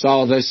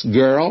 saw this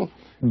girl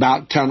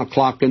about 10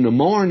 o'clock in the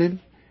morning,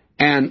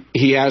 and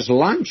he has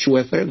lunch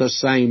with her the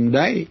same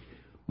day.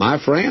 My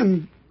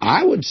friend,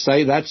 I would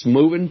say that's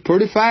moving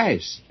pretty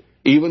fast,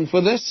 even for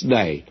this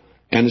day.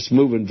 And it's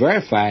moving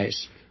very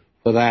fast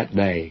for that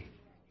day.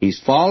 He's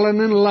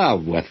fallen in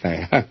love with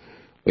her.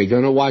 We're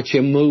going to watch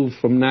him move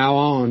from now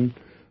on.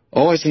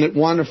 Oh, isn't it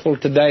wonderful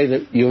today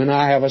that you and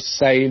I have a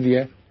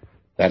Savior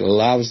that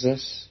loves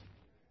us?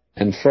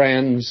 And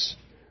friends,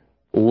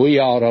 we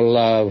ought to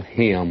love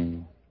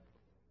him.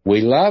 We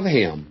love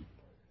him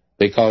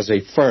because he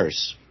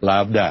first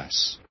loved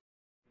us.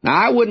 Now,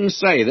 I wouldn't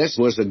say this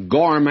was a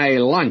gourmet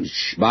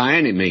lunch by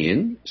any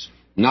means,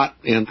 not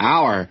in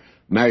our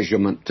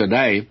measurement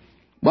today,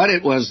 but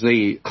it was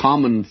the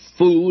common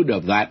food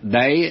of that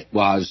day. It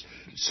was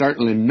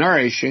certainly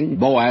nourishing.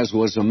 Boaz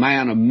was a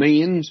man of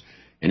means,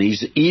 and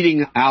he's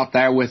eating out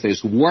there with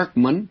his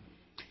workmen.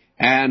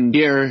 And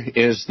here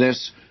is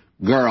this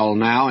girl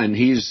now, and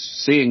he's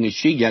seeing that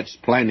she gets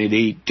plenty to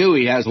eat, too.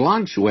 He has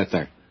lunch with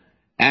her.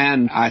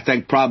 And I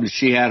think probably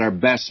she had her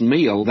best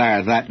meal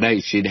there that day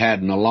she'd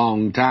had in a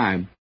long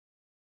time.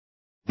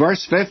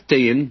 Verse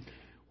 15,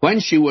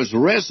 when she was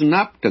risen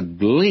up to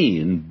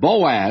glean,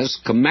 Boaz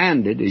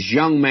commanded his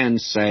young men,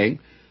 saying,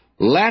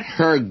 let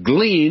her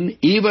glean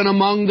even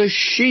among the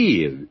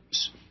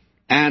sheaves,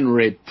 and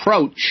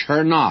reproach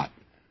her not.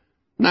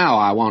 Now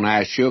I want to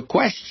ask you a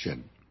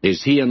question.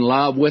 Is he in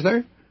love with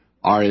her,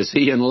 or is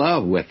he in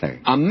love with her?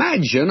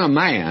 Imagine a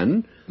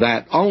man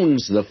that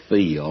owns the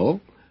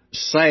field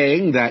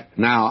saying that,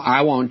 now,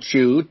 I want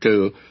you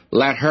to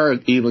let her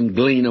even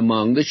glean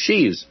among the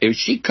sheaves. If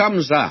she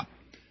comes up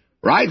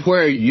right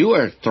where you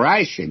are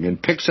thrashing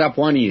and picks up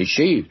one of your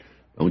sheaves,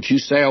 don't you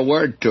say a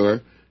word to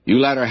her. You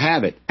let her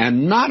have it.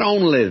 And not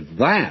only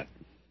that,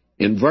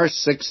 in verse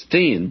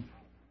 16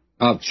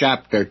 of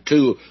chapter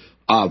 2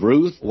 of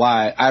Ruth,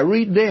 why, I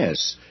read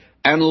this,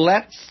 and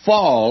let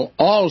fall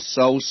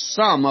also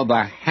some of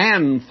the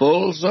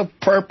handfuls of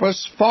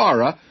purpose for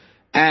her,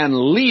 and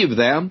leave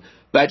them,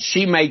 that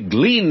she may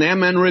glean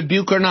them and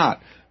rebuke her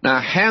not. Now,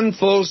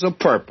 handfuls of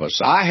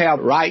purpose. I have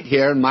right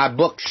here in my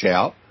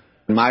bookshelf,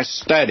 in my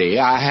study,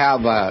 I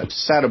have a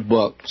set of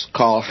books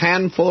called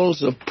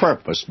Handfuls of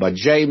Purpose by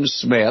James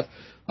Smith,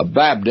 a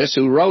Baptist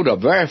who wrote a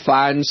very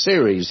fine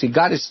series. He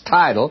got his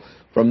title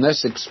from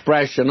this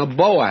expression of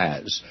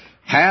Boaz,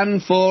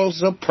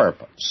 handfuls of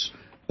purpose.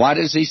 What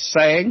is he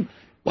saying?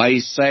 Well,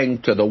 he's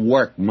saying to the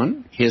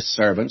workmen, his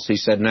servants, he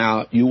said,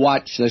 now, you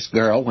watch this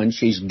girl when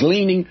she's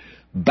gleaning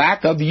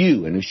back of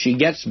you, and if she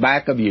gets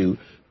back of you,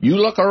 you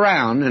look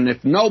around, and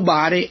if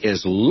nobody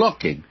is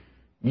looking,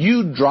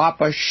 you drop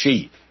a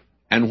sheaf.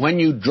 And when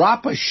you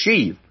drop a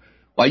sheaf,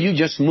 well, you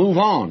just move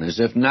on as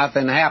if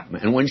nothing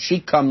happened. And when she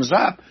comes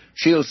up,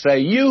 she'll say,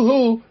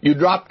 yoo-hoo, you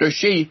dropped a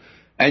sheaf.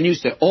 And you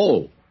say,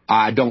 oh,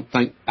 I don't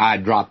think I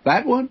dropped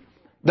that one.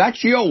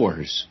 That's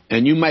yours.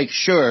 And you make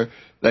sure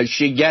that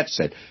she gets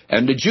it.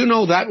 And did you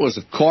know that was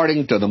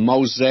according to the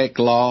Mosaic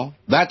law?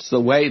 That's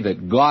the way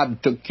that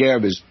God took care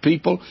of his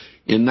people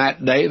in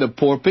that day, the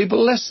poor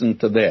people. Listen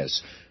to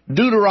this.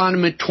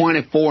 Deuteronomy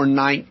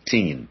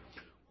 24:19.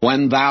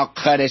 When thou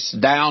cuttest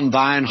down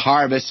thine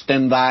harvest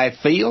in thy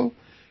field,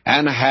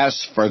 and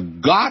hast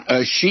forgot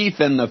a sheaf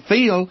in the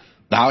field,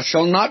 thou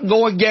shalt not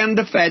go again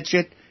to fetch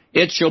it.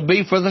 It shall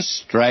be for the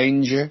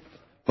stranger,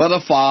 for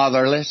the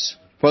fatherless,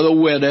 for the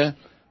widow,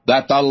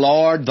 that the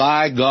Lord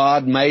thy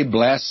God may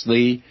bless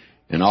thee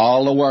in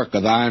all the work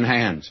of thine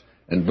hands.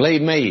 And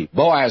believe me,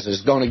 Boaz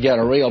is going to get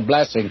a real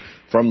blessing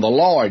from the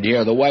Lord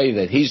here, the way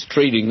that he's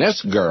treating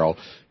this girl.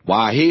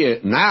 Why, he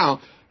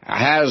now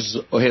has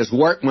his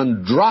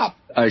workman drop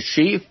a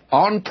sheaf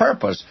on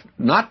purpose,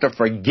 not to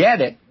forget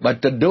it,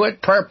 but to do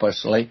it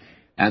purposely,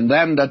 and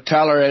then to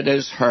tell her it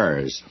is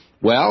hers.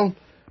 Well,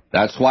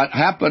 that's what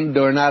happened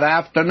during that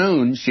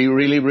afternoon. She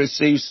really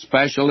received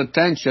special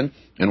attention.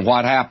 And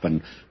what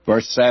happened?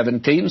 Verse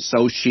 17,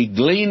 so she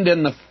gleaned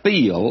in the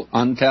field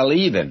until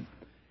even,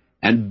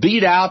 and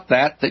beat out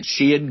that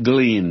she had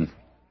gleaned.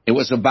 It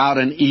was about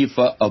an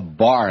ephah of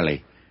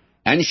barley.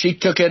 And she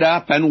took it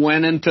up and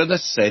went into the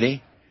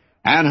city.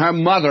 And her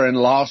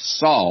mother-in-law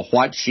saw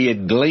what she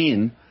had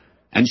gleaned,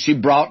 and she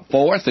brought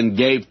forth and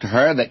gave to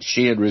her that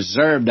she had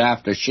reserved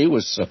after she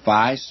was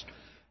sufficed.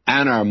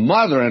 And her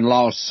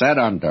mother-in-law said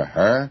unto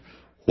her,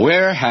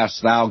 where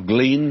hast thou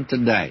gleaned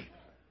today?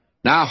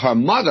 Now her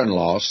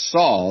mother-in-law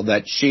saw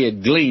that she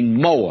had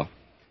gleaned more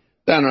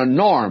than a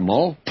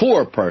normal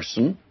poor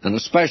person, and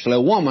especially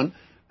a woman,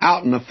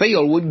 out in the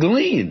field would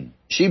glean.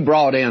 She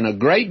brought in a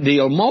great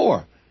deal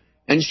more,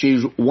 and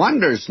she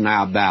wonders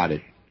now about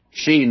it.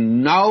 She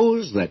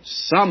knows that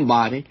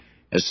somebody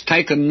has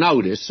taken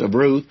notice of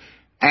Ruth,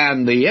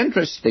 and the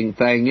interesting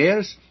thing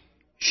is,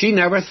 she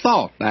never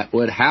thought that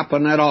would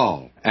happen at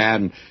all.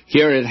 And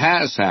here it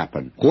has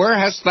happened. Where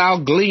hast thou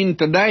gleaned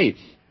today?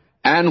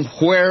 And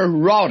where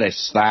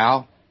wroughtest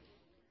thou?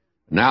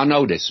 Now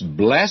notice,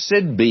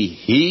 blessed be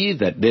he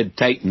that did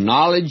take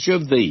knowledge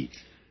of thee.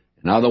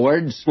 In other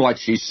words, what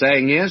she's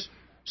saying is,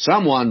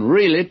 someone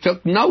really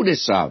took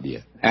notice of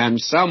you, and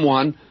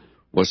someone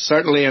was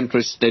certainly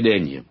interested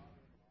in you.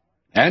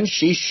 And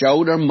she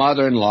showed her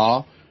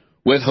mother-in-law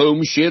with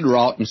whom she had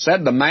wrought, and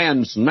said, the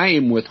man's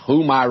name with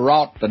whom I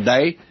wrought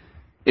today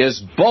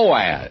is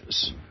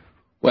Boaz.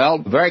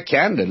 Well, very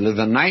candidly,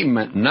 the name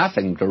meant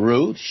nothing to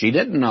Ruth. She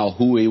didn't know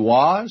who he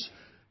was,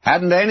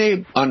 hadn't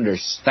any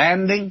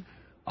understanding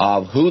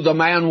of who the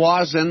man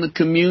was in the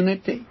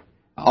community.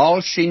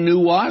 All she knew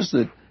was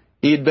that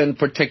he had been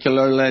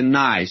particularly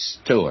nice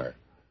to her.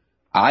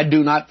 I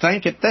do not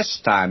think at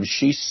this time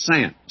she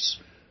sensed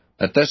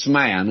that this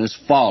man has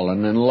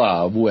fallen in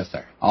love with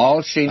her.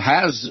 All she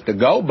has to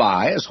go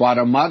by is what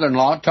her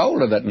mother-in-law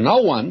told her, that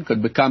no one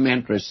could become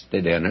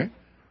interested in her.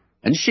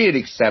 And she had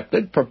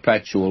accepted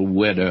perpetual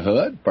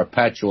widowhood,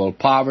 perpetual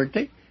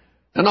poverty,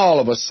 and all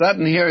of a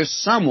sudden here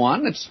is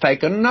someone that's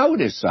taken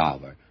notice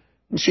of her.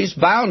 And she's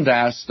bound to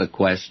ask the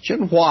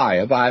question, why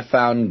have I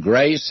found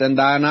grace in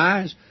thine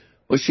eyes?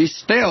 Well, she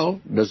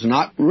still does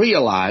not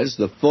realize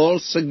the full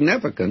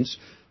significance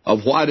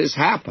of what has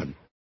happened.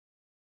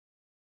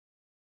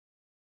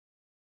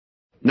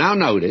 Now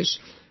notice,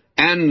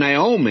 and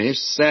Naomi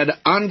said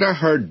unto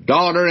her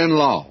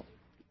daughter-in-law,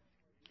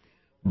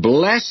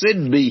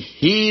 Blessed be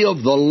he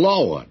of the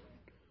Lord,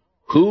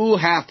 who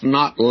hath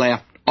not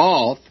left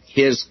off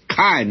his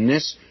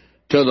kindness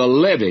to the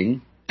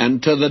living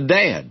and to the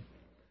dead.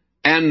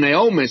 And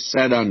Naomi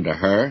said unto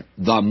her,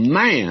 The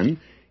man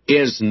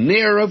is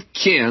near of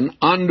kin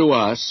unto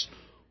us,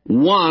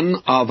 one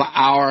of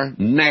our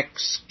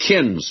next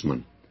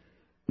kinsmen.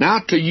 Now,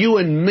 to you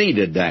and me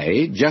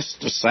today,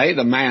 just to say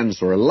the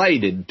man's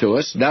related to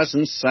us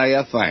doesn't say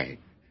a thing.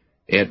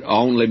 It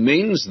only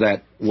means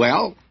that,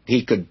 well,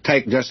 he could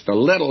take just a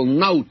little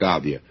note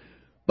of you.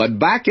 But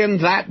back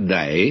in that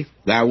day,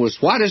 there was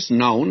what is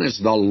known as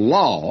the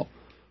law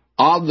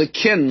of the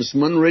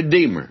kinsman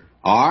redeemer,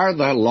 or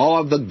the law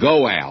of the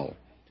Goel.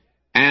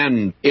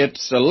 And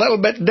it's a little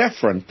bit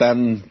different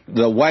than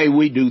the way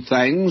we do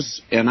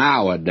things in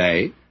our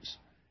day.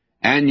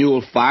 And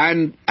you'll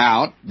find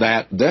out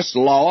that this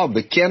law of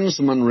the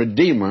kinsman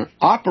redeemer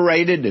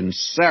operated in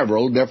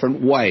several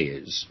different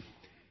ways.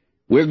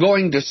 We're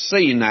going to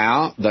see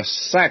now the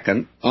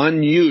second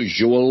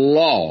unusual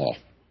law,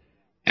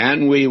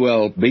 and we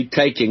will be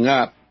taking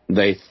up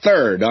the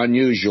third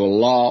unusual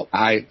law,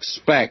 I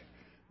expect,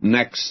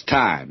 next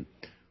time.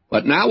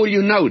 But now will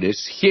you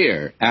notice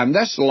here, and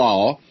this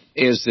law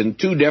is in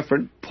two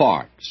different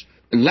parts.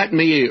 Let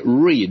me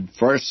read,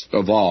 first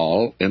of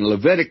all, in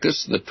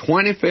Leviticus, the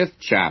 25th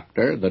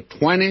chapter, the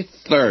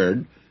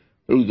 23rd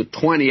through the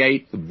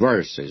 28th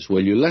verses.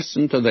 Will you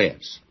listen to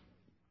this?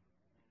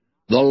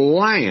 The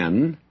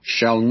land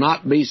shall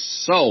not be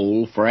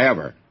sold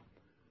forever.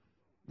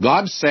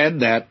 God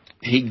said that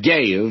He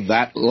gave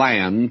that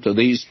land to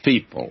these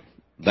people.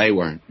 They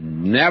were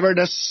never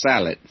to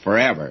sell it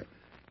forever.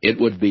 It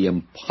would be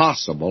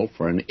impossible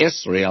for an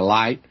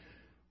Israelite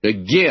to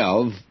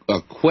give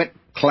a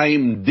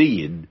quit-claim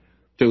deed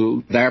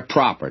to their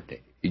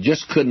property. You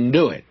just couldn't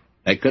do it.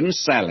 They couldn't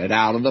sell it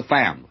out of the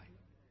family.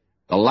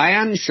 The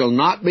land shall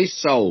not be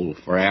sold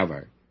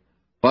forever,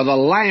 for the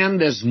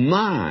land is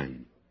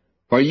mine.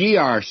 For ye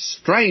are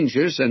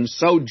strangers and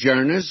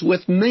sojourners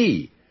with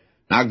me.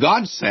 Now,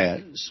 God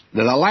says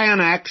that the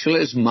land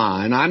actually is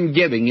mine. I'm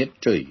giving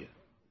it to you.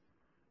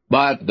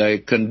 But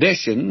the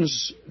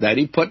conditions that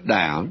He put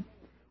down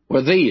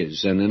were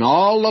these, and in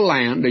all the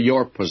land of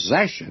your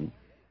possession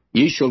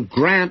ye shall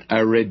grant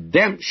a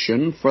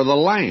redemption for the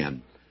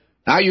land.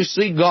 Now, you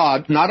see,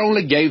 God not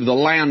only gave the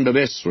land of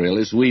Israel,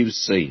 as we've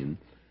seen,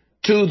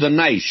 to the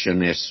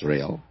nation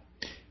Israel,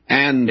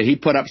 and He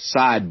put up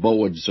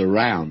sideboards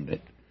around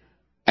it,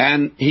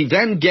 and He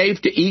then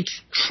gave to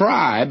each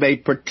tribe a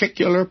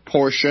particular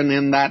portion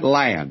in that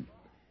land.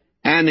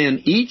 And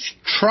in each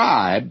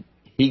tribe,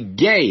 He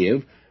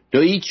gave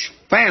to each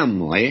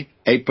family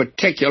a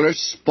particular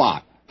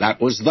spot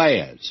that was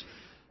theirs.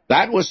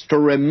 That was to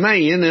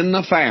remain in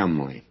the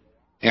family,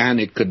 and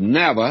it could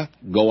never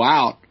go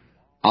out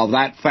of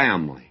that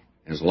family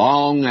as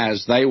long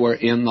as they were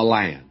in the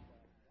land.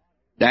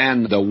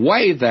 And the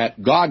way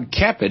that God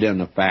kept it in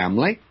the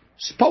family,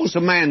 suppose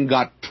a man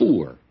got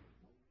poor.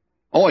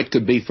 Oh, it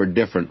could be for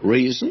different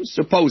reasons.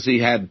 Suppose he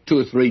had 2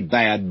 or 3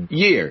 bad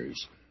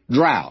years,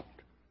 drought,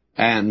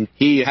 and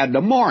he had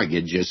to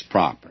mortgage his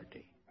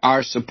property.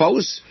 Or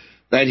suppose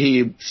that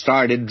he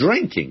started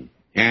drinking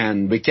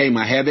and became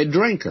a heavy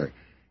drinker,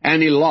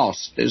 and he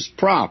lost his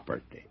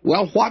property.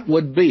 Well, what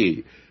would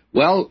be?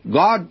 Well,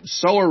 God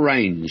so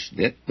arranged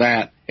it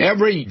that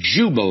every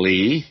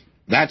jubilee,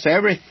 that's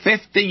every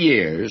 50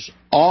 years,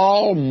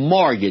 all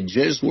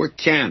mortgages were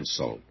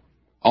canceled.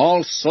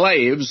 All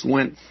slaves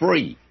went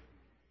free,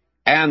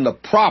 and the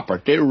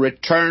property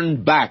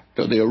returned back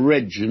to the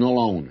original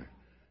owner,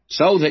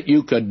 so that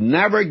you could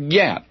never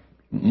get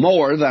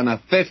more than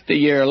a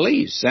 50-year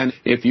lease. And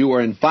if you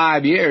were in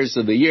 5 years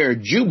of the year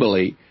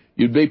Jubilee,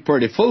 you'd be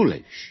pretty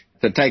foolish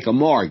to take a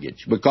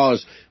mortgage,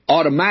 because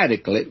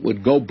automatically it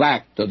would go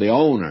back to the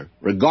owner,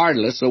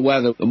 regardless of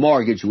whether the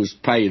mortgage was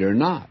paid or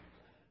not.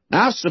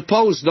 Now,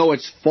 suppose, though,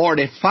 it's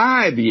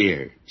 45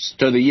 years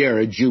to the year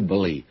of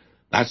Jubilee.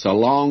 That's a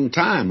long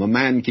time. A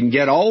man can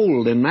get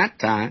old in that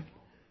time.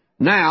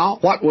 Now,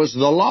 what was the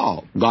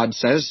law? God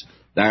says,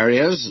 there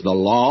is the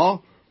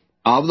law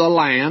of the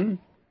land,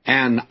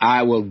 and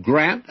I will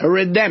grant a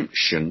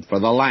redemption for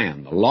the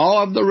land. The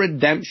law of the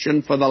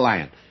redemption for the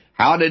land.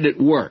 How did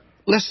it work?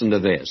 Listen to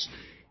this.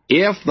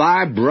 If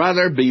thy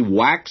brother be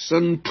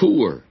waxen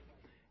poor,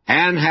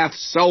 and hath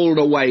sold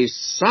away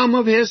some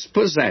of his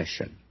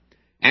possession,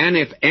 and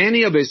if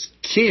any of his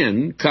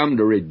kin come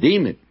to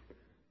redeem it,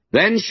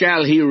 then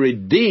shall he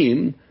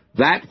redeem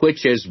that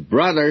which his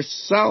brother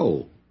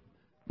sold.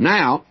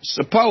 Now,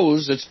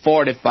 suppose it's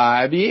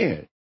 45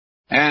 years,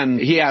 and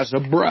he has a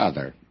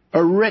brother,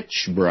 a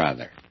rich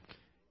brother,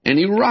 and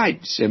he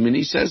writes him, and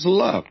he says,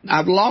 look,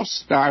 I've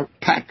lost our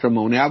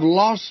patrimony, I've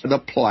lost the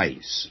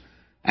place,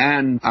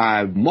 and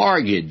I've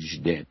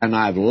mortgaged it, and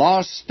I've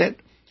lost it,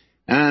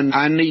 and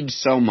I need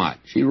so much.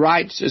 He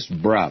writes his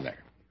brother.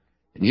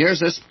 And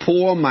here's this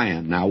poor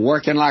man, now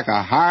working like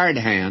a hired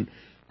hand,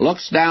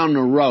 looks down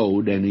the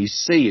road, and he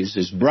sees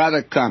his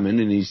brother coming,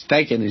 and he's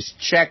taking his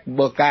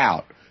checkbook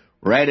out,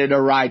 ready to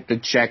write the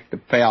check to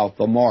pay off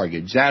the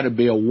mortgage. That'd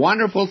be a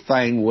wonderful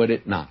thing, would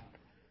it not?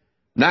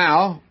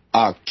 Now,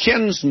 a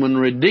kinsman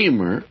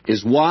redeemer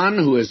is one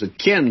who is a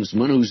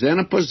kinsman who's in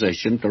a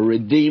position to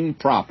redeem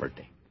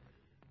property.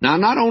 Now,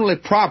 not only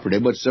property,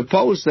 but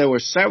suppose there were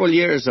several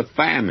years of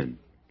famine.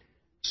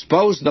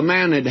 Suppose the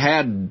man had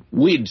had,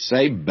 we'd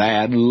say,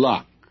 bad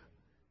luck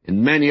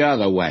in many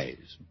other ways,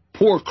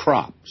 poor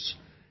crops.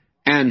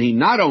 And he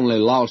not only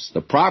lost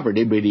the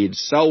property, but he had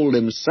sold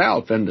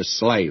himself into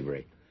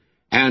slavery.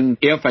 And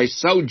if a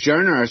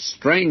sojourner or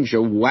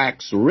stranger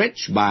wax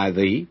rich by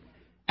thee,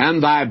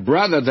 and thy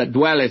brother that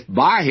dwelleth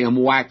by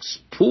him wax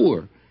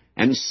poor,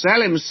 and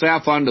sell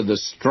himself unto the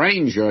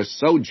stranger or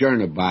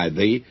sojourner by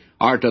thee,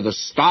 or to the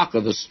stock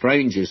of the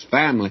stranger's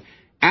family,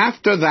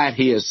 after that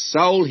he is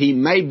sold, he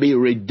may be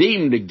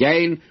redeemed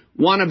again.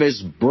 One of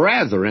his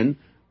brethren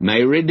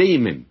may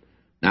redeem him.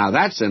 Now,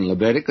 that's in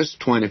Leviticus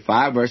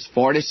 25, verse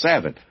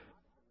 47.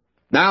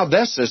 Now,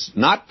 this is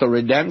not the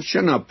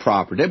redemption of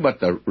property, but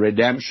the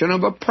redemption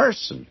of a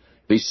person.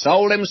 He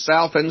sold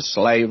himself in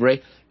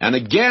slavery, and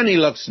again he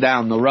looks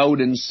down the road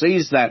and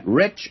sees that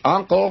rich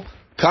uncle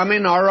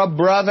coming, or a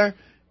brother,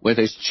 with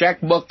his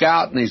checkbook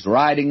out, and he's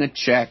writing a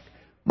check.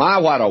 My,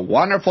 what a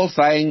wonderful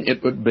thing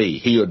it would be.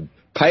 He would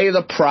pay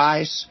the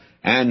price,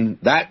 and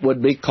that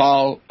would be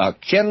called a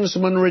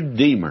kinsman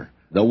redeemer,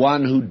 the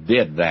one who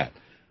did that.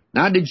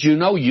 Now, did you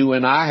know you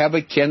and I have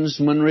a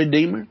kinsman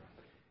redeemer?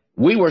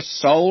 We were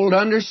sold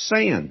under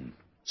sin,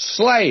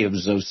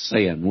 slaves of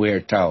sin,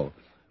 we're told.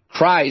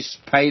 Christ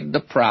paid the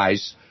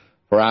price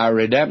for our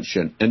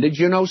redemption. And did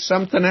you know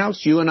something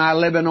else? You and I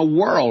live in a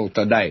world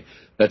today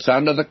that's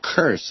under the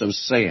curse of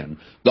sin.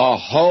 The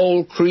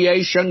whole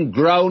creation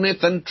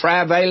groaneth and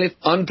travaileth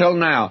until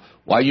now.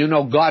 Why, you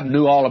know, God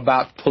knew all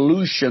about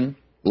pollution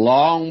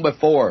long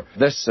before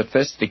this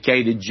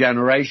sophisticated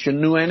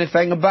generation knew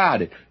anything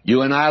about it.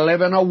 You and I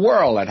live in a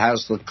world that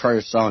has the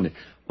curse on it.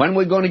 When are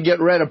we going to get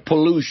rid of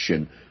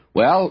pollution?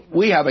 Well,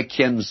 we have a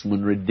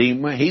kinsman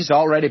redeemer. He's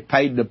already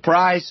paid the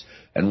price,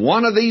 and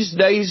one of these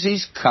days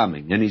he's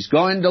coming, and he's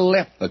going to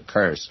lift the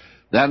curse.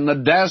 Then the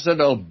desert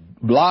will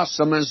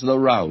blossom as the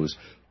rose.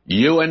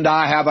 You and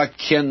I have a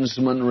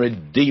kinsman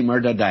redeemer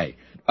today,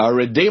 a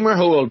redeemer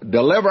who will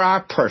deliver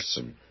our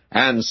person,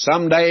 and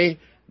someday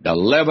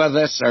deliver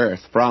this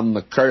earth from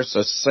the curse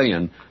of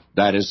sin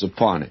that is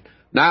upon it.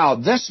 Now,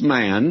 this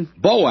man,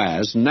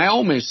 Boaz,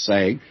 Naomi's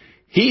saying,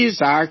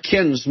 he's our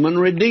kinsman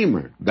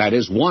redeemer. That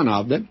is one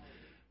of them.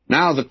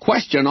 Now, the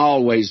question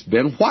always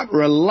been, what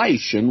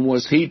relation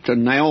was he to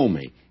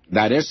Naomi?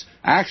 That is,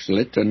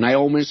 actually, to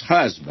Naomi's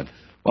husband.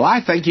 Well,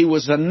 I think he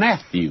was a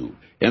nephew.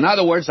 In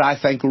other words, I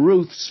think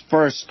Ruth's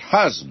first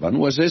husband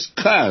was his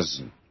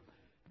cousin.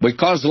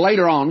 Because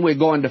later on, we're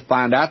going to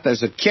find out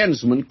there's a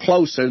kinsman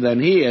closer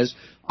than he is,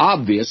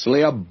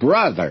 obviously a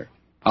brother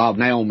of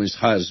Naomi's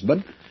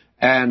husband.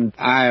 And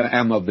I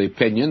am of the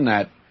opinion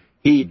that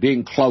he,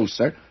 being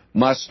closer,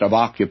 must have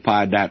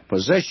occupied that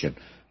position.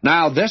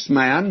 Now, this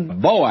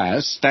man,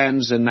 Boaz,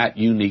 stands in that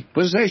unique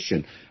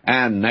position,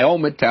 and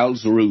Naomi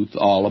tells Ruth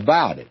all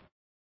about it.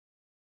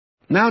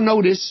 Now,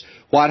 notice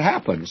what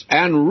happens.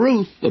 And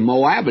Ruth the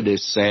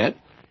Moabitess said,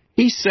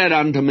 He said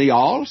unto me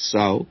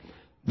also,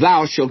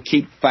 Thou shalt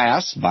keep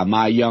fast by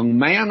my young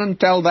men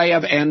until they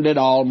have ended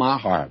all my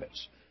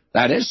harvest.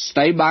 That is,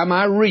 stay by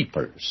my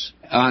reapers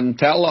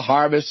until the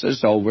harvest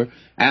is over,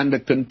 and to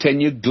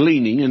continue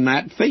gleaning in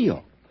that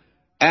field.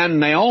 And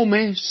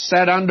Naomi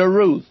said unto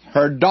Ruth,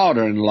 her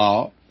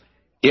daughter-in-law,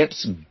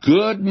 It's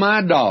good,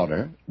 my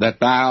daughter, that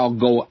thou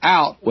go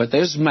out with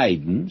his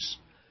maidens,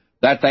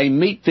 that they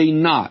meet thee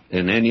not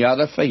in any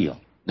other field.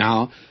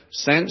 Now,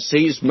 since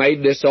he's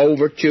made this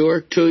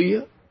overture to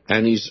you,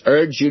 and he's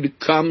urged you to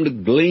come to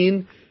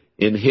glean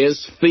in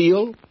his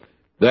field,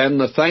 then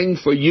the thing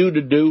for you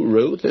to do,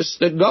 Ruth, is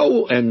to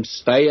go and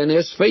stay in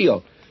his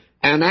field.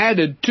 And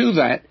added to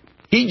that,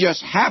 he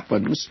just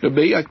happens to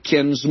be a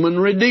kinsman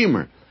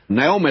redeemer.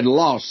 Naomi had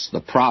lost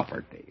the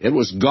property. It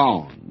was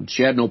gone.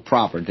 She had no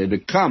property to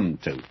come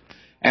to.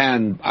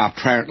 and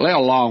apparently a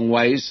long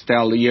ways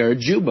till the year of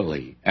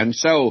Jubilee. And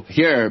so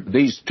here,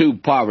 these two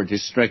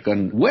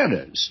poverty-stricken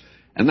widows,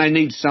 and they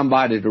need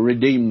somebody to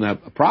redeem the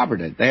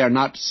property. They are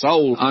not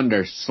sold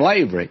under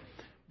slavery.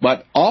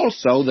 But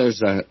also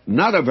there's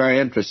another very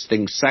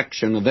interesting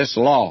section of this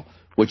law,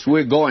 which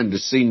we're going to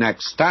see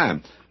next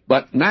time.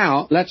 But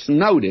now let's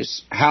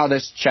notice how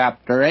this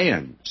chapter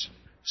ends.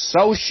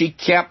 So she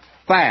kept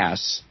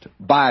fast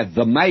by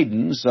the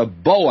maidens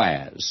of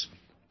Boaz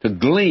to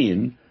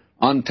glean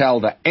until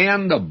the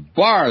end of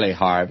barley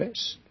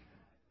harvest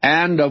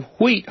and of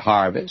wheat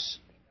harvest,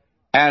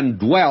 and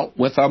dwelt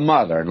with her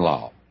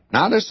mother-in-law.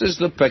 Now this is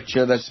the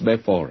picture that's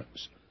before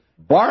us.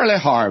 Barley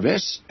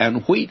harvest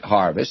and wheat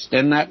harvest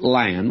in that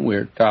land,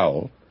 we're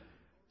told,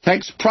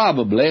 takes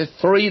probably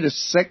 3 to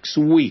 6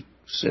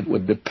 weeks. It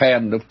would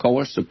depend, of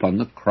course, upon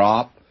the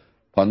crop,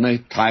 upon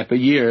the type of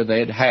year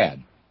they'd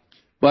had.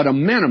 But a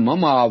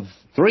minimum of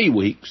 3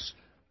 weeks,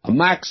 a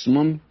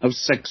maximum of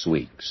 6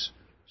 weeks.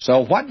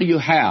 So what do you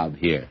have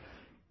here?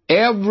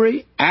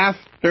 Every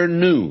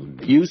afternoon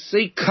you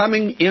see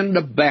coming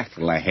into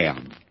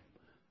Bethlehem,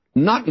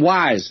 not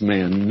wise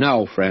men,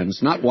 no,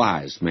 friends, not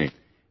wise men,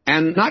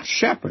 and not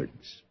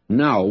shepherds.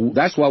 No,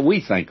 that's what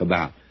we think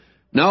about.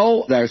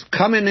 No, there's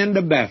coming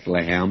into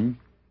Bethlehem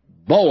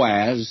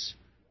Boaz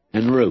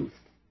and Ruth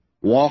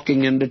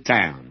walking into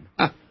town.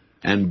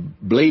 And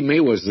believe me,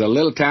 was the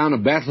little town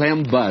of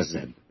Bethlehem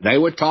buzzing. They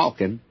were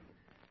talking.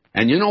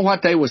 And you know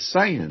what they were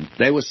saying?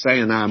 They were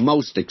saying, our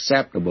most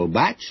acceptable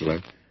bachelor,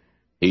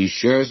 he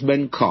sure has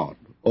been caught.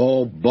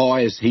 Oh,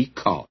 boy, is he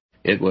caught.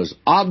 It was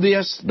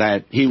obvious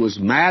that he was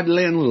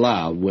madly in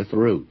love with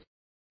Ruth.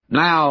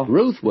 Now,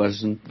 Ruth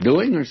wasn't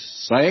doing or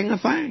saying a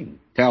thing,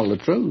 tell the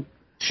truth.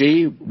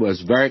 She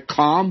was very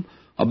calm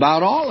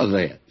about all of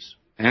this.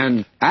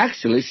 And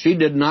actually, she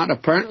did not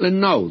apparently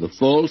know the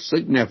full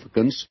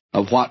significance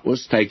of what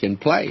was taking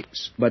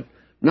place. But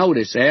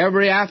notice,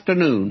 every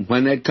afternoon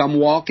when they'd come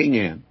walking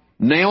in,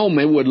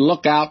 Naomi would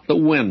look out the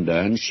window,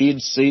 and she'd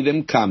see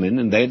them coming,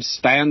 and they'd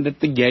stand at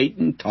the gate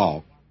and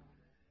talk.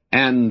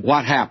 And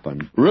what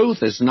happened?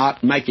 Ruth is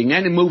not making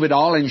any move at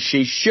all, and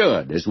she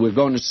should, as we're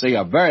going to see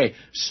a very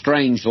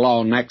strange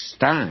law next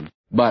time.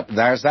 But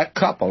there's that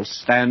couple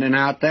standing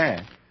out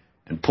there.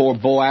 And poor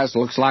Boaz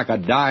looks like a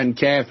dying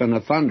calf in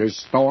a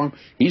thunderstorm.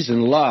 He's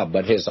in love,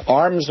 but his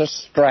arms are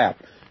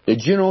strapped.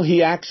 Did you know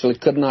he actually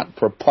could not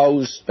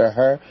propose to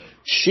her?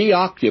 She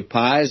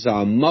occupies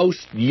a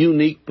most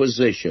unique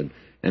position.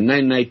 And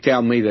then they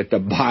tell me that the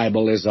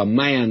Bible is a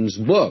man's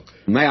book.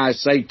 May I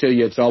say to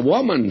you, it's a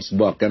woman's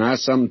book. And I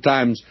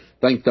sometimes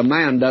think the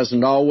man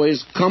doesn't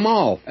always come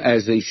off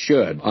as he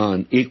should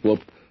on equal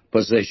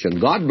position.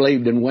 God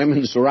believed in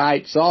women's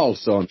rights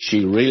also.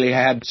 She really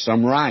had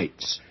some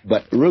rights.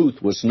 But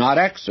Ruth was not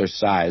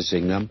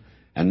exercising them.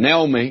 And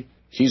Naomi,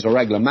 she's a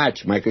regular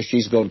matchmaker.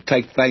 She's going to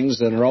take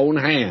things in her own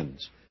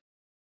hands.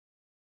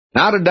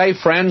 Now today,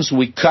 friends,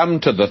 we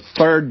come to the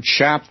 3rd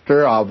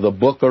chapter of the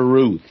book of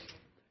Ruth.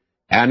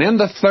 And in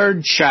the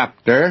 3rd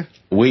chapter,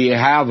 we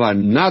have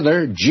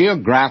another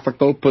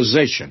geographical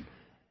position.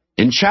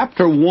 In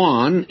chapter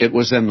 1, it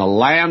was in the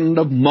land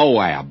of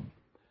Moab.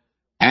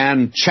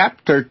 And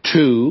chapter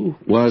 2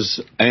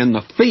 was in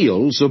the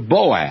fields of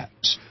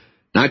Boaz.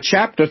 Now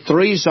chapter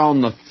 3 is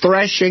on the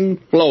threshing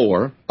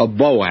floor of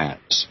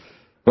Boaz.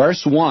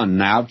 Verse 1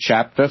 now,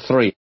 chapter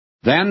 3.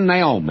 Then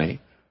Naomi,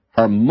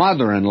 her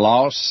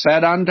mother-in-law,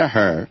 said unto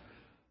her,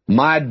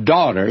 My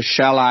daughter,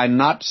 shall I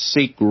not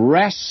seek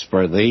rest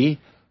for thee,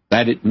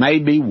 that it may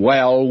be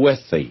well with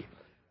thee?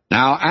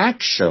 Now,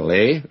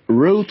 actually,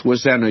 Ruth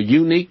was in a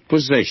unique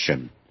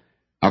position.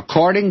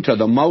 According to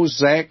the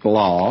Mosaic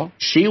law,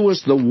 she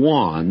was the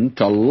one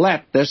to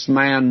let this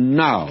man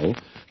know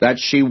that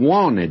she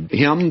wanted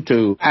him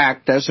to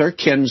act as her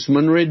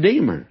kinsman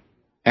redeemer.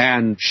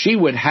 And she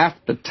would have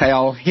to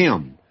tell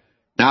him.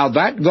 Now,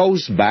 that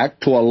goes back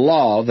to a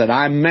law that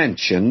I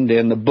mentioned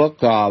in the book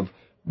of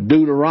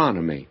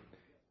Deuteronomy.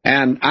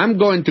 And I'm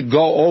going to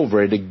go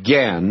over it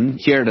again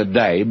here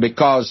today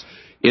because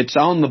it's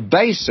on the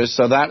basis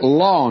of that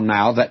law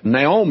now that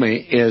Naomi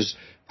is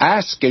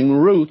asking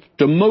Ruth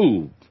to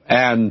move.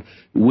 And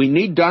we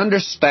need to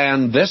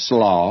understand this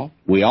law.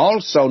 We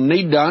also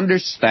need to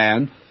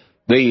understand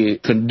the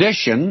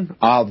condition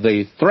of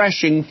the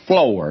threshing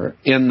floor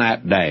in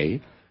that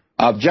day,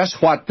 of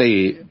just what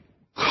the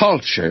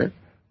culture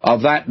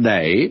of that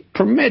day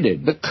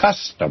permitted, the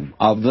custom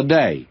of the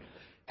day.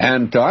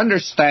 And to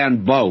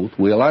understand both,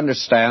 we'll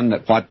understand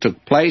that what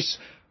took place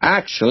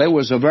actually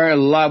was a very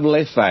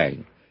lovely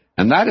thing.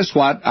 And that is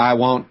what I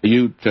want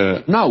you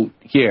to note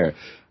here.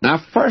 Now,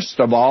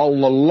 first of all,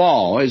 the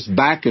law is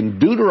back in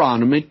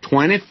Deuteronomy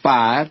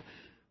 25,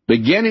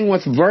 beginning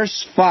with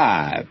verse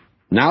 5.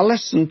 Now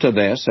listen to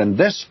this, and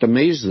this to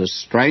me is the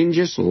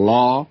strangest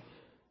law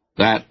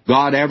that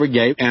God ever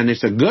gave. And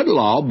it's a good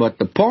law, but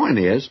the point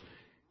is,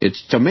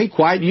 it's to me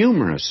quite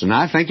humorous, and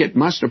I think it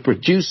must have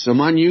produced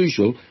some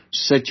unusual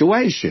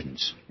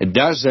situations. It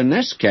does in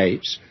this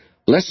case.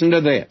 Listen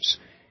to this.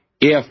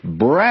 If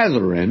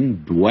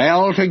brethren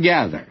dwell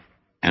together,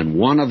 and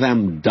one of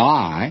them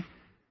die,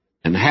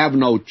 and have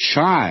no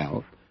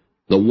child,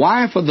 the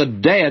wife of the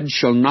dead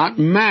shall not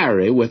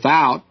marry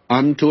without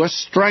unto a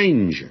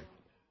stranger.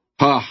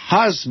 Her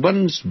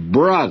husband's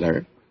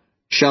brother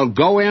shall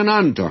go in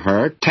unto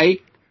her,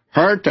 take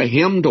her to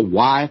him to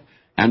wife,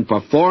 and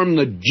perform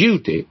the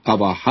duty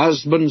of a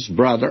husband's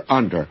brother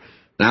unto her.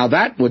 Now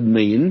that would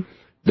mean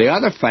the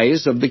other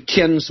phase of the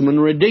kinsman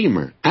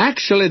redeemer.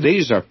 Actually,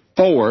 these are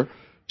 4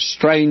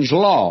 strange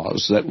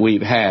laws that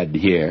we've had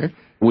here.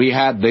 We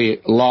had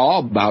the law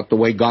about the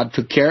way God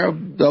took care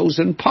of those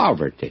in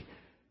poverty.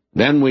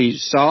 Then we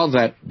saw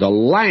that the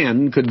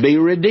land could be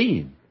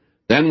redeemed.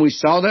 Then we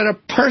saw that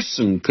a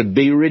person could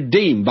be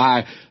redeemed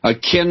by a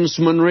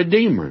kinsman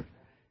redeemer.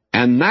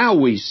 And now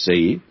we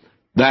see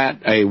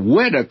that a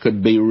widow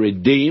could be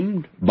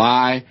redeemed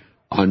by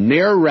a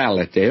near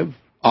relative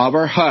of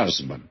her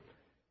husband.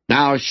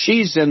 Now,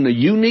 she's in the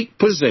unique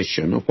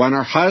position of when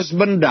her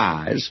husband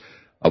dies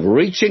of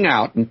reaching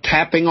out and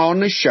tapping on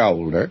the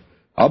shoulder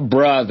a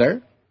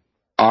brother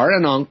or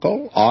an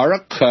uncle or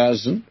a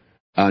cousin,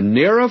 a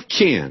near of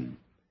kin,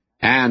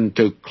 and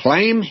to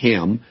claim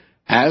him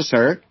as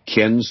her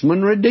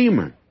kinsman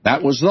redeemer.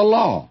 That was the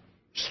law.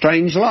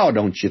 Strange law,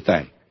 don't you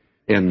think?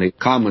 In the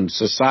common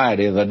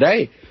society of the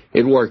day,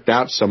 it worked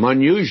out some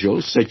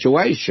unusual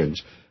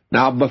situations.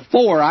 Now,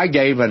 before I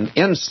gave an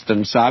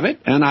instance of it,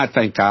 and I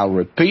think I'll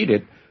repeat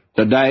it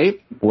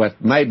today with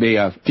maybe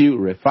a few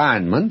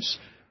refinements,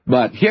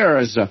 but here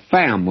is a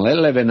family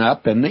living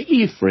up in the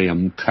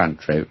Ephraim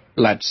country,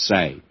 let's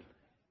say.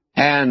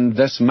 And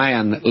this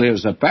man that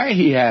lives up there,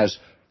 he has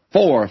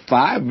 4 or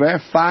 5 very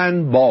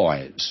fine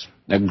boys.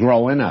 They're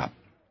growing up.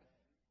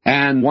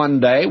 And one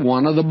day,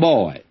 one of the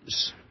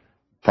boys,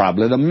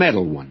 probably the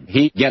middle one,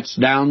 he gets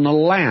down the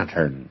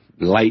lantern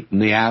late in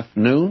the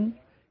afternoon.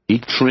 He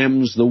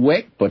trims the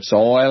wick, puts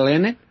oil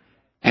in it,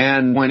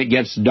 and when it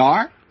gets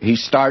dark, he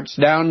starts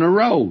down the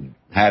road,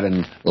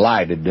 having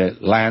lighted the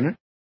lantern,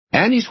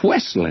 and he's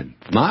whistling.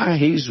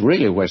 He's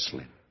really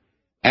whistling.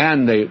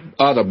 And the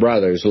other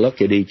brothers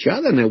look at each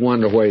other, and they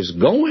wonder where he's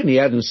going. He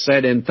hasn't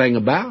said anything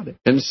about it.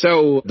 And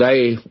so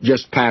they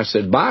just pass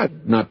it by,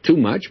 not too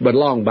much, but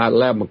along about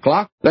 11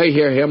 o'clock, they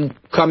hear him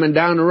coming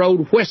down the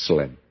road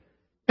whistling.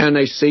 And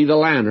they see the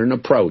lantern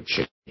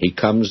approaching. He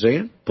comes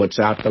in, puts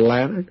out the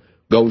lantern,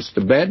 goes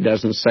to bed,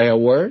 doesn't say a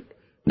word.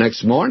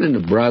 Next morning,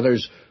 the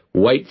brothers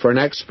wait for an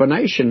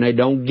explanation. They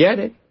don't get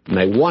it, and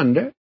they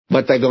wonder.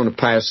 But they're going to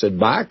pass it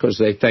by because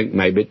they think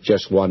maybe it's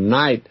just one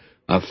night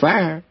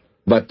affair.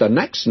 But the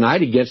next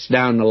night, he gets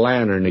down the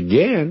lantern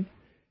again,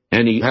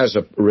 and he has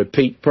a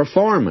repeat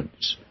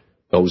performance.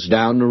 Goes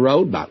down the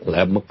road, about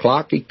 11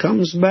 o'clock, he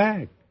comes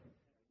back.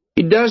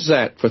 He does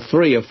that for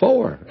 3 or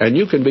 4. And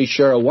you can be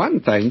sure of one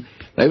thing,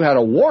 they've had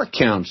a war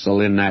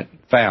council in that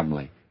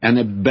family, and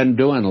they've been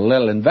doing a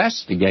little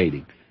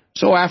investigating.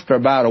 So after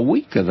about a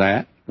week of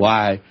that,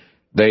 why,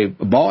 the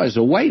boys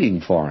are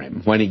waiting for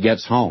him when he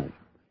gets home.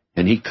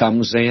 And he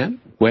comes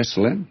in,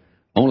 whistling.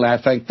 Only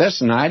I think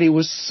this night he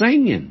was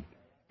singing.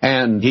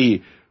 And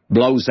he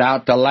blows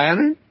out the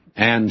lantern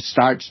and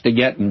starts to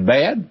get in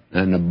bed.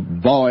 And the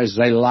boys,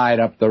 they light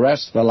up the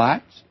rest of the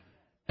lights.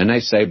 And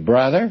they say,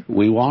 "Brother,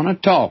 we want to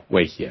talk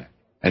with you."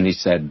 And he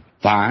said,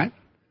 "Fine.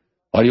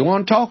 What do you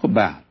want to talk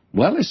about?"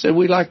 "Well," he said,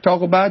 "we'd like to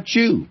talk about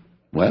you."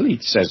 "Well," he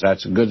says,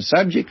 "that's a good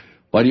subject.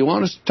 What do you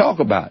want us to talk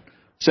about?"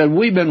 He said,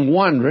 "We've been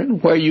wondering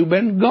where you've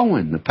been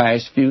going the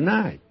past few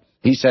nights."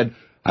 He said,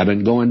 "I've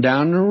been going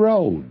down the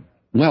road."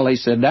 Well, he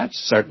said, "That's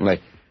certainly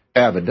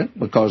evident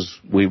because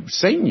we've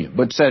seen you."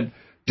 But said,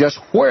 "Just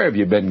where have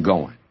you been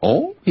going?"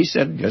 "Oh," he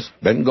said, "just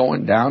been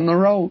going down the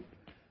road."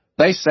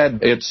 They said,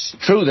 "It's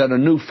true that a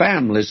new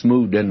family's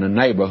moved in the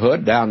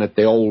neighborhood down at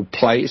the old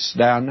place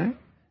down there?"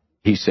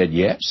 He said,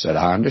 "Yes." Said,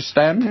 "I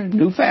understand there.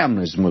 New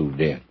families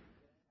moved in."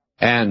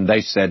 And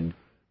they said,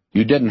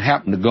 "You didn't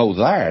happen to go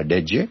there,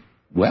 did you?"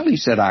 Well, he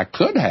said, "I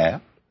could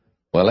have."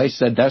 Well, they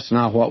said, "That's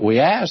not what we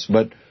asked,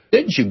 but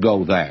did you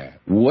go there?"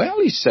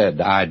 Well, he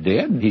said, "I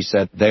did." He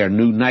said, "They're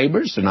new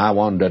neighbors, and I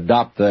wanted to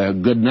adopt the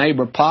good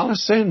neighbor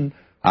policy, and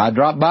I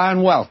dropped by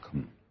and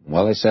welcome."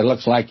 Well, they said,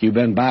 "Looks like you've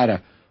been by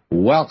to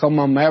welcome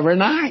them every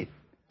night."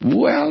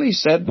 Well, he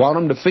said, "Want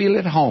them to feel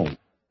at home."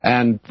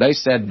 And they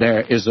said,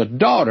 "There is a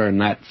daughter in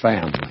that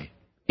family."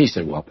 He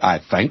said, "Well, I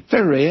think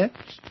there is."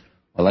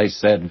 Well, they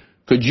said,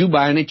 "Could you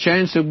by any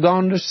chance have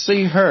gone to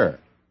see her?"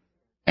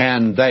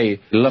 And they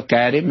look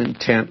at him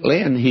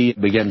intently, and he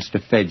begins to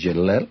fidget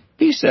a little.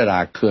 He said,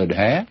 "I could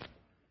have."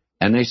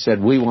 And they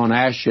said, "We want to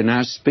ask you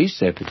now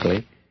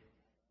specifically,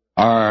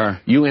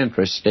 are you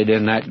interested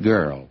in that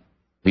girl?"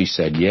 He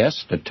said,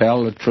 "Yes, to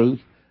tell the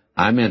truth,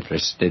 I'm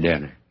interested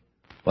in her."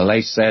 Well,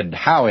 they said,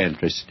 "How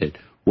interested?"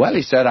 Well,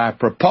 he said, "I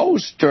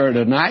proposed to her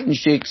tonight, and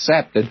she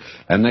accepted."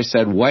 And they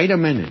said, "Wait a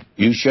minute.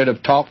 You should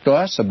have talked to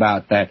us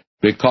about that,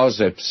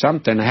 because if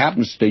something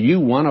happens to you,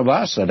 one of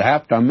us would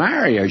have to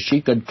marry her.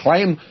 She could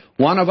claim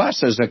one of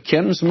us as a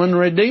kinsman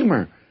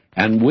redeemer.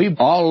 And we've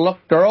all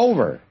looked her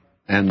over.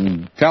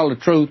 And tell the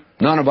truth,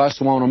 none of us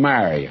want to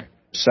marry her.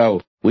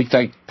 So we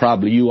think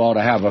probably you ought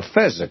to have a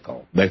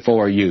physical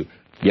before you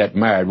get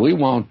married. We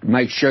want to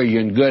make sure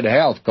you're in good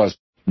health, because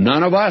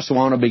None of us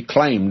want to be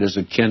claimed as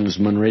a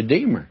kinsman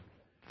redeemer.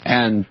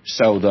 And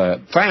so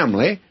the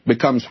family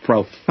becomes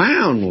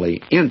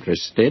profoundly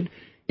interested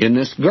in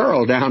this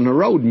girl down the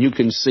road, and you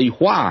can see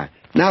why.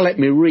 Now let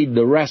me read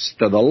the rest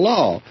of the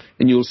law,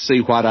 and you'll see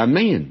what I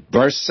mean.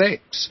 Verse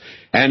 6,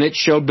 "And it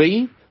shall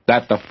be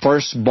that the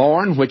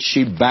firstborn which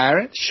she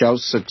beareth shall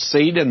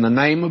succeed in the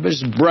name of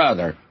his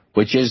brother,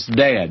 which is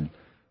dead,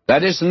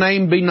 that his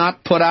name be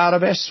not put out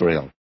of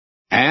Israel.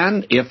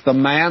 And if the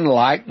man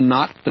like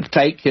not to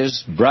take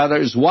his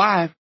brother's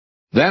wife,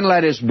 then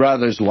let his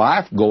brother's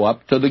wife go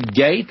up to the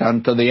gate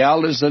unto the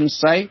elders and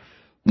say,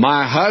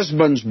 My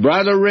husband's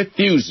brother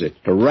refuseth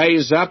to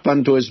raise up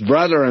unto his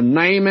brother a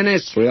name in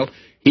Israel.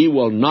 He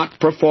will not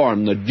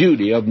perform the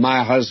duty of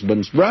my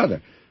husband's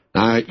brother."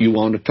 Now, you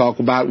want to talk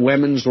about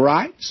women's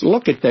rights?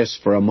 Look at this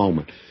for a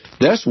moment.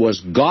 This was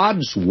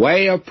God's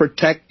way of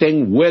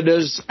protecting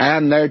widows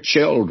and their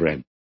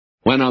children.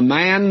 When a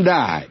man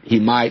died, he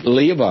might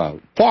leave a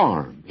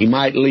farm. He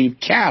might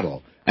leave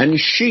cattle and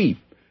sheep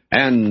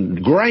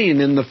and grain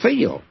in the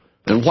field.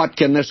 And what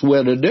can this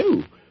widow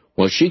do?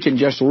 Well, she can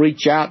just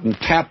reach out and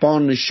tap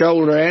on the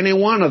shoulder of any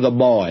one of the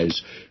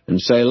boys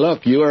and say,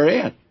 "Look, you are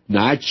it.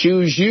 Now I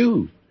choose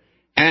you."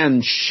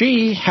 And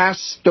she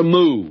has to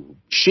move.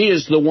 She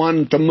is the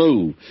one to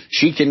move.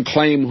 She can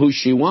claim who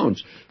she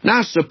wants.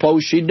 Now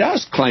suppose she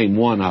does claim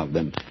one of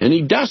them, and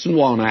he doesn't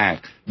want to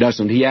act.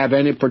 Doesn't he have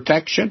any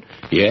protection?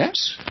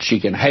 Yes. She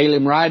can hail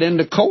him right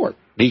into court.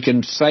 He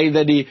can say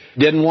that he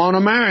didn't want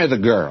to marry the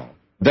girl.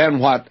 Then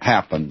what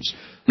happens?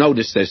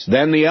 Notice this.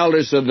 "Then the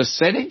elders of the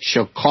city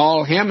shall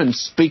call him and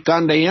speak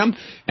unto him,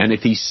 and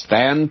if he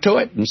stand to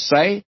it and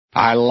say,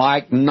 I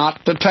like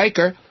not to take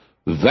her,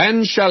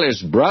 then shall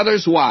his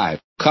brother's wife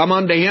come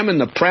unto him in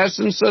the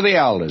presence of the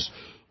elders,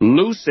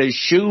 loose his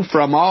shoe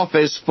from off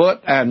his foot,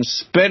 and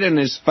spit in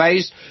his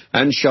face,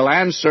 and shall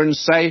answer and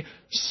say,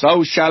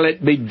 So shall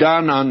it be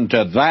done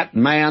unto that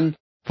man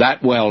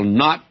that will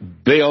not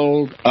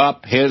build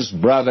up his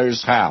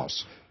brother's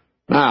house."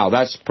 Now,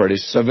 that's pretty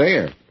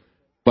severe.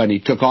 When he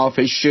took off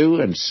his shoe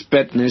and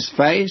spit in his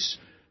face,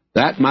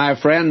 that, my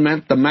friend,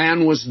 meant the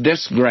man was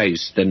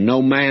disgraced, and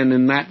no man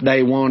in that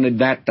day wanted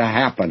that to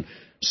happen.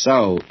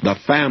 So the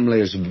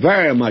family is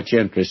very much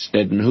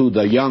interested in who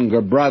the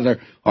younger brother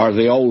or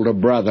the older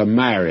brother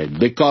married,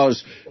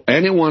 because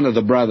any one of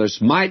the brothers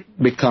might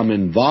become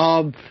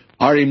involved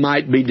or he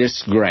might be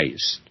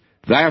disgraced.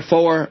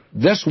 Therefore,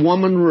 this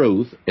woman,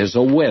 Ruth, is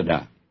a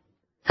widow.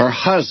 Her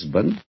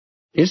husband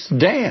is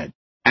dead,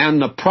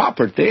 and the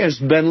property has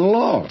been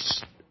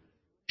lost.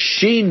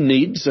 She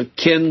needs a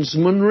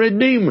kinsman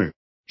redeemer.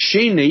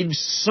 She needs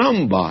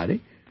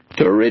somebody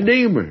to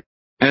redeem her.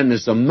 And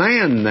there's a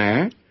man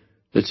there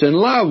that's in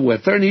love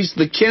with her, and he's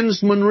the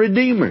kinsman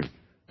redeemer.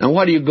 Now,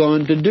 what are you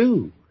going to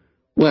do?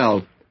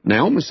 Well,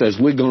 Naomi says,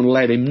 we're going to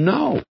let him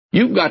know.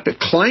 You've got to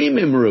claim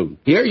him, Ruth.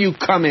 Here you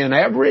come in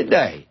every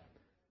day,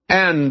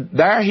 and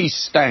there he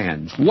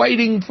stands,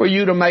 waiting for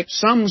you to make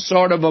some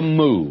sort of a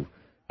move.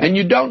 And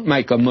you don't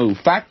make a move.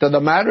 Fact of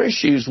the matter is,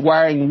 she's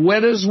wearing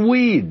widow's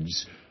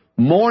weeds,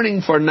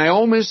 mourning for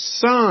Naomi's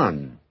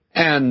son.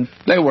 And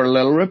they were a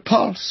little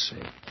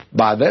repulsive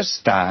by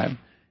this time,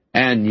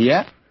 and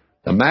yet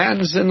the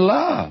man's in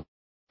love.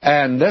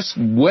 And this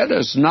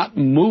widow's not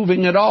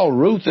moving at all.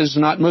 Ruth is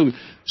not moving.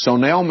 So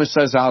Naomi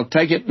says, I'll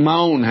take it in my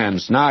own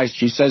hands. Now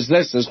she says,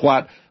 this is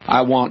what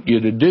I want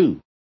you to do.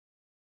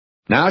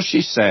 Now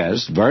she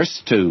says,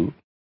 verse 2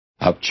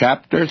 of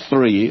chapter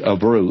 3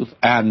 of Ruth,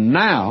 "And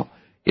now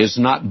is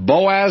not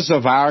Boaz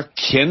of our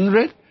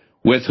kindred,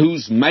 with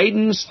whose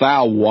maidens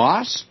thou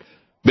wast?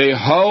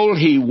 Behold,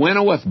 he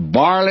winnoweth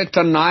barley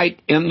tonight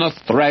in the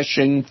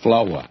threshing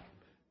floor."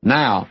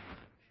 Now,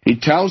 he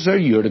tells her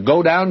you're to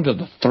go down to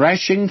the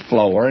threshing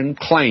floor and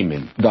claim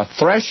him. The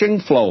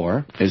threshing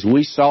floor, as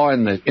we saw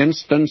in the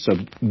instance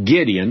of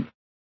Gideon,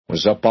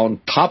 was up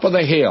on top of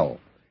the hill.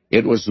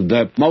 It was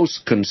the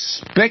most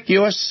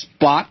conspicuous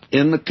spot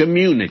in the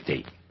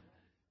community.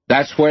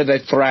 That's where they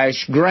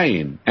threshed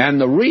grain. And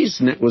the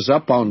reason it was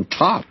up on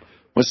top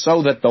was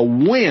so that the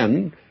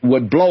wind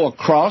would blow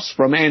across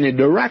from any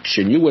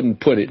direction. You wouldn't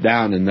put it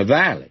down in the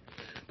valley,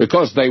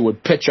 because they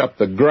would pitch up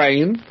the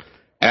grain,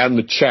 and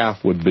the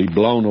chaff would be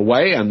blown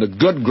away, and the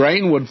good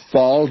grain would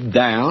fall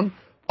down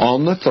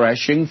on the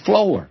threshing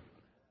floor.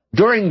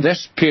 During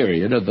this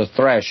period of the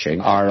threshing,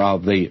 or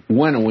of the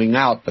winnowing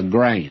out the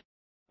grain,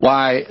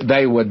 why,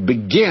 they would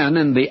begin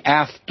in the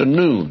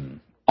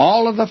afternoon.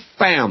 All of the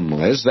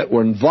families that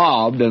were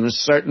involved in a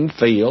certain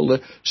field,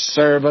 the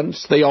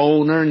servants, the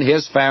owner and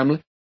his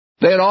family,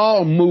 they'd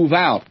all move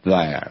out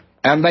there,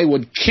 and they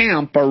would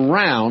camp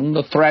around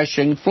the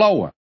threshing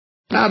floor.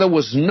 Now, there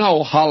was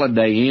no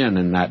Holiday Inn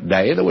in that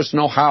day. There was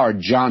no Howard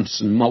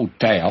Johnson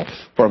motel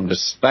for them to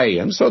stay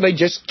in, so they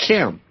just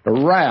camped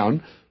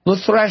around the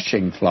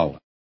threshing floor.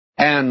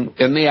 And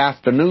in the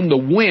afternoon, the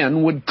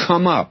wind would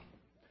come up.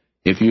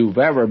 If you've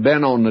ever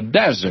been on the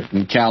desert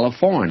in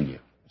California,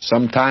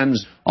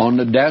 sometimes on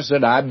the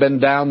desert, I've been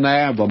down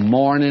there of a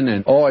morning,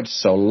 and oh,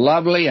 it's so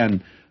lovely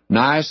and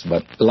nice,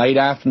 but late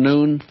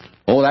afternoon,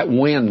 oh, that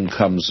wind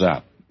comes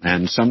up.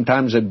 and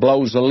sometimes it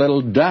blows a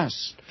little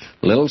dust,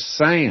 a little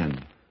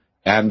sand.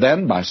 And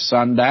then by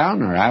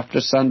sundown or after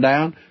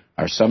sundown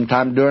or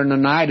sometime during the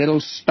night, it'll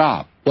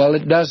stop. Well,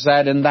 it does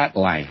that in that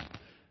land.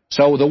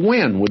 So the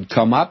wind would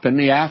come up in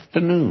the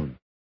afternoon.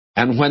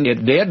 And when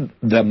it did,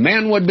 the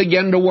men would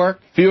begin to work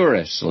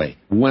furiously,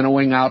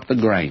 winnowing out the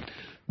grain.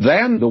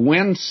 Then the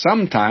wind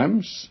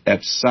sometimes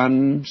at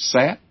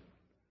sunset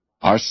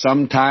or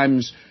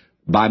sometimes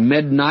by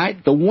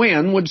midnight, the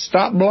wind would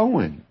stop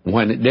blowing.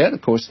 When it did,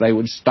 of course, they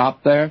would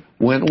stop their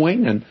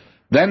winnowing, and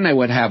then they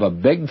would have a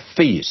big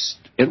feast.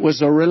 It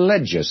was a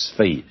religious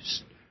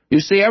feast. You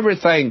see,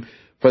 everything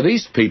for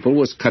these people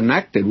was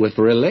connected with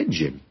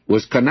religion,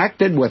 was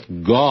connected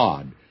with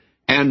God.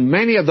 And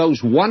many of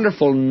those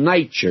wonderful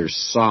nature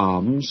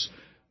psalms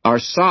are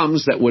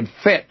psalms that would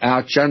fit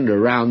out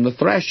yonder around the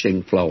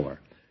threshing floor.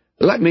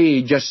 Let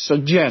me just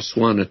suggest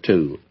one or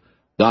two.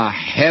 The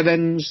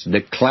heavens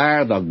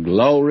declare the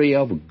glory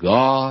of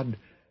God,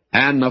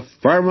 and the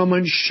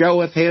firmament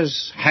showeth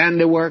his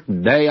handiwork.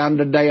 Day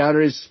unto day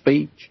utter his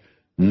speech.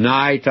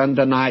 Night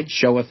unto night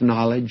showeth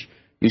knowledge.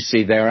 You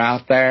see, they're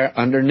out there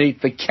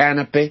underneath the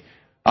canopy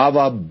of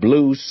a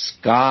blue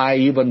sky,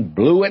 even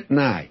blue at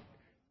night.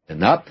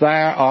 And up there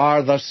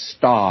are the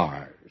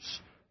stars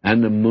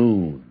and the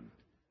moon.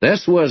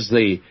 This was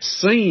the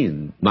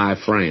scene, my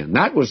friend.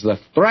 That was the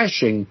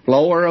threshing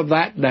floor of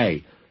that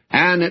day.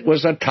 And it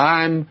was a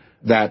time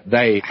that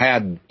they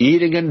had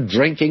eating and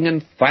drinking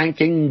and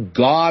thanking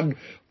God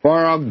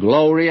for a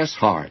glorious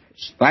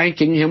harvest,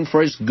 thanking Him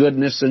for His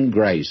goodness and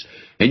grace.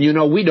 And you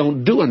know, we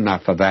don't do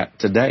enough of that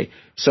today.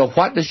 So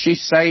what does she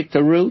say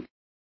to Ruth?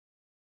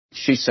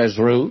 She says,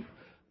 Ruth,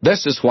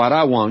 this is what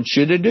I want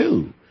you to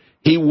do.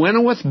 He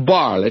winnoweth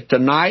barley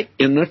tonight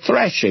in the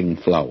threshing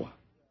floor.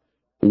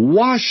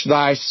 Wash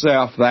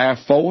thyself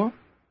therefore,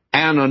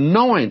 and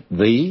anoint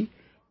thee,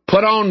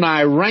 put on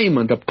thy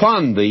raiment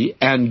upon thee,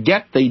 and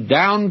get thee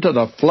down to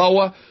the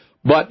floor,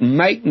 but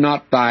make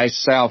not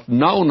thyself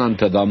known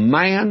unto the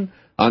man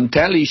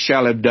until he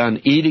shall have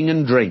done eating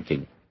and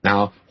drinking.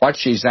 Now, what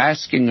she's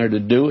asking her to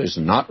do is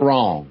not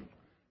wrong.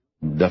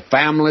 The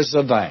families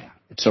are there.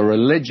 It's a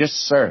religious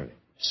service.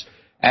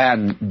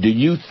 And do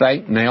you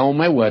think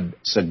Naomi would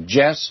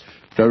suggest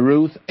to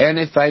Ruth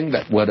anything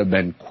that would have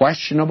been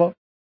questionable?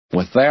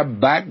 With their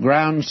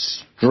background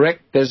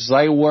strict as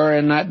they were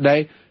in that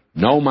day?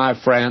 No, my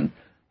friend,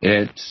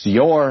 it's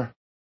your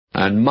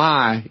and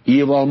my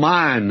evil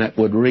mind that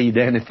would read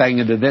anything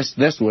into this.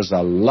 This was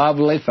a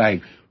lovely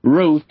thing.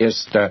 Ruth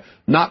is to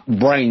not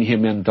bring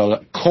him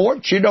into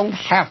court. You don't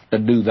have to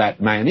do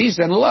that, man. He's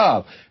in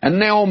love. And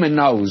Naomi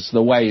knows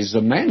the ways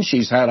of men.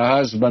 She's had a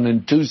husband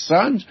and 2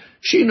 sons.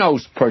 She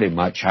knows pretty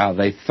much how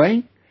they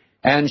think.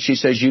 And she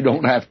says, you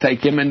don't have to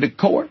take him into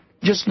court.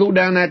 Just go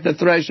down at the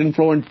threshing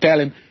floor and tell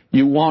him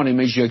you want him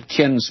as your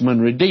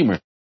kinsman redeemer.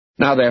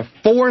 Now, there are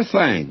 4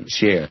 things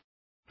here.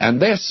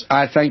 And this,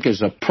 I think,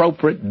 is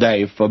appropriate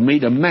day for me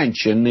to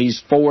mention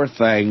these 4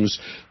 things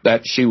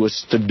that she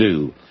was to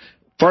do.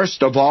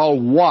 First of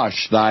all,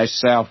 wash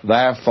thyself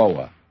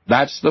therefore.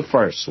 That's the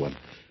first one.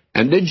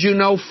 And did you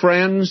know,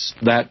 friends,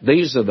 that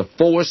these are the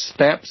 4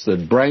 steps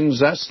that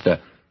brings us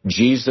to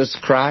Jesus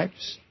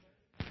Christ?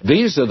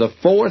 These are the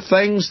 4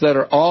 things that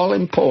are all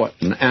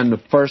important. And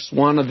the first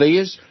one of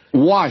these,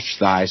 wash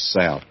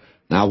thyself.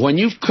 Now, when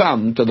you've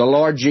come to the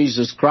Lord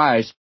Jesus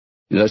Christ,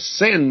 the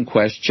sin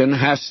question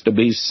has to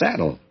be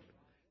settled.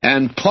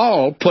 And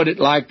Paul put it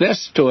like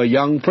this to a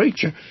young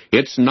preacher.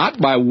 It's not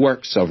by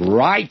works of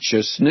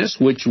righteousness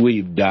which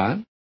we've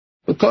done,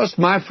 because,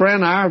 my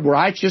friend, our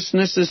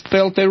righteousness is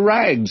filthy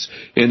rags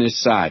in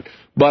His sight.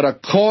 But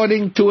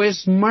according to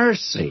His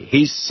mercy,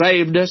 He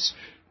saved us,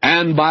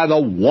 and by the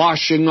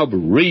washing of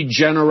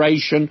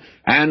regeneration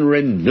and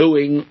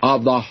renewing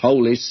of the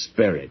Holy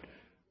Spirit.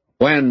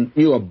 When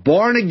you are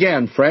born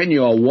again, friend,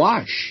 you are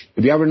washed.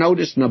 Have you ever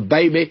noticed when a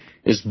baby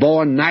is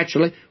born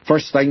naturally,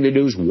 first thing they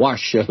do is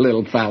wash you,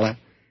 little fella.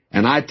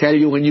 And I tell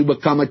you, when you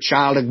become a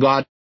child of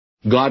God,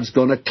 God's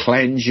going to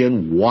cleanse you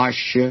and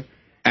wash you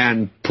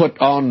and put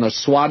on the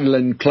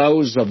swaddling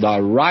clothes of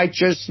the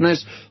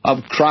righteousness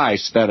of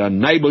Christ that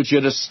enables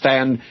you to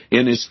stand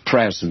in His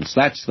presence.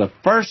 That's the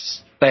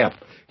first step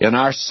in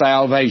our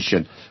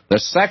salvation. The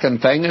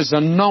second thing is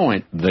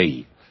anoint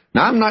thee.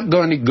 Now, I'm not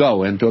going to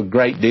go into a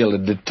great deal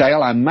of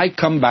detail. I may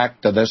come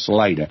back to this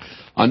later.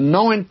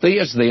 Anoint thee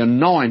is the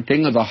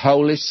anointing of the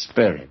Holy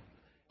Spirit.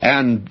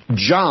 And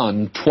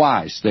John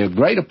twice, the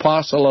great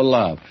apostle of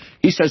love,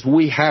 he says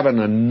we have an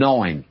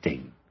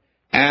anointing.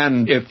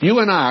 And if you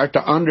and I are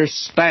to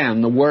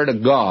understand the Word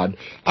of God,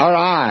 our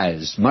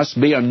eyes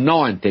must be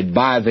anointed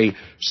by the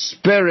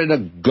Spirit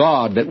of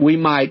God that we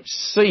might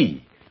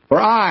see. For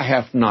eye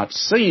hath not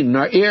seen,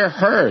 nor ear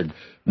heard,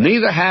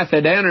 neither hath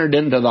it entered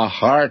into the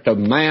heart of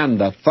man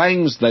the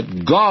things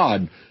that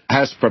God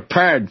has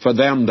prepared for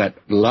them that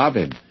love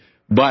Him.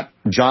 But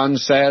John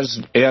says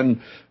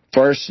in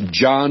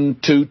John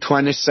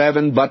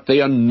 2:27, but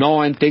the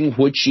anointing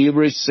which ye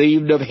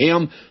received of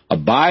him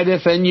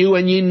abideth in you,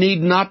 and ye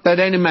need not that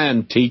any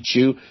man teach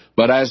you,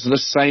 but as the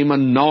same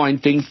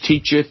anointing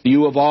teacheth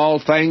you of all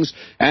things,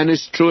 and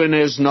is true and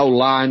is no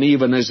lie, and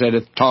even as it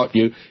hath taught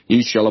you,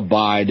 ye shall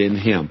abide in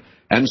him.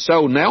 And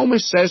so Naomi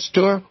says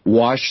to her,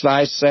 wash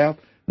thyself,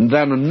 and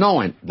then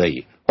anoint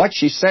thee. What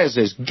she says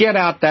is, get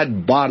out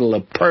that bottle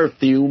of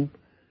perfume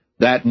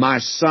that my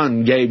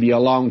son gave you a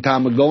long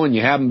time ago, and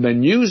you haven't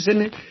been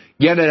using it.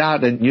 Get it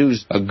out and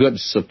use a good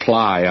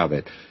supply of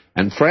it.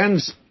 And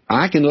friends,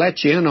 I can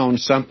let you in on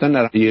something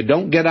that you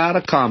don't get out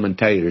of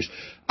commentators.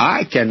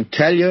 I can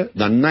tell you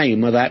the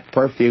name of that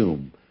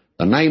perfume.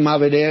 The name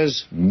of it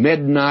is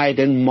Midnight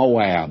in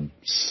Moab.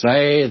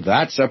 Say,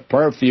 that's a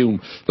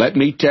perfume. Let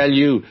me tell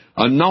you,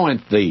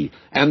 anoint thee.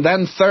 And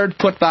then third,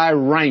 put thy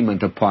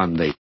raiment upon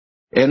thee.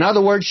 In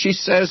other words, she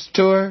says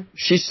to her,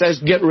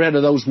 get rid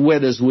of those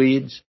widow's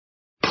weeds.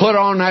 Put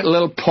on that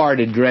little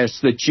party dress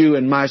that you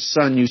and my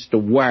son used to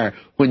wear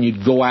when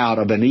you'd go out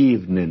of an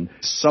evening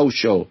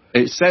social.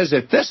 It says,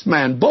 if this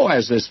man,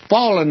 Boaz, has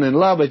fallen in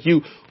love with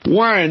you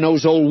wearing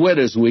those old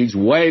widow's weeds,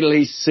 wait till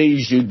he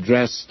sees you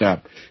dressed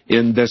up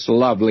in this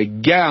lovely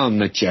gown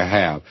that you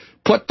have.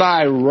 Put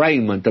thy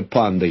raiment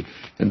upon thee.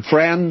 And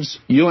friends,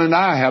 you and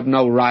I have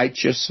no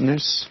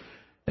righteousness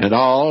at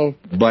all,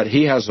 but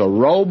he has a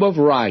robe of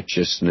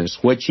righteousness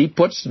which he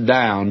puts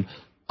down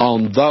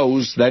on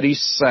those that he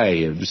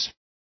saves.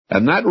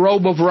 And that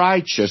robe of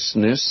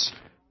righteousness,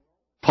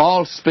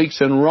 Paul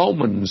speaks in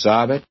Romans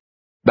of it,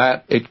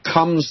 that it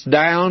comes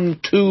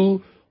down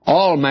to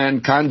all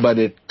mankind, but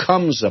it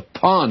comes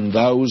upon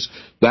those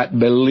that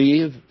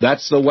believe.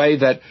 That's the way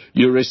that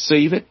you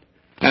receive it.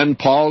 And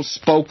Paul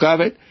spoke of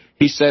it.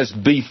 He says,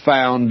 be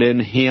found in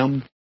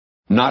him,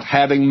 not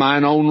having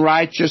mine own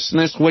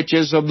righteousness, which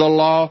is of the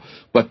law,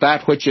 but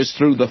that which is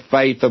through the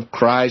faith of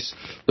Christ,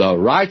 the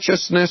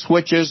righteousness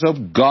which is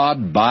of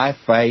God by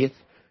faith.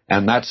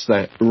 And that's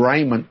the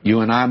raiment you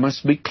and I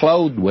must be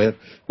clothed with.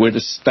 We're to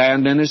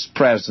stand in his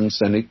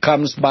presence, and it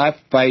comes by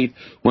faith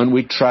when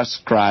we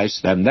trust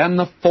Christ. And then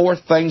the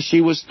fourth thing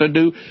she was to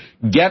do,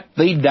 get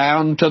thee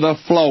down to the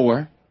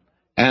floor.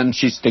 And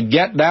she's to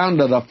get down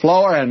to the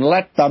floor and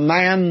let the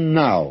man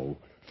know.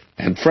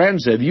 And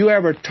friends, have you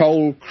ever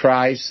told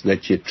Christ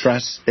that you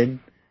trust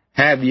him?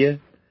 Have you?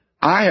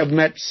 I have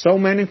met so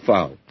many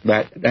folk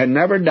that had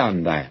never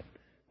done that,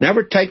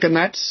 never taken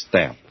that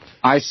step.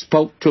 I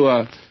spoke to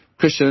a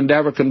Christian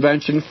Endeavor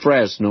Convention,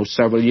 Fresno,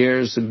 several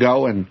years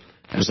ago, and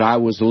as I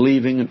was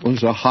leaving, it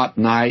was a hot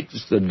night. It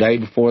was the day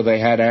before they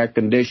had air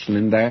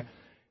conditioning there,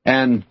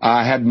 and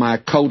I had my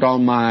coat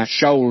on my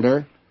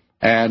shoulder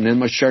and in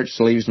my shirt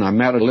sleeves, and I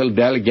met a little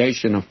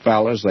delegation of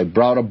fellas. They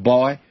brought a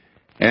boy,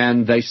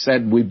 and they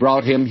said, we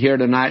brought him here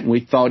tonight, and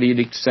we thought he'd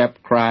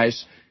accept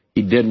Christ.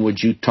 He didn't.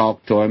 Would you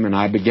talk to him? And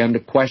I began to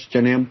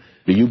question him.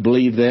 Do you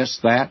believe this,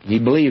 that? He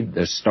believed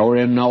the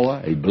story of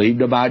Noah. He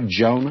believed about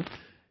Jonah.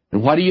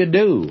 And what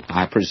do?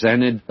 I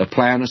presented the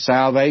plan of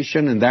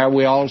salvation, and there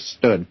we all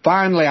stood.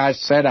 Finally, I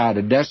said out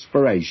of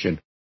desperation,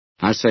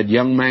 I said,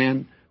 young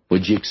man,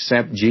 would you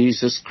accept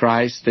Jesus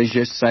Christ as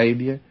your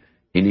Savior?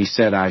 And he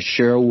said, I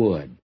sure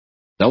would.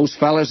 Those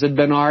fellas had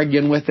been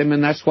arguing with him,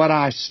 and that's what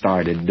I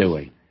started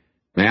doing.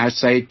 May I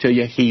say to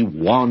you, he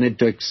wanted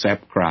to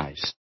accept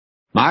Christ.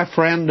 My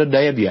friend,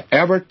 today, have you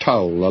ever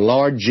told the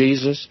Lord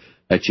Jesus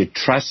that you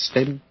trust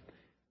him,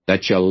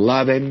 that you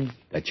love him,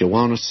 that you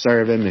want to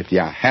serve him? If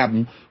you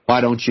haven't, why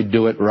don't you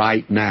do it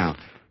right now?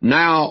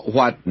 Now,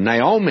 what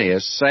Naomi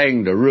is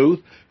saying to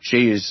Ruth,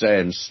 she's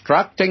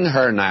instructing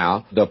her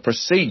now the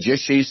procedure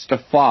she's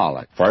to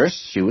follow.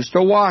 First, she was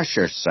to wash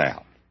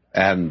herself.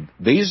 And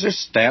these are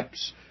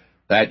steps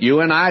that you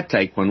and I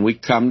take when we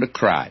come to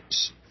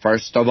Christ.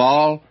 First of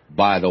all,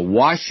 by the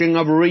washing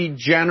of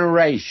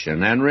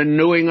regeneration and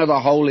renewing of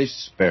the Holy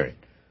Spirit.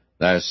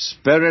 The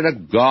Spirit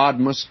of God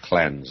must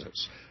cleanse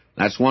us.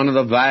 That's one of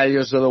the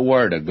values of the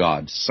Word of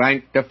God.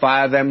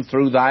 Sanctify them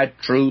through thy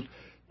truth.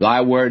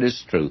 Thy Word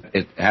is truth.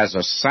 It has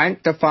a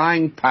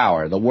sanctifying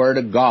power. The Word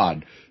of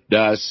God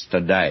does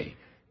today.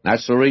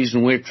 That's the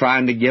reason we're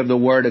trying to give the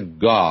Word of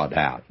God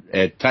out.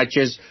 It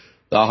touches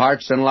the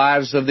hearts and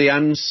lives of the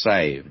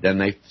unsaved,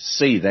 and they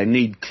see they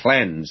need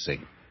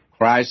cleansing.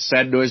 Christ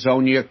said to his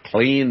own, you're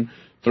clean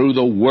through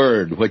the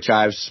Word which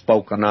I've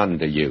spoken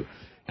unto you.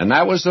 And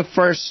that was the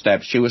first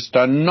step. She was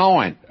to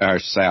anoint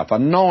herself.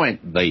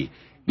 Anoint thee.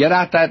 Get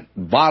out that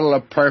bottle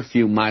of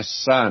perfume my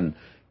son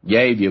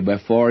gave you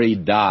before he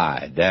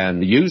died,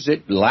 and use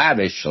it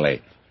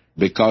lavishly,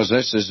 because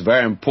this is a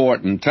very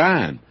important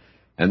time.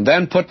 And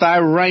then put thy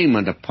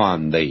raiment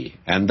upon thee,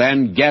 and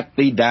then get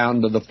thee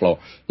down to the floor.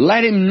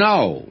 Let him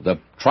know. The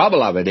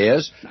trouble of it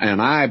is,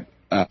 and I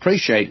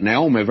appreciate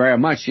Naomi very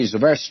much, she's a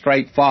very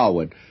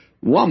straightforward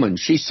woman.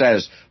 She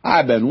says,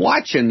 I've been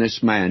watching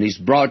this man. He's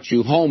brought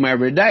you home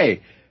every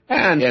day,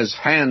 and his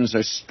hands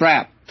are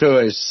strapped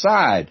to his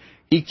side.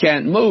 He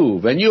can't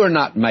move, and you're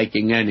not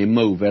making any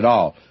move at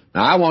all.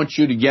 Now, I want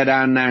you to get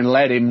down there and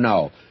let him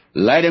know.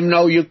 Let him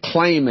know you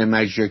claim him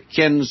as your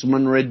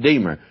kinsman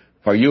redeemer,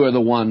 for you are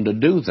the one to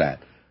do that.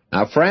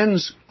 Now,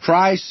 friends,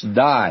 Christ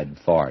died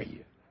for you.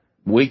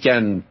 We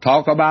can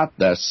talk about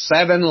the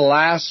 7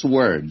 last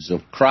words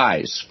of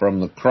Christ from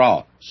the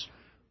cross,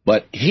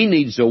 but He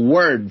needs a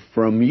word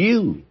from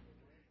you.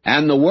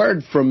 And the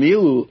word from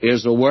you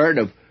is a word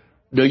of,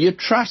 do you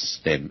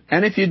trust Him?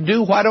 And if you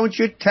do, why don't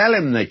you tell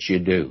Him that you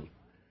do?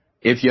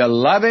 If you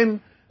love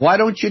Him, why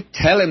don't you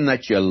tell Him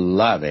that you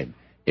love Him?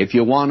 If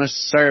you want to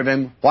serve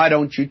Him, why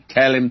don't you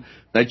tell Him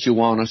that you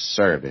want to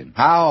serve Him?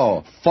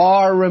 How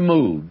far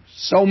removed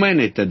so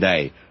many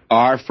today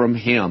are from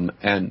Him,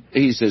 and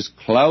He's as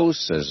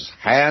close as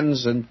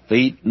hands and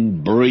feet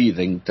and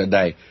breathing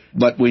today.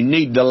 But we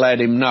need to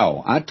let Him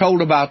know. I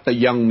told about the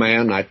young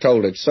man, I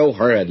told it so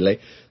hurriedly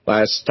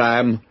last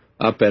time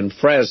up in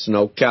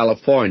Fresno,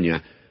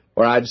 California,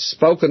 where I'd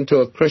spoken to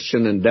a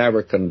Christian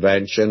Endeavor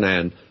convention,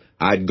 and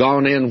I'd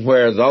gone in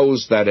where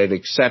those that had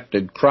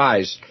accepted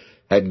Christ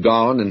had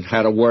gone and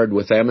had a word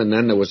with them, and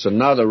then there was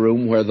another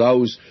room where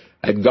those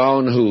had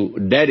gone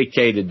who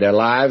dedicated their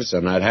lives,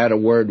 and I'd had a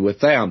word with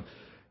them.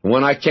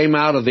 When I came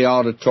out of the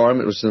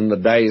auditorium, it was in the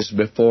days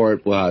before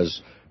it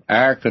was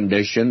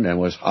air-conditioned and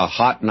it was a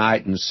hot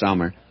night in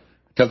summer.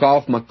 I took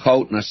off my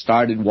coat and I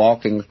started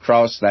walking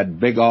across that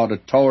big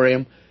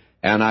auditorium,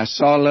 and I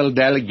saw a little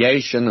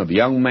delegation of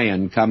young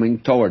men coming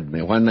toward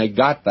me. When they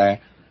got there,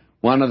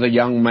 one of the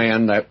young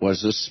men that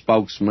was a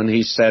spokesman,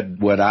 he said,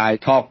 would I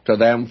talk to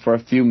them for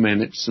a few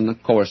minutes? And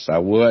of course I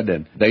would.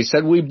 And they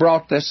said, we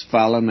brought this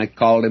fellow, and they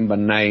called him by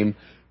name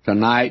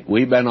tonight.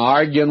 We've been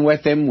arguing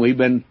with him. We've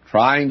been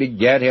trying to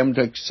get him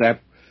to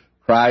accept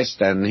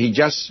Christ, and he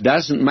just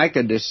doesn't make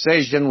a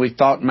decision. We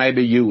thought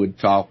maybe you would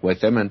talk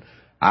with him. And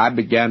I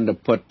began to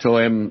put to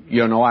him,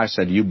 I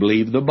said, you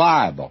believe the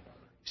Bible?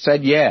 He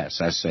said, yes.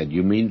 I said,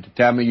 you mean to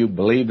tell me you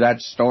believe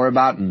that story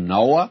about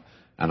Noah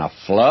and a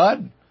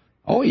flood?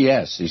 Oh,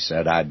 yes, he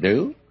said, I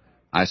do.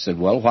 I said,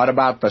 well, what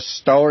about the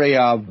story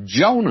of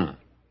Jonah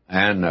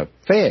and the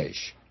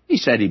fish? He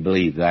said he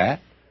believed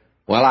that.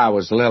 Well, I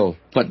was a little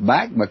put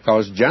back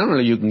because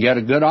generally you can get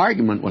a good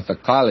argument with a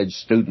college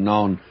student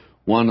on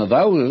one of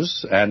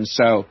those. And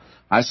so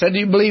I said, do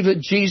you believe that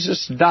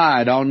Jesus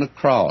died on the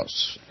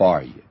cross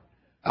for you?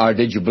 Or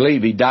did you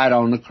believe He died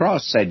on the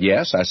cross? He said,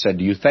 yes. I said,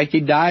 do you think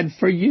He died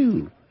for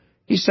you?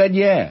 He said,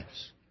 yes.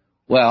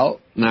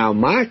 Well, now,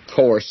 my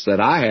course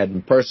that I had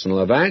in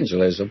personal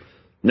evangelism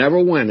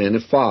never went any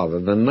farther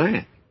than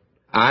that.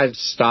 I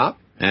stopped,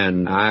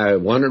 and I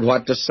wondered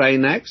what to say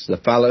next. The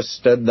fellows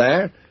stood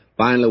there.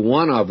 Finally,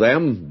 one of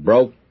them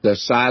broke the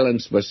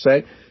silence by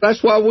saying,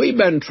 that's what we've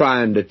been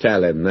trying to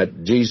tell him,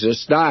 that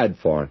Jesus died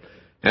for him.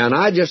 And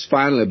I just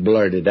finally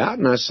blurted out,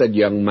 and I said,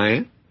 young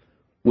man,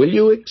 will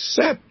you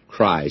accept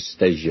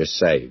Christ as your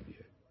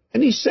Savior?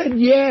 And he said,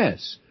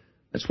 yes.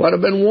 That's what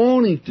I've been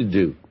wanting to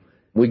do.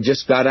 We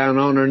just got down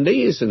on our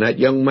knees, and that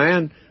young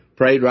man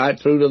prayed right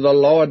through to the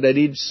Lord that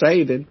He'd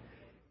save him.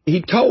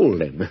 He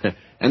told him.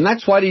 And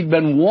that's what he'd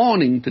been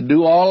wanting to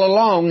do all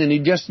along, and he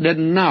just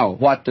didn't know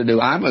what to do.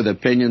 I'm of the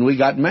opinion we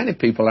got many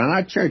people in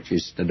our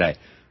churches today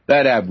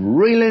that have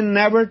really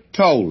never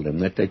told Him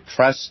that they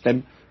trust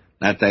Him,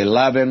 that they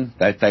love Him,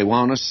 that they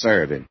want to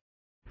serve Him.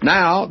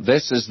 Now,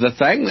 this is the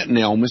thing that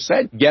Naomi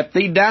said, get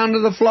thee down to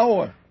the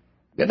floor.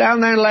 Get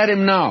down there and let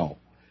him know.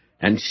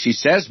 And she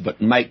says, but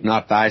make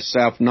not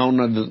thyself known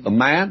unto the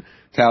man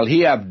till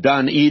he have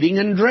done eating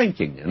and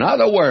drinking. In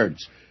other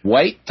words,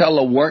 wait till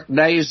the work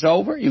day is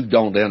over. You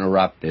don't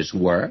interrupt his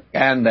work.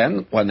 And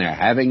then when they're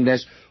having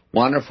this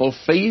wonderful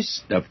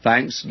feast of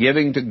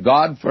thanksgiving to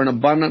God for an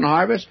abundant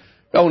harvest,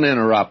 don't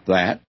interrupt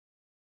that.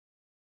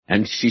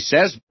 And she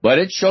says, but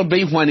it shall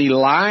be when he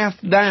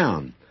lieth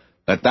down,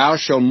 that thou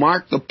shalt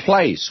mark the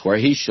place where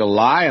he shall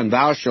lie, and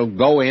thou shalt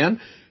go in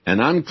and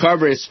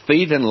uncover his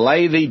feet and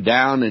lay thee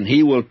down, and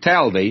he will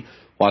tell thee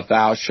what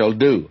thou shalt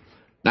do.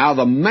 Now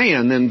the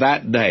men in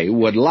that day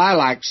would lie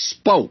like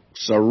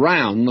spokes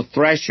around the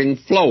threshing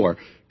floor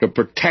to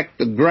protect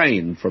the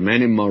grain from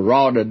any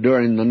marauder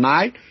during the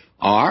night,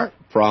 or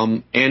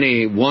from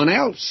anyone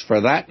else,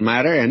 for that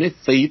matter, any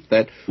thief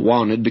that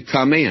wanted to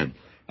come in.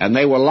 And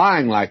they were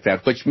lying like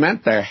that, which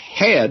meant their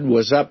head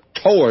was up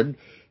toward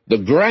the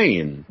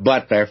grain,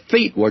 but their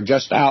feet were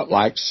just out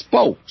like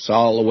spokes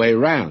all the way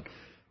around.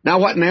 Now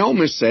what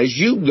Naomi says,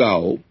 you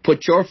go,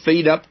 put your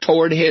feet up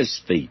toward his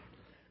feet,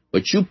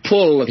 but you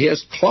pull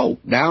his cloak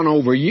down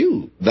over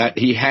you that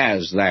he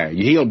has there.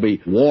 He'll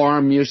be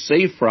warm, you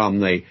see, from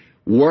the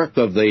work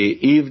of the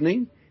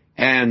evening,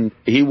 and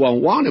he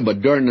won't want it,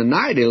 but during the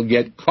night he'll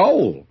get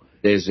cold,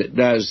 as it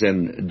does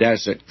in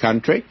desert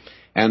country.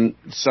 And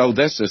so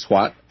this is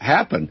what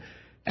happened.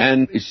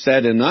 And he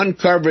said, and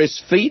uncover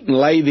his feet and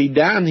lay thee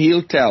down,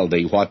 he'll tell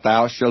thee what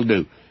thou shalt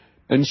do.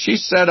 And she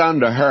said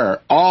unto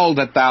her, all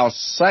that thou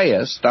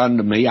sayest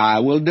unto me I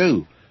will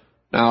do.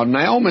 Now,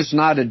 Naomi's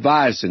not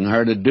advising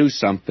her to do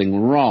something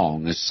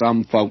wrong, as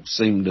some folks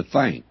seem to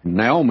think.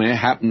 Naomi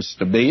happens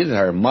to be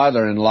her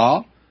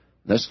mother-in-law.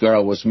 This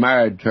girl was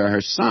married to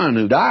her son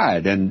who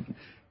died, and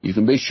you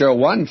can be sure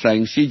one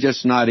thing, she's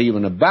just not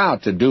even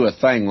about to do a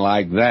thing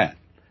like that.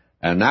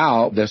 And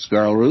now this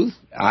girl, Ruth,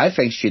 I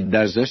think she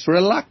does this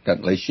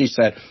reluctantly. She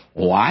said,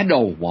 oh, I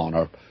don't want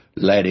to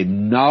let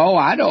him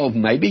know.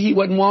 Maybe he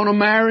wouldn't want to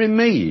marry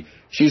me.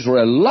 She's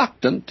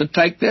reluctant to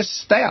take this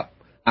step.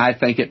 I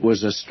think it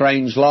was a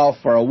strange law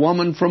for a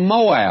woman from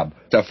Moab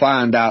to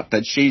find out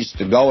that she's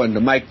to go and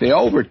to make the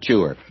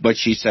overture. But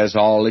she says,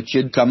 all that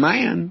you'd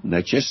command,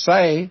 that you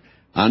say,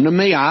 unto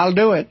me, I'll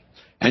do it.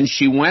 And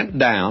she went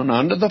down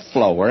under the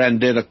floor and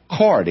did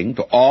according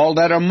to all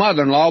that her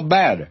mother-in-law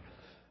bade her.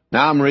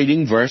 Now I'm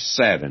reading verse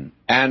 7.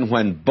 And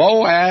when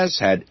Boaz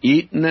had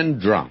eaten and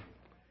drunk,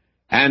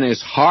 and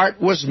his heart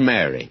was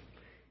merry,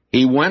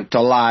 he went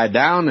to lie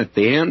down at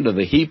the end of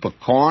the heap of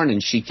corn,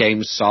 and she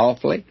came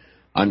softly,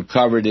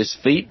 uncovered his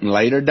feet, and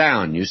laid her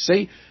down. You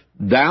see,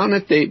 down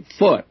at the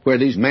foot where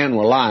these men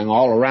were lying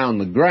all around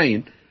the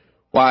grain,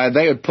 why,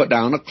 they would put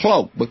down a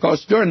cloak,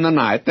 because during the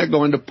night they're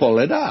going to pull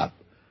it up.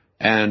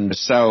 And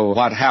so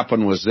what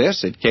happened was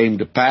this. It came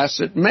to pass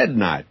at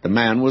midnight. The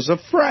man was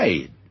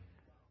afraid.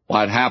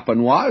 What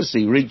happened was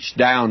he reached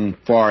down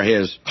for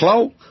his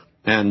cloak,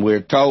 and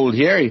we're told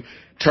here he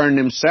turned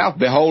himself.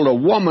 Behold, a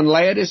woman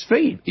lay at his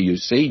feet. You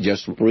see,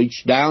 just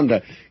reached down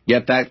to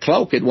get that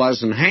cloak. It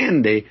wasn't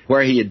handy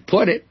where he had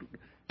put it.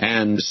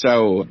 And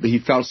so he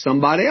felt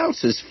somebody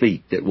else's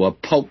feet that were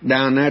poked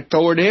down there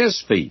toward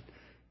his feet.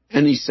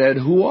 And he said,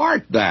 who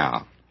art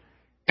thou?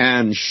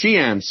 And she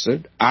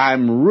answered,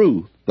 I'm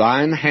Ruth,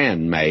 thine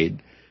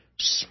handmaid.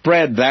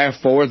 Spread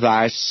therefore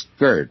thy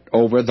skirt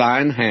over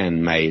thine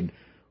handmaid,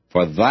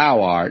 for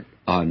thou art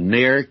a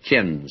near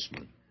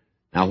kinsman.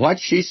 Now what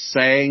she's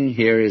saying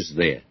here is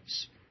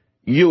this.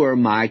 You are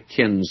my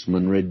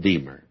kinsman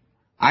redeemer.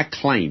 I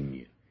claim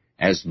you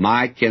as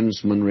my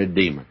kinsman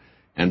redeemer.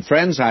 And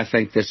friends, I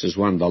think this is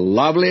one of the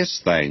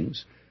loveliest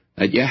things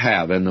that you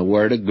have in the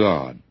Word of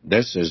God.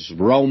 This is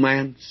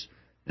romance,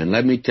 and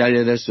let me tell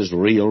you, this is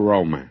real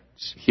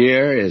romance.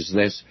 Here is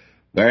this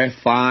very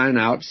fine,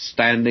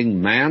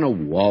 outstanding man of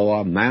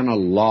war, man of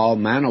law,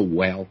 man of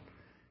wealth.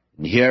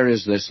 And here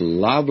is this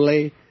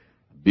lovely,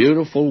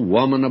 beautiful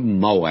woman of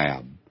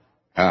Moab,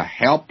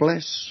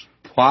 helpless,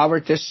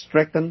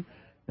 poverty-stricken,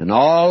 and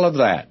all of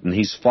that. And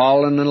he's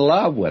fallen in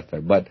love with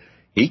her, but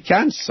he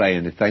can't say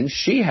anything.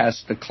 She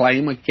has to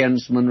claim a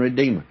kinsman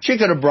redeemer. She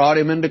could have brought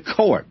him into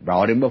court,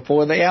 brought him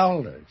before the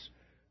elders.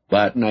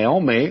 But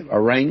Naomi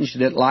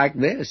arranged it like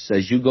this,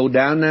 says, you go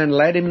down there and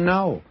let him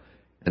know.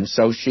 And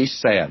so she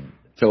said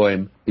to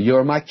him,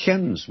 you're my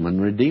kinsman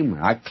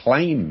redeemer. I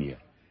claim you.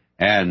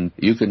 And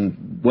you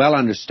can well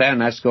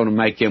understand that's going to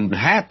make him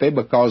happy,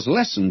 because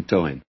listen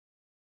to him.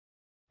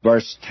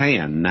 Verse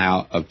 10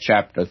 now of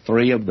chapter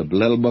 3 of the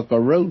little book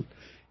of Ruth.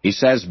 He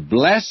says,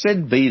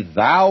 blessed be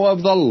thou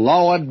of the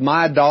Lord,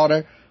 my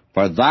daughter,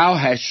 for thou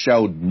hast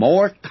showed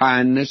more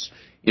kindness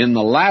in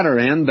the latter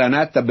end than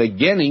at the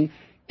beginning,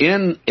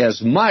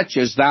 inasmuch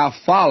as thou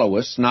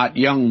followest not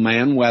young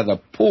men,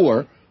 whether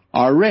poor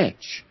or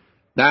rich.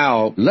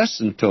 Now,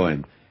 listen to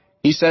him.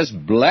 He says,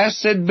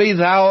 blessed be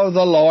thou of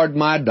the Lord,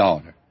 my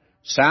daughter.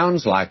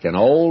 Sounds like an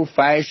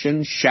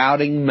old-fashioned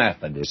shouting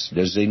Methodist,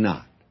 does he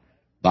not?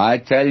 But I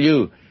tell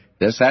you,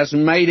 this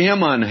hasn't made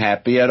him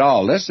unhappy at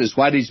all. This is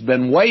what he's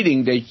been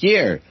waiting to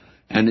hear,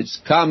 and it's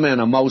come in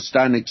a most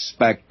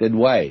unexpected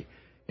way.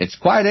 It's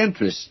quite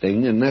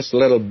interesting in this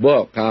little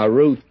book how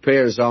Ruth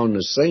appears on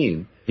the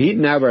scene. He'd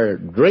never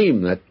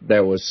dreamed that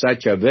there was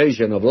such a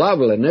vision of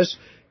loveliness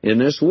in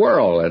this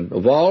world. And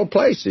of all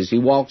places, he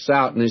walks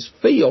out in his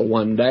field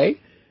one day,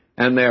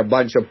 and there are a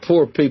bunch of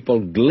poor people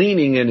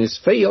gleaning in his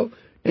field,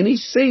 and he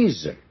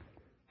sees her.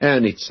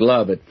 And it's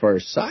love at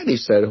first sight. He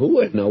said,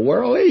 who in the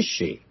world is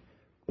she?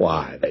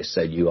 Why, they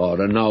said, you ought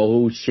to know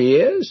who she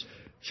is.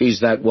 She's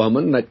that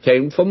woman that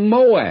came from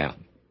Moab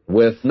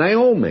with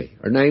Naomi.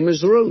 Her name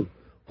is Ruth.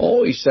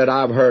 Oh, he said,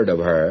 I've heard of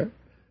her.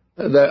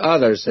 The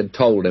others had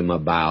told him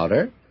about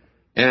her.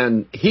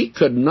 And he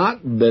could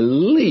not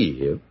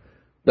believe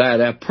that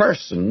a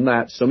person,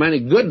 that so many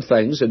good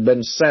things had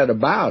been said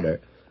about her,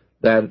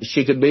 that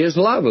she could be as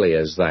lovely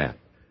as that.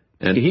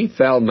 And he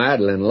fell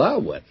madly in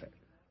love with her.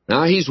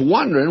 Now he's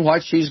wondering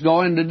what she's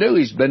going to do.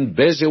 He's been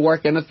busy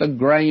working at the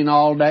grain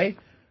all day.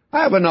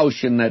 I have a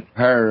notion that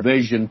her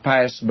vision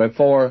passed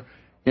before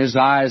his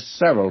eyes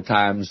several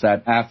times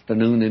that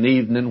afternoon and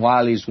evening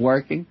while he's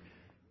working.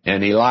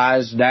 And he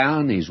lies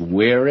down, he's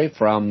weary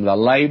from the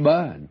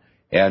labor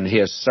and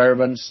his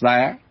servants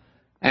there.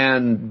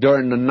 And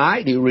during the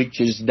night he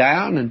reaches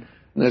down and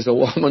there's a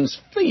woman's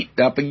feet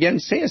up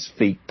against his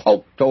feet,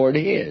 poked toward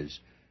his.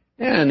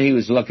 And he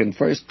was looking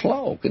for his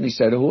cloak. And he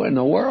said, who in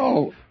the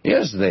world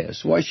is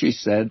this? Well, she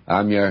said,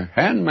 I'm your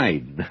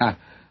handmaid.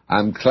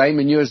 I'm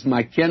claiming you as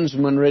my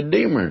kinsman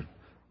redeemer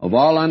of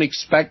all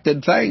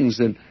unexpected things.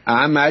 And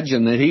I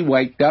imagine that he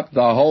waked up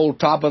the whole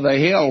top of the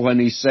hill when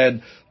he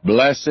said,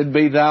 blessed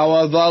be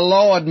thou of the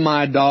Lord,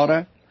 my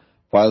daughter,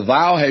 for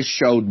thou hast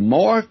showed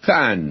more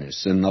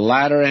kindness in the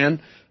latter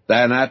end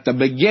than at the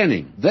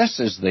beginning. This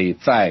is the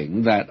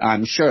thing that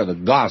I'm sure the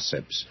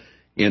gossips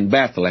in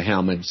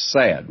Bethlehem had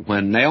said.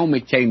 When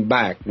Naomi came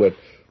back with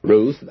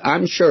Ruth,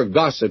 I'm sure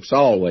gossips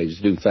always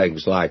do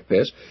things like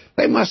this.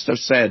 They must have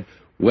said,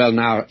 Well,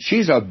 now,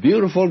 she's a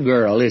beautiful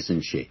girl,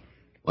 isn't she?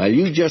 Well,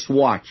 you just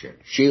watch her.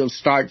 She'll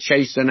start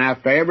chasing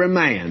after every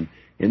man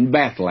in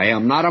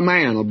Bethlehem. Not a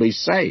man will be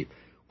saved.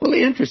 Well,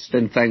 the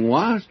interesting thing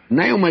was,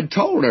 Naomi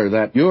told her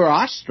that you're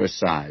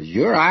ostracized.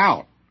 You're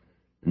out.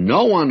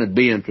 No one would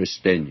be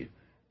interested in you.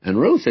 And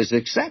Ruth has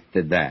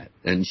accepted that.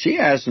 And she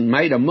hasn't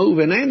made a move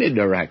in any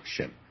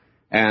direction.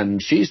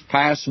 And she's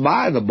passed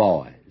by the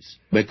boys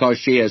because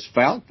she has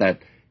felt that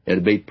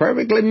it'd be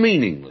perfectly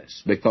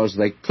meaningless because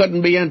they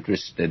couldn't be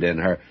interested in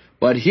her.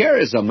 But here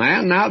is a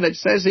man now that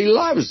says he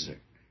loves her.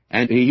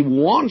 And he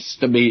wants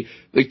to be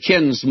the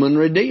kinsman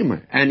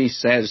redeemer. And he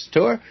says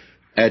to her,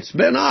 it's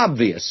been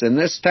obvious in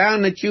this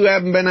town that you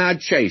haven't been out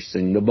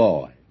chasing the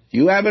boys.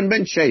 You haven't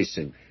been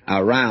chasing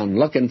around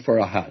looking for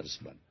a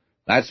husband.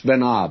 That's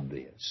been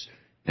obvious.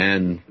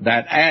 And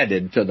that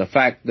added to the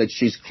fact that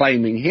she's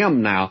claiming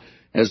him now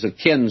as a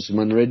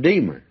kinsman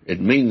redeemer. It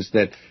means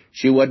that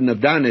she wouldn't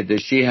have done it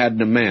if she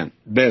hadn't meant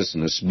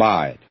business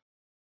by it.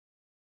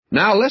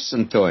 Now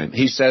listen to him.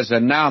 He says,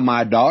 and now,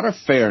 my daughter,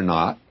 fear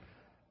not.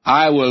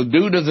 I will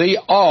do to thee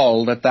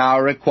all that thou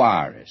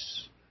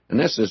requirest. And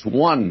this is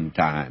one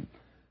time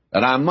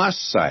that I must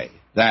say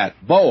that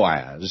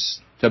Boaz,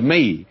 to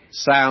me,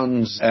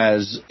 sounds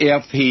as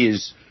if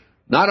he's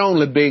not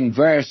only being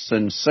very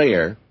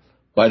sincere,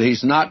 but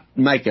he's not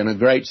making a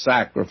great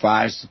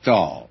sacrifice at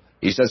all.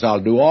 He says,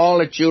 I'll do all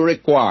that you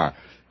require.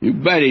 You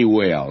bet he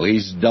will.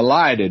 He's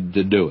delighted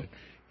to do it.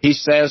 He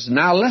says,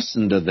 now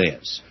listen to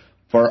this.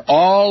 For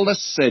all the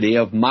city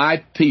of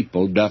my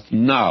people doth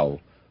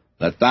know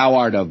that thou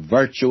art a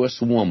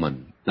virtuous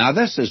woman. Now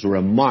this is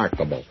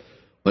remarkable.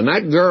 When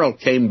that girl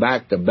came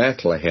back to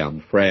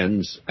Bethlehem,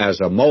 friends, as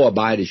a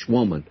Moabitish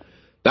woman,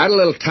 that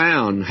little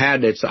town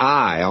had its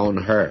eye on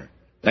her.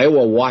 They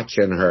were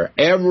watching her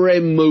every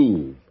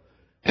move.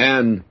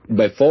 And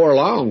before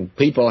long,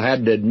 people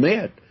had to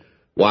admit,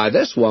 why,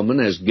 this woman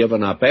has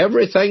given up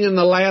everything in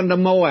the land of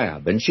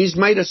Moab, and she's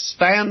made a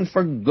stand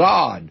for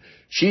God.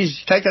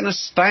 She's taken a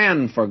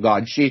stand for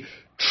God. She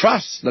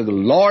trusts the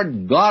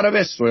Lord God of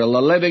Israel,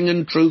 the living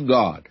and true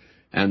God.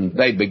 And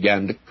they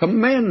began to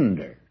commend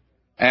her.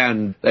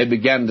 And they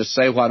began to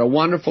say what a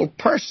wonderful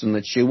person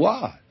that she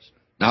was.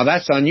 Now,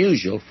 that's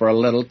unusual for a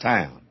little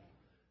town.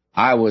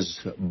 I was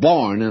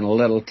born in a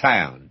little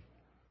town.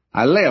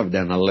 I lived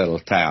in a little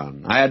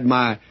town. I had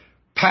my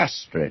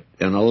pastorate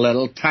in a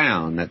little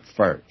town at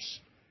first.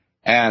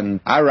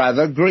 And I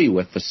rather agree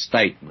with the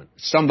statement.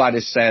 Somebody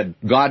said,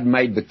 God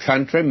made the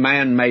country,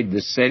 man made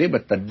the city,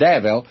 but the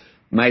devil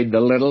made the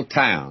little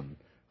town.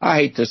 I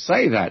hate to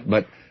say that,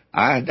 but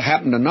I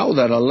happen to know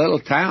that a little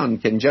town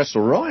can just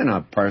ruin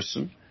a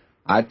person.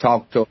 I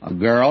talked to a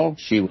girl.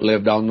 She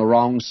lived on the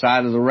wrong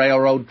side of the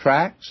railroad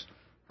tracks.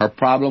 Her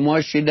problem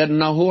was she didn't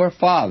know who her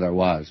father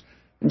was.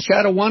 And she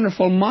had a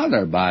wonderful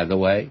mother, by the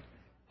way.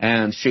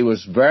 And she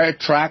was very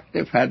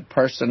attractive, had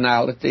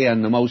personality,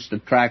 and the most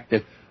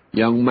attractive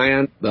young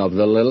man of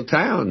the little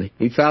town.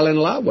 He fell in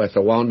love with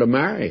her, wanted to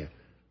marry her.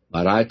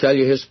 But I tell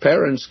you, his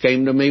parents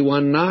came to me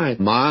one night.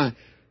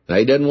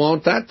 They didn't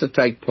want that to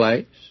take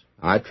place.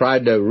 I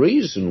tried to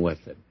reason with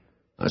him.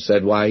 I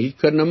said, why, he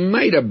couldn't have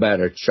made a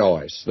better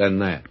choice than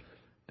that.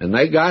 And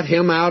they got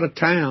him out of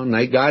town.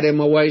 They got him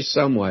away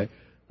some way.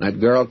 That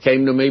girl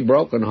came to me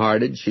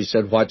broken-hearted. She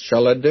said, what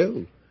shall I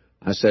do?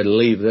 I said,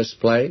 leave this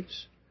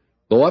place.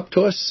 Go up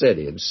to a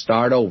city and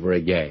start over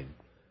again.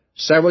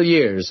 Several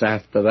years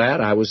after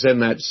that, I was in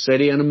that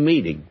city in a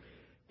meeting.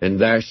 And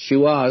there she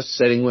was,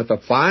 sitting with a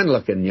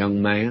fine-looking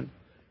young man.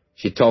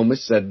 She told me,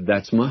 said,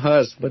 that's my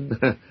husband.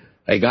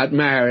 They got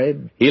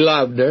married. He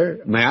loved her.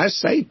 May I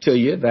say to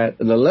you that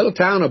the little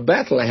town of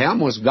Bethlehem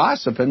was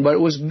gossiping, but it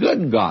was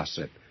good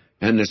gossip.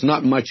 And there's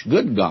not much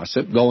good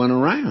gossip going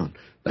around.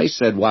 They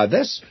said, why,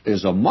 this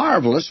is a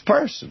marvelous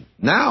person.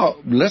 Now,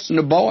 listen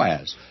to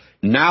Boaz.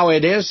 Now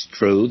it is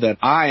true that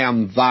I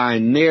am thy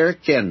near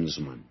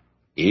kinsman.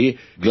 He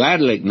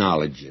gladly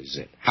acknowledges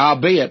it.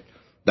 Howbeit,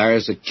 there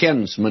is a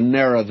kinsman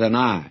nearer than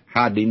I.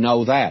 How'd he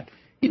know that?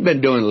 He'd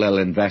been doing a little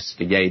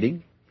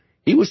investigating.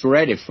 He was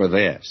ready for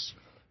this.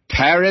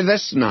 Tarry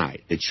this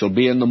night, it shall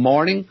be in the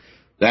morning,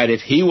 that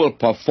if he will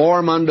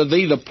perform unto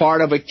thee the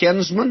part of a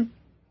kinsman,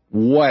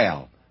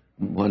 well,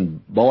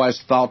 when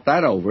Boaz thought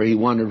that over, he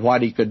wondered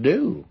what he could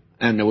do.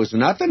 And there was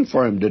nothing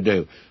for him to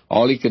do.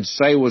 All he could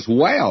say was,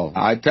 well.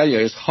 I tell you,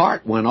 his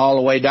heart went all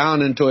the way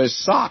down into his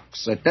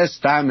socks. At this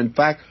time, in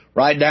fact,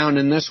 right down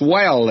in this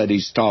well that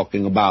he's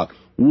talking about.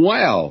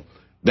 Well,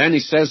 then he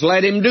says,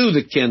 let him do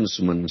the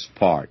kinsman's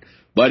part.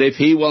 But if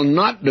he will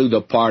not do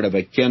the part of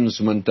a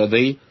kinsman to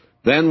thee,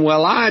 then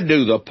will I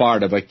do the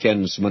part of a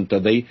kinsman to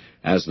thee.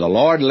 As the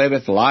Lord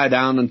liveth, lie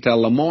down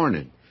until the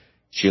morning.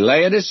 She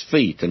lay at his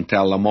feet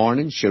until the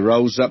morning. She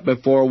rose up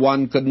before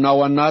one could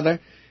know another.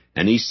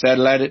 And he said,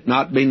 let it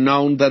not be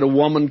known that a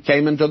woman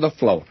came into the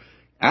floor.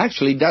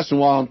 Actually, he doesn't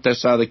want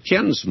this other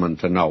kinsman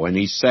to know. And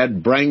he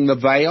said, bring the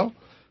veil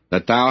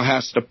that thou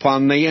hast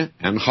upon thee,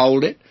 and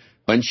hold it.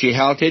 When she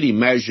held it, he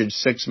measured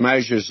 6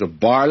 measures of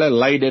barley,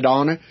 laid it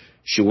on her.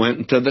 She went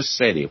into the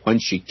city. When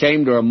she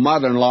came to her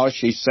mother-in-law,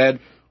 she said,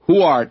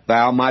 who art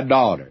thou, my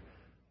daughter?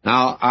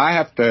 Now, I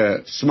have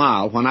to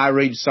smile when I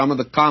read some of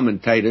the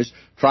commentators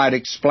try to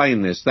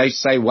explain this. They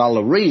say, well,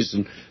 the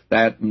reason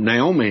that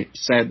Naomi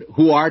said,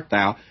 "Who art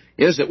thou?"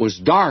 is it was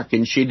dark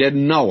and she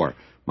didn't know her.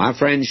 My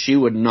friend, she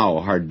would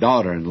know her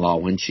daughter-in-law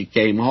when she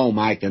came home,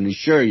 I can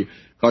assure you,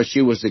 because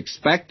she was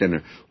expecting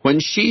her. When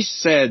she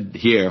said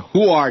here,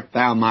 "Who art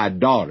thou, my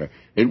daughter?"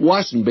 it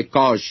wasn't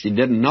because she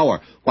didn't know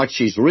her. What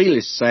she's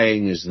really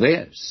saying is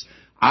this: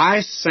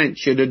 I sent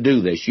you to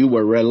do this. You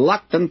were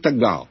reluctant to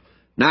go.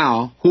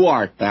 Now, who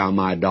art thou,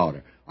 my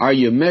daughter? Are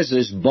you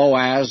Mrs.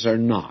 Boaz or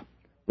not?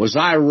 Was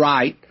I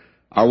right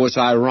or was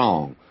I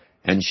wrong?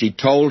 And she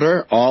told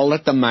her all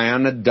that the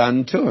man had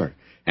done to her.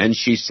 And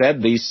she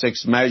said, "These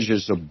 6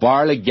 measures of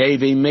barley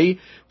gave he me,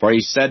 for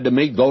he said to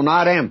me, Go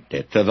not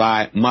empty to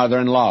thy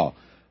mother-in-law.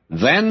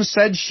 Then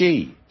said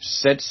she,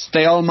 Sit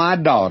still, my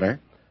daughter,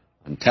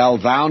 until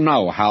thou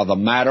know how the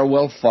matter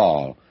will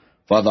fall.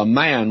 For the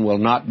man will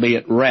not be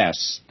at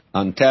rest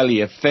until he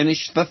have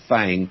finished the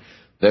thing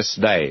this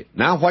day."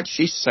 Now what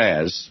she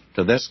says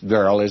to this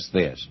girl is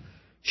this.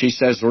 She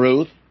says,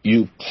 "Ruth,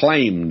 you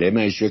claimed him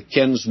as your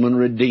kinsman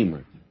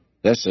redeemer.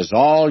 This is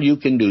all you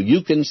can do.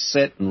 You can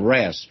sit and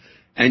rest.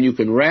 And you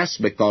can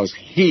rest because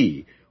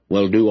he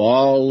will do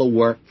all the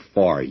work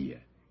for you.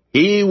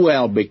 He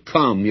will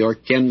become your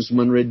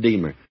kinsman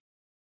redeemer."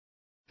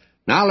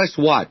 Now let's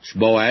watch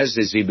Boaz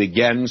as he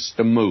begins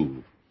to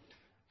move.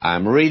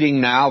 I'm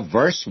reading now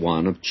verse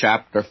 1 of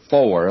chapter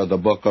 4 of the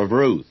book of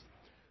Ruth.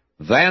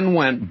 "Then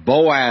went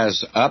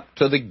Boaz up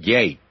to the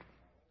gate,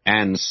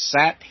 and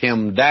sat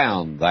him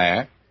down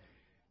there.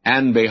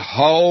 And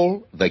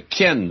behold, the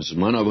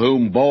kinsman of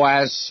whom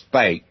Boaz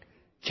spake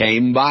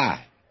came by,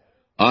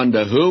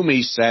 unto whom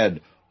he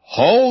said,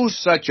 Ho,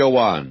 such a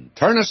one,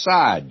 turn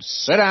aside,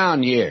 sit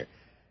down here.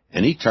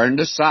 And he turned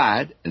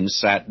aside and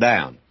sat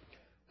down."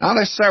 Now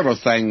there's several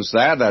things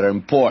there that are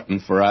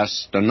important for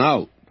us to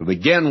note. To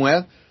begin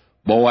with,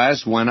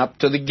 Boaz went up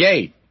to the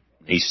gate.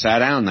 He sat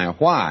down there.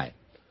 Why?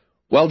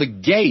 Well, the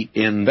gate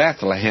in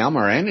Bethlehem,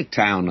 or any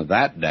town of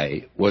that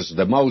day, was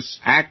the most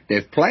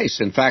active place.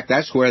 In fact,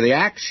 that's where the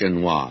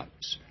action was.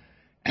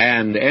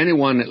 And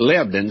anyone that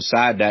lived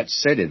inside that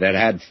city, that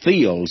had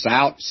fields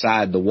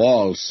outside the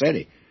walled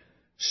city,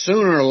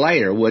 sooner or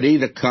later would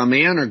either come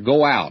in or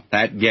go out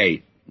that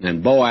gate.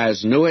 And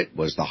Boaz knew it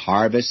was the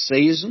harvest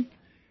season,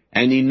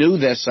 and he knew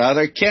this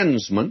other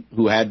kinsman,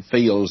 who had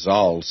fields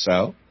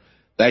also,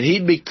 that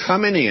he'd be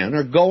coming in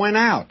or going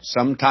out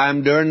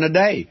sometime during the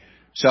day.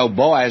 So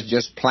Boaz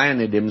just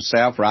planted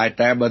himself right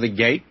there by the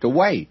gate to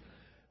wait.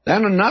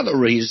 Then another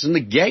reason, the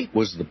gate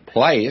was the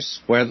place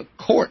where the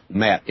court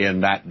met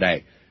in that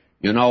day.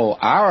 You know,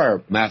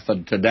 our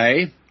method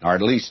today, or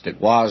at least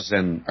it was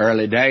in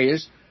early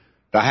days,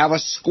 to have a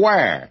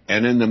square,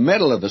 and in the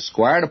middle of the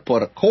square to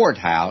put a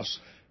courthouse,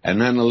 and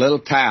then a little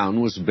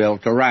town was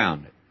built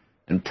around it.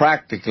 And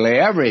practically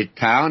every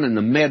town in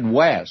the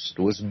Midwest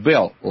was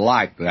built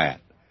like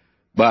that.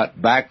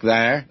 But back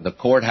there, the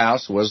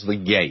courthouse was the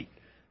gate.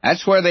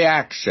 That's where the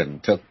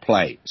action took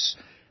place.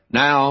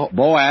 Now,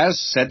 Boaz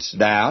sits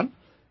down,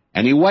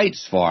 and he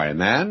waits for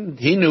him, and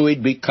he knew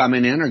he'd be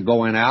coming in or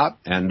going out,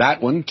 and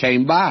that one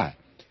came by.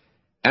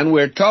 And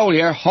we're told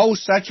here, Ho,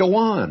 such a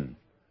one.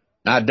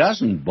 Now,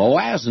 doesn't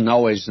Boaz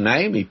know his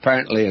name? He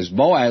apparently is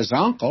Boaz's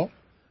uncle.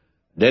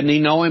 Didn't he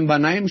know him by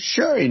name?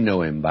 Sure he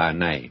knew him by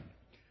name.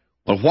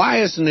 Well,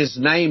 why isn't his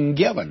name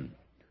given?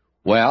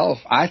 Well,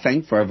 I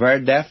think for a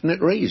very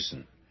definite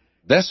reason.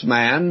 This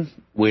man,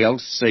 we'll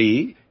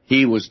see,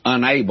 he was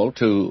unable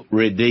to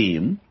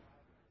redeem.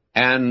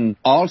 And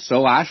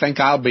also, I think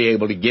I'll be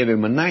able to give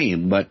him a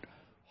name, but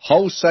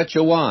Ho, such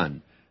a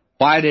one.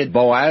 Why did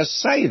Boaz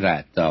say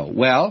that, though?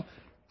 Well,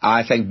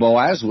 I think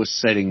Boaz was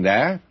sitting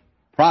there,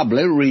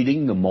 probably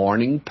reading the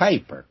morning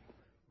paper,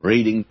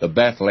 reading the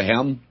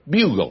Bethlehem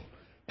Bugle.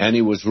 And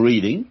he was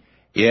reading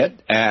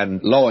it,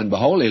 and lo and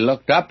behold, he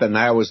looked up, and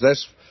there was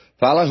this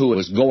fellow who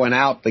was going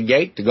out the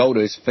gate to go to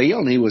his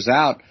field, and he was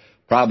out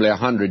probably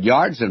 100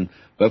 yards, and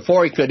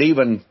before he could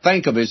even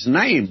think of his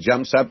name,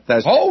 jumps up and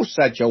says, Ho,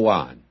 such a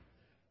one.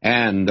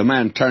 And the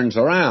man turns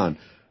around,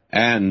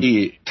 and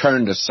he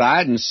turned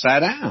aside and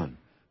sat down,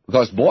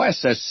 because Boaz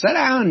says, sit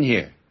down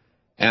here.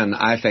 And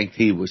I think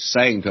he was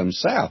saying to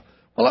himself,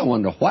 well, I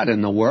wonder what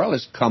in the world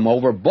has come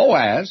over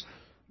Boaz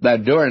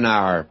that during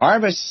our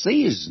harvest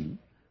season,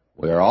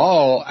 we're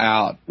all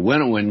out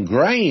winnowing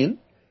grain,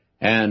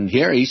 and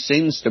here he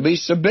seems to be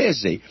so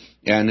busy,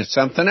 and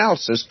something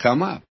else has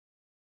come up.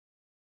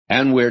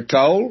 And we're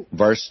told,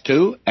 verse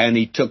 2, and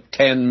he took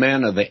 10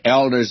 men of the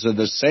elders of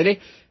the city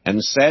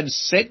and said,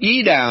 sit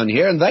ye down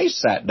here, and they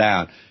sat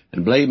down.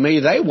 And believe me,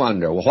 they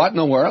wonder, well, what in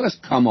the world has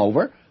come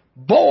over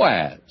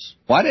Boaz?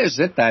 What is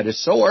it that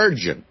is so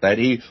urgent that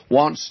he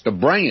wants to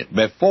bring it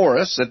before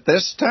us at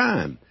this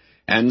time?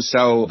 And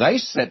so they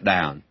sit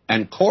down,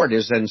 and court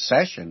is in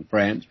session,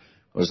 friends,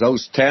 because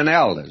those 10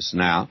 elders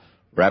now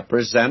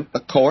represent the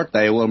court.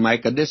 They will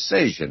make a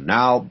decision.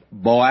 Now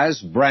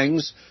Boaz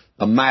brings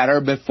the matter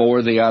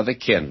before the other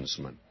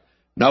kinsman.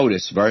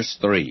 Notice verse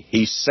 3.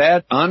 He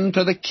said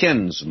unto the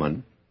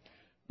kinsman,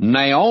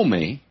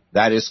 Naomi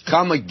that is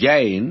come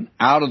again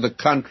out of the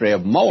country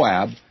of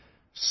Moab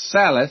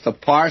selleth a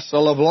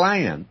parcel of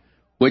land,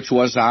 which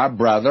was our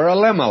brother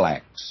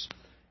Elimelech's.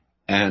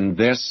 And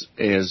this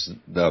is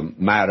the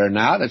matter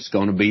now that's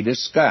going to be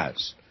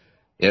discussed.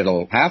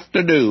 It'll have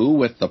to do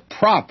with the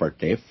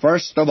property,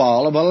 first of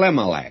all, of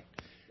Elimelech.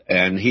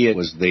 And he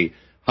was the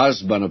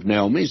husband of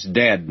Naomi. He's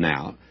dead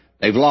now.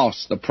 They've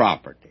lost the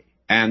property.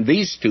 And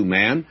these two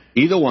men,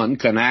 either one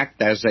can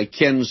act as a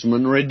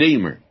kinsman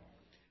redeemer.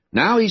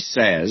 Now he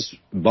says,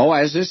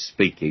 Boaz is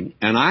speaking,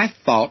 and I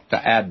thought to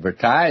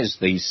advertise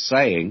thee,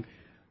 saying,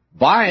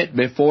 buy it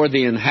before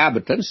the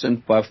inhabitants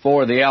and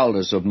before the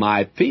elders of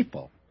my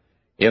people.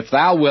 If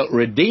thou wilt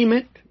redeem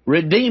it,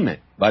 redeem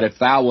it. But if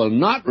thou wilt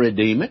not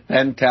redeem it,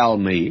 then tell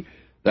me,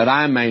 that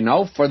I may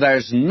know, for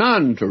there's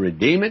none to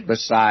redeem it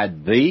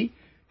beside thee,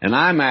 and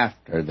I'm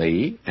after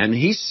thee. And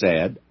he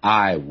said,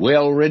 I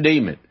will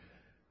redeem it.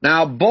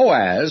 Now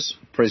Boaz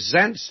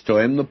presents to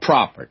him the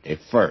property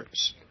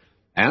first.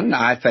 And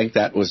I think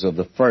that was of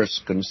the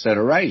first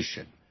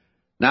consideration.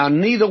 Now,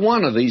 neither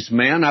one of these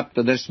men up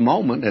to this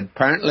moment had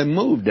apparently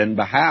moved in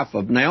behalf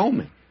of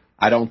Naomi.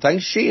 I don't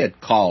think she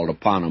had called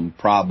upon them,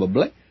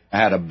 probably.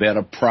 Had a bit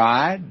of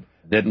pride,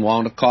 didn't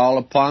want to call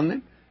upon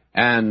them.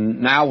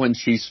 And now when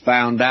she's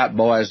found out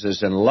Boaz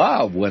is in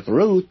love with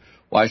Ruth,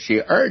 why,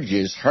 she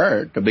urges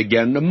her to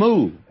begin to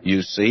move,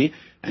 you see,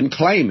 and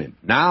claim him.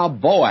 Now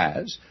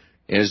Boaz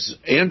is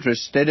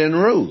interested in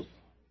Ruth,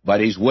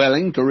 but he's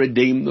willing to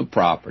redeem the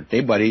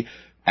property. But he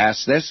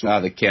asked this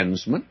other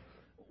kinsman,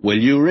 will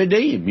you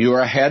redeem? You're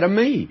ahead of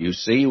me. You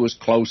see, he was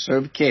closer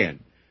of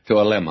kin to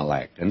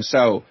Elimelech. And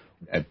so,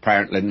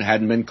 apparently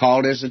hadn't been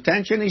called his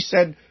attention. He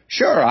said,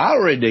 sure, I'll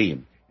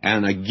redeem.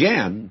 And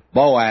again,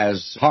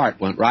 Boaz's heart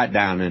went right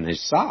down in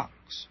his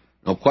socks.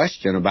 No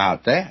question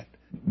about that.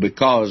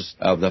 Because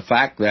of the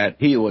fact that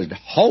he would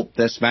hope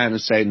this man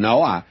would say,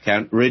 no, I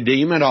can't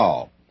redeem at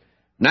all.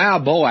 Now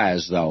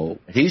Boaz, though,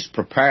 he's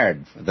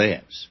prepared for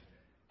this.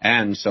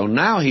 And so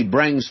now he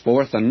brings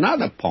forth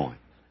another point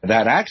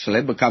that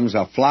actually becomes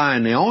a fly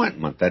in the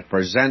ointment that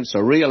presents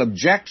a real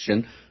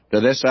objection to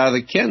this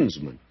other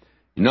kinsman.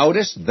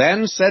 Notice,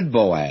 then said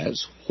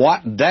Boaz,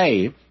 what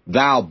day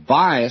thou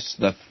buyest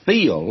the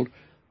field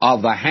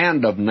of the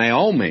hand of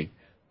Naomi,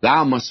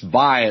 thou must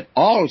buy it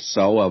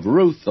also of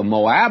Ruth the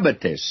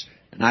Moabitess.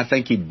 And I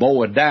think he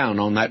bowed down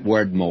on that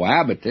word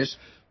Moabitess,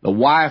 the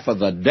wife of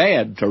the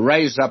dead, to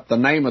raise up the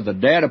name of the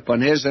dead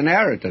upon his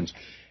inheritance.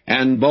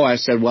 And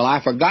Boaz said, well,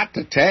 I forgot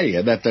to tell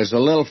you that there's a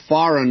little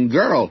foreign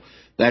girl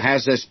that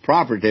has this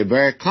property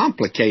very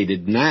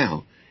complicated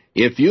now.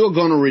 If you're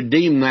going to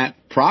redeem that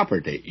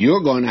property,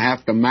 you're going to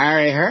have to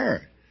marry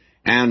her.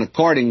 And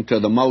according to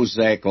the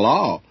Mosaic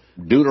law,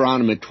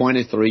 Deuteronomy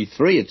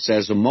 23:3, it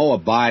says, a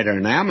Moabite or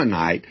an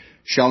Ammonite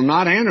shall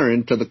not enter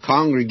into the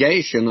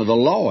congregation of the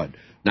Lord.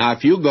 Now,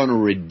 if you're going to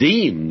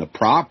redeem the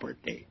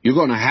property, you're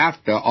going to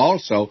have to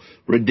also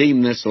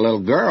redeem this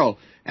little girl,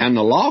 and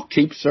the law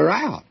keeps her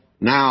out.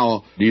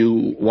 Now, do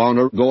you want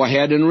to go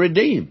ahead and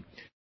redeem?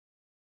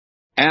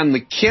 And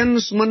the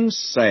kinsman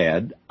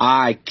said,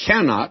 I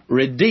cannot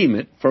redeem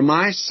it for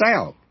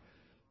myself,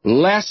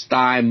 lest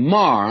I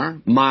mar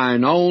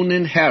mine own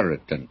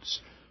inheritance.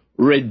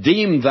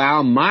 Redeem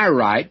thou my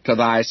right to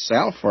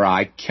thyself, for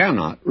I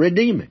cannot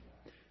redeem it.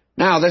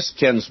 Now this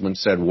kinsman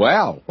said,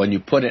 well, when you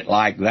put it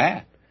like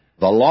that,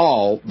 the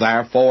law,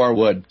 therefore,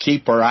 would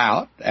keep her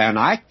out, and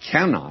I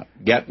cannot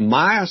get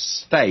my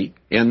estate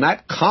in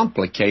that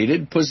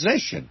complicated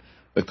position,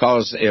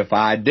 because if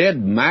I did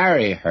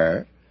marry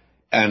her,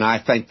 and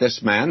I think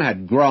this man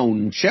had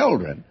grown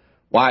children,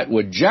 why, it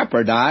would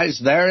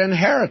jeopardize their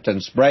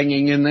inheritance,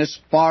 bringing in this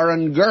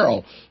foreign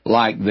girl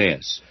like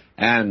this.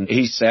 And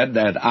he said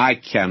that I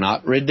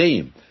cannot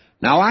redeem.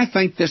 Now, I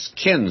think this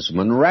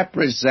kinsman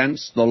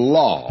represents the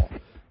law.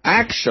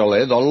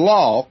 Actually, the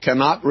law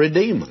cannot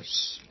redeem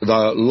us.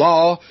 The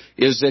law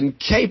is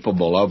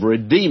incapable of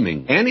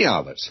redeeming any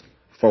of us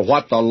for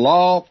what the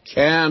law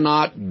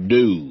cannot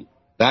do.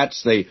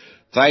 That's the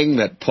thing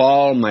that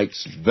Paul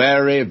makes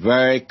very,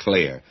 very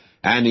clear.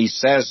 And he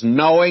says,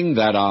 knowing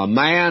that a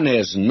man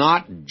is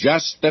not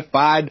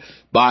justified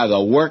by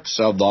the works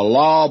of the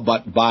law,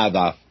 but by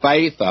the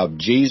faith of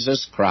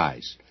Jesus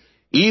Christ.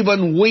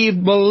 Even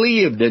we've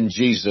believed in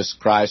Jesus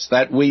Christ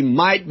that we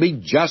might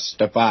be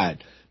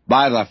justified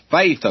by the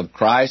faith of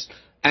Christ,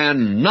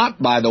 and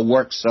not by the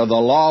works of the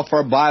law,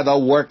 for by the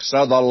works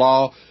of the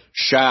law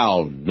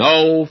shall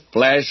no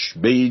flesh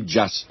be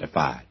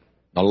justified.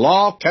 The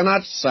law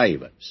cannot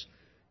save us.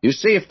 You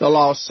see, if the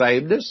law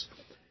saved us,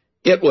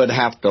 it would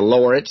have to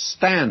lower its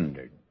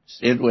standards.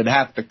 It would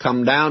have to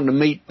come down to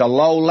meet the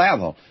low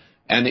level,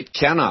 and it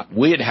cannot.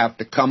 We'd have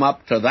to come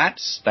up to that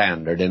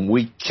standard, and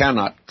we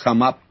cannot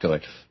come up to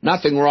it.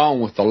 Nothing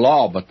wrong with the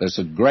law, but there's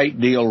a great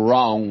deal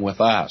wrong with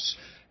us.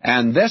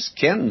 And this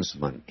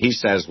kinsman, he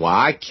says, well,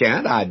 I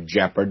can't. I'd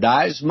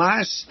jeopardize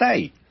my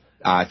estate.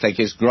 I think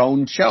his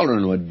grown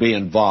children would be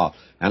involved,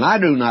 and I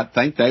do not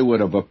think they would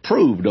have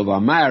approved of a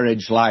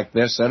marriage like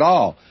this at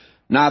all.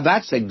 Now,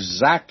 that's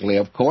exactly,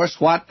 of course,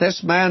 what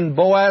this man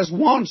Boaz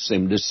wants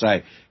him to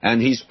say,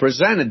 and he's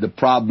presented the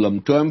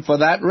problem to him for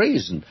that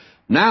reason.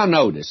 Now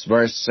notice,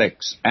 verse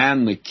 6,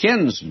 "And the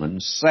kinsman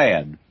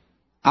said,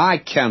 I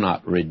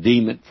cannot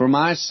redeem it for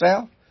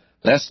myself,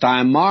 lest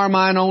I mar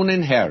mine own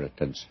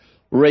inheritance.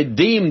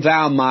 Redeem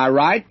thou my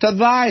right to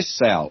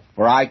thyself,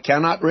 for I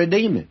cannot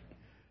redeem it."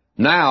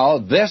 Now,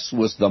 this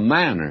was the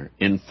manner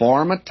in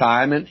former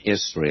time in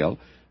Israel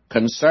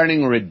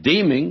concerning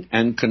redeeming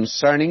and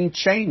concerning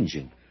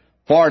changing.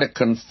 For to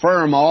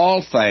confirm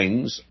all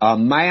things, a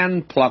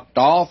man plucked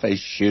off his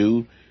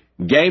shoe,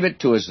 gave it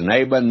to his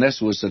neighbor, and this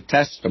was a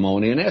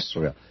testimony in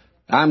Israel.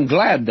 I'm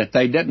glad that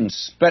they didn't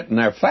spit in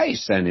their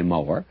face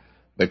anymore,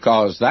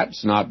 because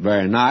that's not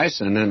very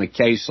nice, and in a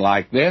case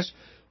like this,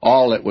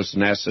 all that was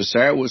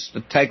necessary was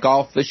to take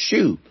off the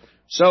shoe.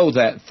 So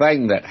that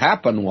thing that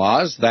happened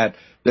was that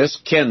this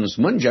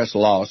kinsman just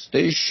lost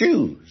his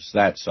shoes,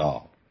 that's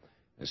all.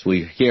 As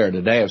we hear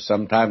today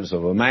sometimes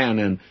of a man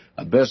in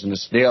a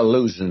business deal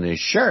losing his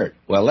shirt.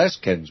 Well, this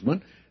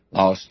kinsman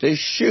lost his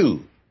shoes.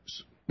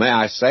 May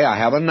I say, I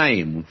have a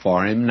name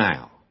for him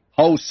now.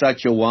 Oh,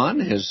 such a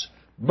one is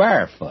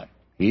barefoot.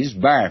 He's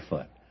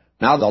barefoot.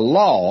 Now, the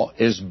law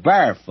is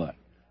barefoot.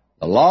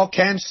 The law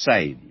can't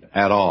save you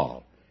at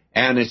all.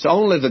 And it's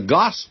only the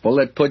gospel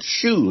that puts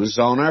shoes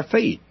on our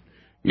feet.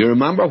 You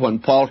remember when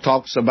Paul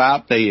talks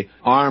about the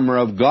armor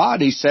of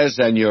God, he says,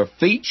 "And your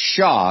feet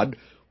shod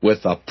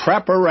with the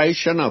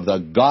preparation of the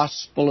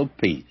gospel of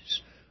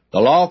peace." The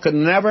law could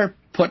never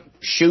put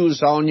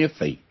shoes on your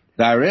feet.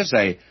 There is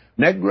a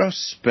Negro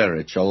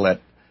spiritual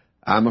that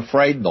I'm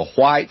afraid the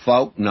white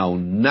folk know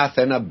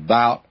nothing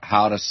about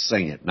how to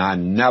sing it. And I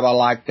never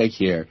like to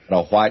hear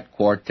a white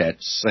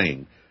quartet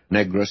sing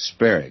Negro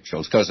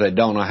spirituals because they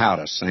don't know how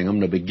to sing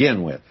them to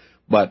begin with.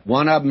 But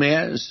one of them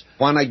is,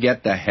 when I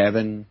get to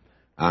heaven,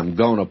 I'm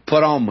going to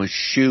put on my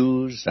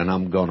shoes and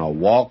I'm going to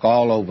walk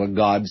all over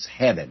God's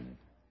heaven.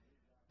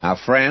 Now,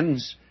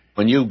 friends,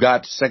 when you've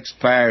got 6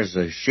 pairs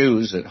of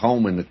shoes at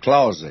home in the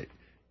closet,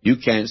 you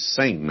can't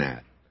sing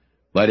that.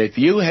 But if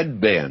you had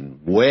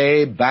been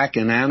way back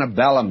in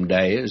antebellum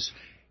days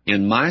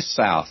in my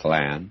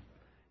Southland,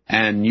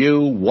 and you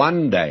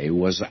one day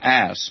was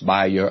asked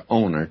by your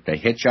owner to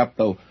hitch up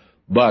the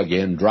buggy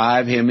and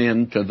drive him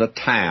into the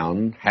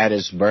town,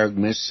 Hattiesburg,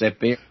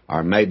 Mississippi,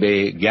 or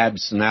maybe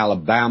Gadsden,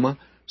 Alabama,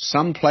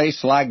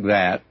 someplace like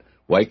that,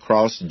 way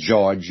across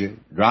Georgia,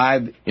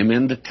 drive him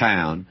into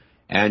town,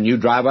 and you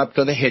drive up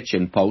to the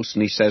hitching post,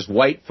 and he says,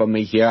 "Wait for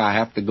me here, I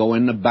have to go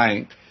in the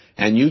bank."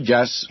 And you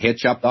just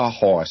hitch up the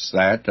horse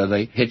there to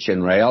the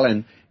hitching rail,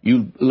 and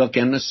you look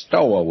in the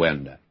store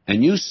window,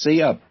 and you see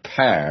a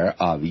pair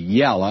of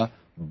yellow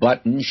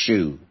button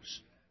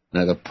shoes.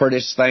 They're the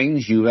prettiest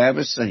things you've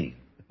ever seen.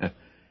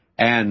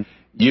 And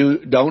you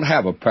don't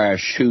have a pair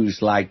of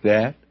shoes like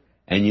that,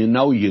 and you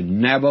know you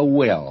never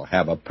will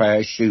have a pair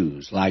of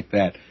shoes like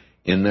that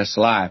in this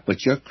life,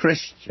 but you're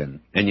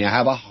Christian, and you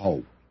have a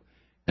hope.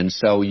 And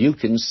so you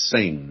can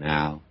sing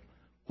now,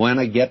 "When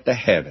I get to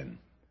heaven,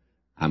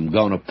 I'm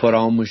going to put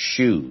on my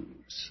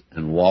shoes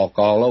and walk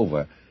all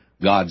over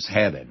God's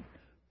heaven."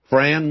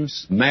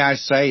 Friends, may I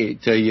say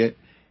to you,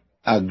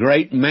 a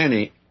great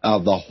many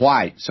of the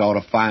whites ought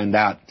to find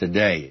out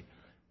today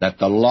that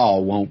the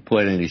law won't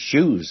put any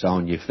shoes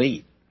on your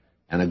feet.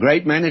 And a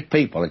great many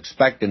people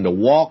expecting to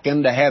walk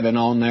into heaven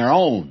on their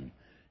own.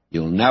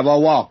 You'll never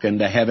walk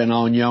into heaven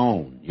on your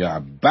own. You're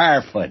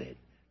barefooted.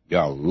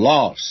 You're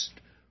lost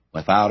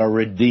without a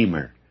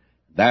Redeemer.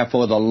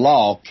 Therefore, the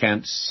law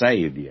can't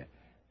save you.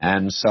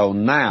 And so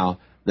now,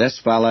 this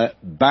fella,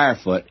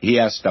 barefoot, he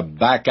has to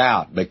back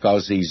out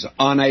because he's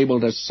unable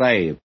to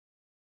save.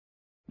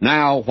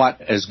 Now, what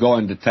is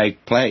going to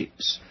take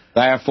place?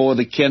 Therefore,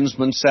 the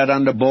kinsman said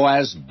unto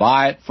Boaz,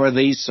 "Buy it for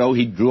thee." So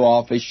he drew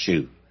off his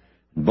shoe.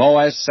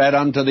 Boaz said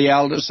unto the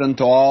elders and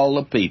to all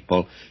the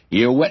people,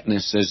 "Ye are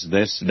witnesses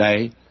this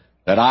day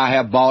that I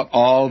have bought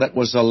all that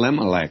was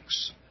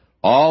Elimelech's,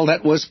 all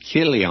that was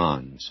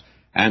Kilion's,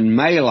 and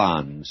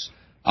Mahlon's,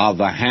 of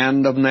the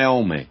hand of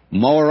Naomi.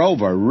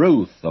 Moreover,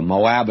 Ruth the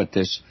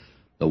Moabitess,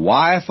 the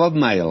wife of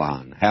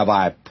Mahlon, have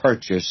I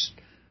purchased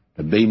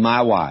to be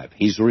my wife."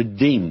 He's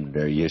redeemed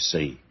her, you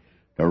see,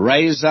 to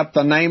raise up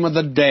the name of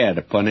the dead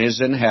upon his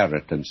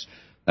inheritance,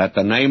 that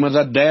the name of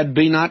the dead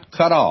be not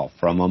cut off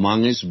from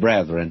among his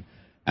brethren,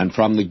 and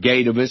from the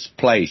gate of his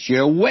place. Ye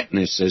are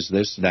witnesses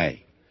this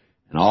day.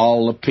 And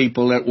all the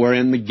people that were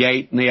in the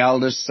gate and the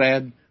elders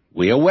said,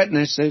 "We are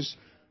witnesses.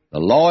 The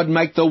Lord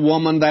make the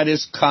woman that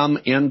is come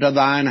into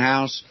thine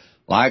house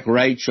like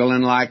Rachel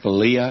and like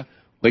Leah,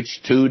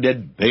 which two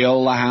did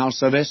build the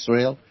house of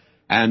Israel.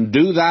 And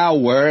do thou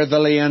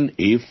worthily in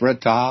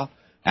Ephratah,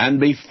 and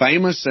be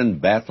famous in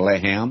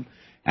Bethlehem,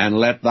 and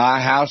let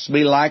thy house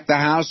be like the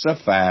house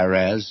of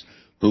Pharez,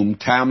 whom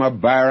Tamar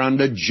bare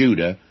unto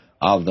Judah,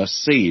 of the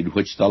seed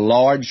which the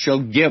Lord shall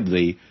give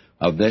thee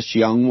of this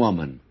young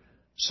woman."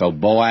 So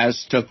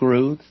Boaz took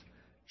Ruth.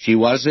 She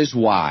was his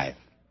wife.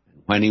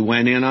 When he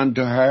went in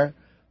unto her,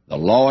 the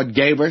Lord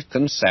gave her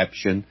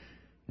conception,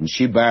 and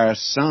she bare a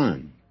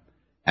son.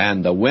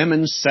 And the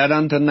women said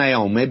unto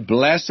Naomi,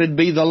 Blessed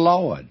be the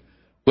Lord,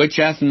 which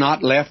hath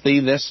not left thee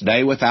this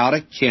day without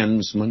a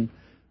kinsman,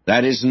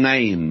 that his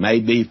name may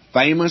be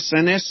famous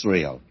in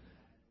Israel.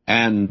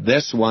 And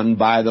this one,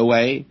 by the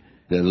way,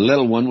 the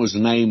little one was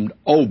named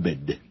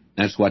Obed.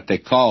 That's what they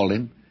called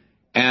him.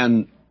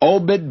 And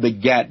Obed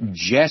begat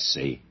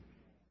Jesse,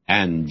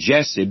 and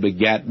Jesse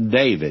begat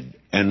David.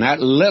 And that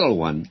little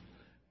one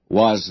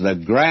was the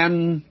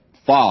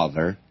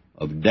grandfather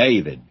of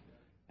David.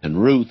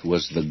 And Ruth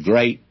was the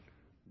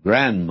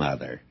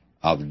great-grandmother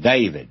of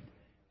David.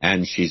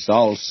 And she's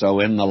also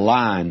in the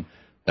line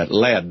that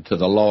led to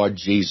the Lord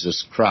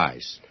Jesus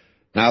Christ.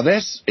 Now,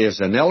 this is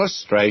an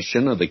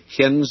illustration of the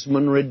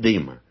kinsman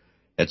redeemer.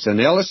 It's an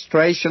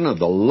illustration of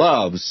the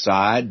love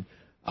side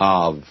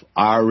of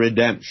our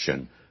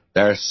redemption.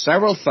 There are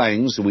several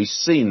things we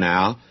see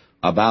now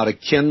about a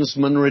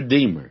kinsman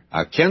redeemer.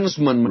 A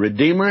kinsman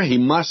redeemer, he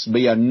must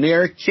be a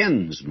near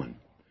kinsman.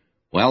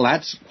 Well,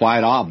 that's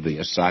quite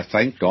obvious, I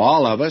think, to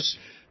all of us.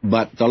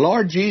 But the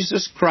Lord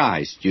Jesus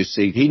Christ, you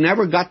see, he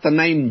never got the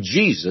name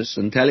Jesus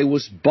until he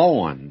was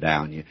born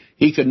down here.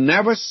 He could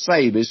never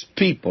save his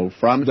people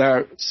from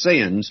their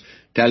sins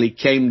till he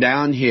came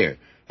down here.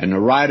 And the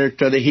writer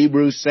to the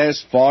Hebrews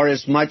says,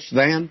 Forasmuch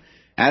then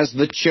as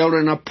the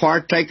children are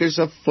partakers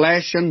of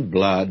flesh and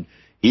blood,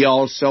 he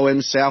also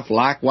himself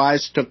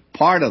likewise took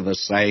part of the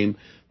same,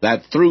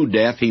 that through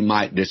death he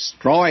might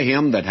destroy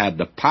him that had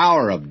the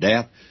power of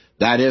death,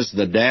 that is,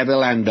 the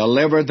devil, and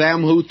deliver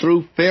them who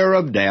through fear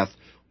of death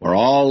were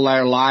all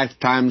their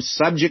lifetime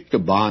subject to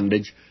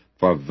bondage.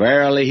 For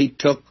verily he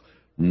took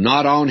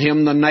not on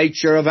him the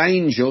nature of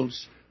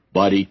angels,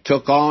 but he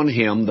took on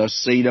him the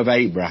seed of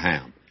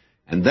Abraham.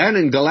 And then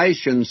in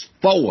Galatians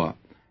 4,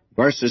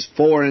 verses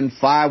 4 and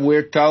 5,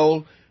 we're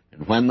told,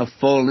 And when the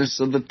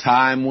fullness of the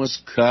time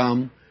was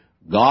come,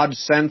 God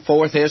sent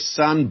forth his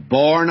Son,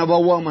 born of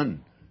a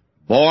woman,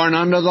 born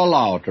under the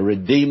law, to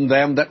redeem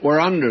them that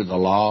were under the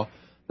law,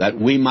 that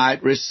we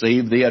might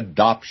receive the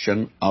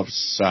adoption of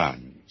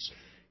sons.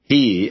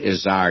 He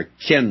is our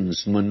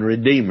kinsman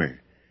redeemer.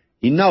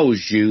 He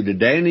knows you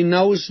today, and he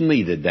knows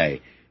me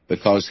today,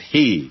 because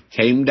he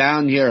came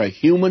down here a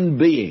human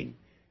being,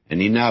 and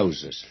he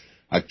knows us.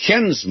 A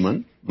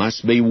kinsman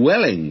must be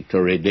willing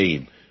to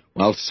redeem.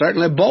 Well,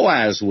 certainly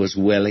Boaz was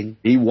willing.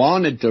 He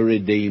wanted to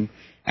redeem.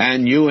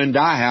 And you and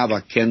I have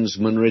a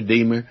kinsman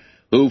redeemer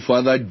who,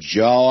 for the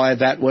joy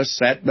that was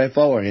set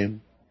before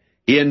him,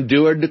 he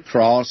endured the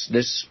cross,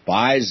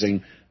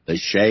 despising the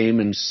shame,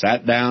 and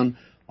sat down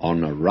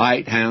on the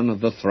right hand of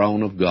the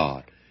throne of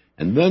God.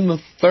 And then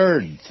the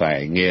third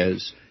thing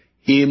is,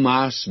 he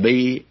must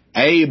be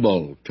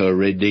able to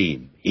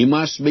redeem. He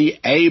must be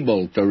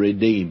able to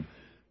redeem.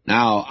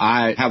 Now,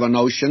 I have a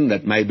notion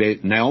that maybe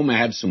Naomi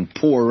had some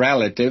poor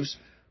relatives.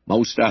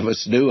 Most of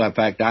us do. In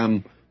fact,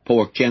 I'm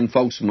poor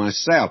kinfolks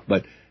myself.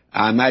 But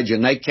I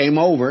imagine they came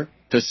over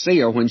to see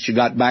her when she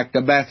got back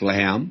to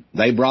Bethlehem.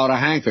 They brought a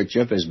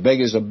handkerchief as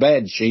big as a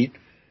bed sheet,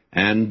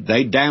 and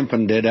they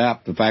dampened it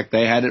up. In fact,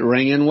 they had it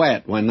wringing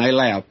wet when they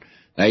left.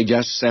 They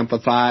just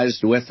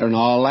sympathized with her and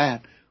all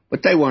that.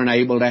 But they weren't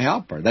able to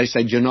help her. They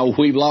said,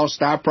 we've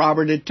lost our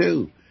property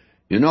too.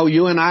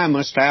 You and I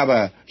must have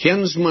a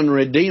kinsman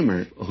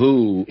redeemer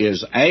who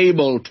is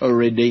able to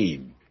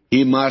redeem.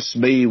 He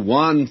must be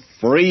one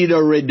free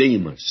to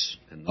redeem us.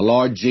 And the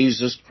Lord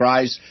Jesus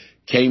Christ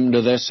came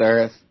to this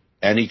earth,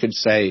 and he could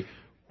say,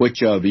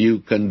 Which of you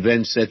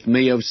convinceth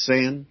me of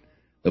sin?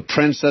 The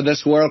prince of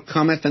this world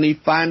cometh, and he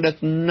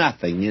findeth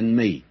nothing in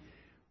me.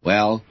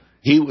 Well,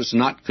 he was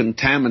not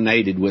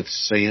contaminated with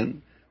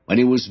sin. When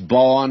he was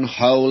born,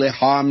 holy,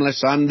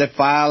 harmless,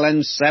 undefiled,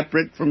 and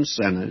separate from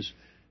sinners.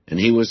 And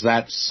he was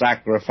that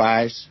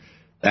sacrifice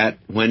that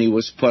when he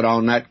was put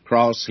on that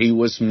cross, he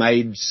was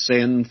made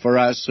sin for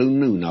us who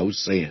knew no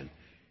sin.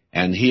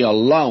 And he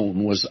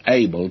alone was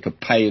able to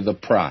pay the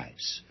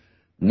price.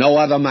 No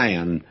other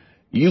man.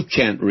 You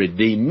can't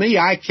redeem me.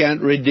 I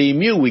can't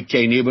redeem you. We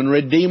can't even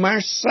redeem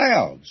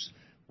ourselves.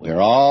 We're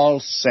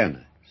all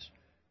sinners.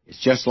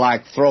 It's just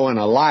like throwing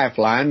a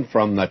lifeline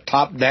from the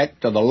top deck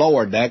to the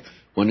lower deck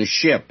when a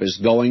ship is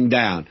going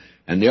down.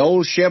 And the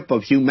old ship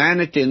of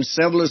humanity and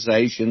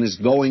civilization is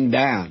going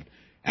down.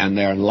 And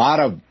there are a lot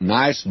of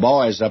nice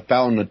boys up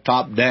on the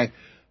top deck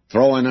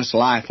throwing us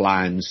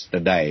lifelines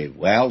today.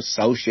 Well,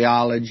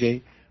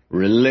 sociology,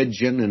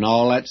 religion, and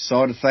all that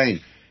sort of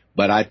thing.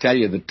 But I tell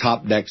you, the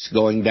top deck's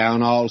going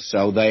down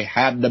also. They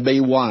had to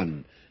be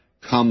one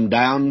come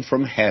down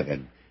from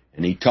heaven.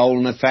 And he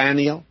told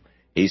Nathanael,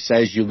 he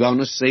says, you're going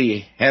to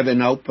see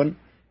heaven open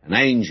and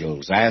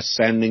angels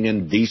ascending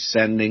and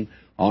descending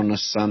on the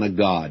Son of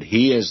God.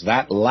 He is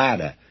that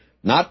ladder,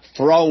 not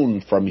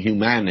thrown from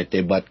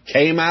humanity, but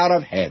came out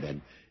of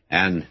heaven.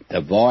 And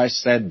the voice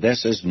said,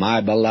 this is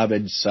my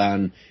beloved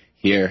Son,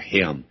 hear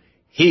him.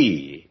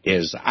 He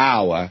is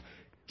our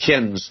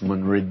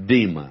kinsman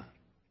redeemer.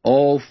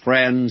 Oh,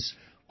 friends,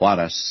 what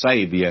a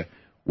Savior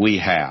we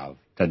have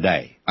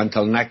today.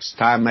 Until next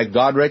time, may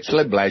God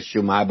richly bless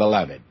you, my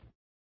beloved.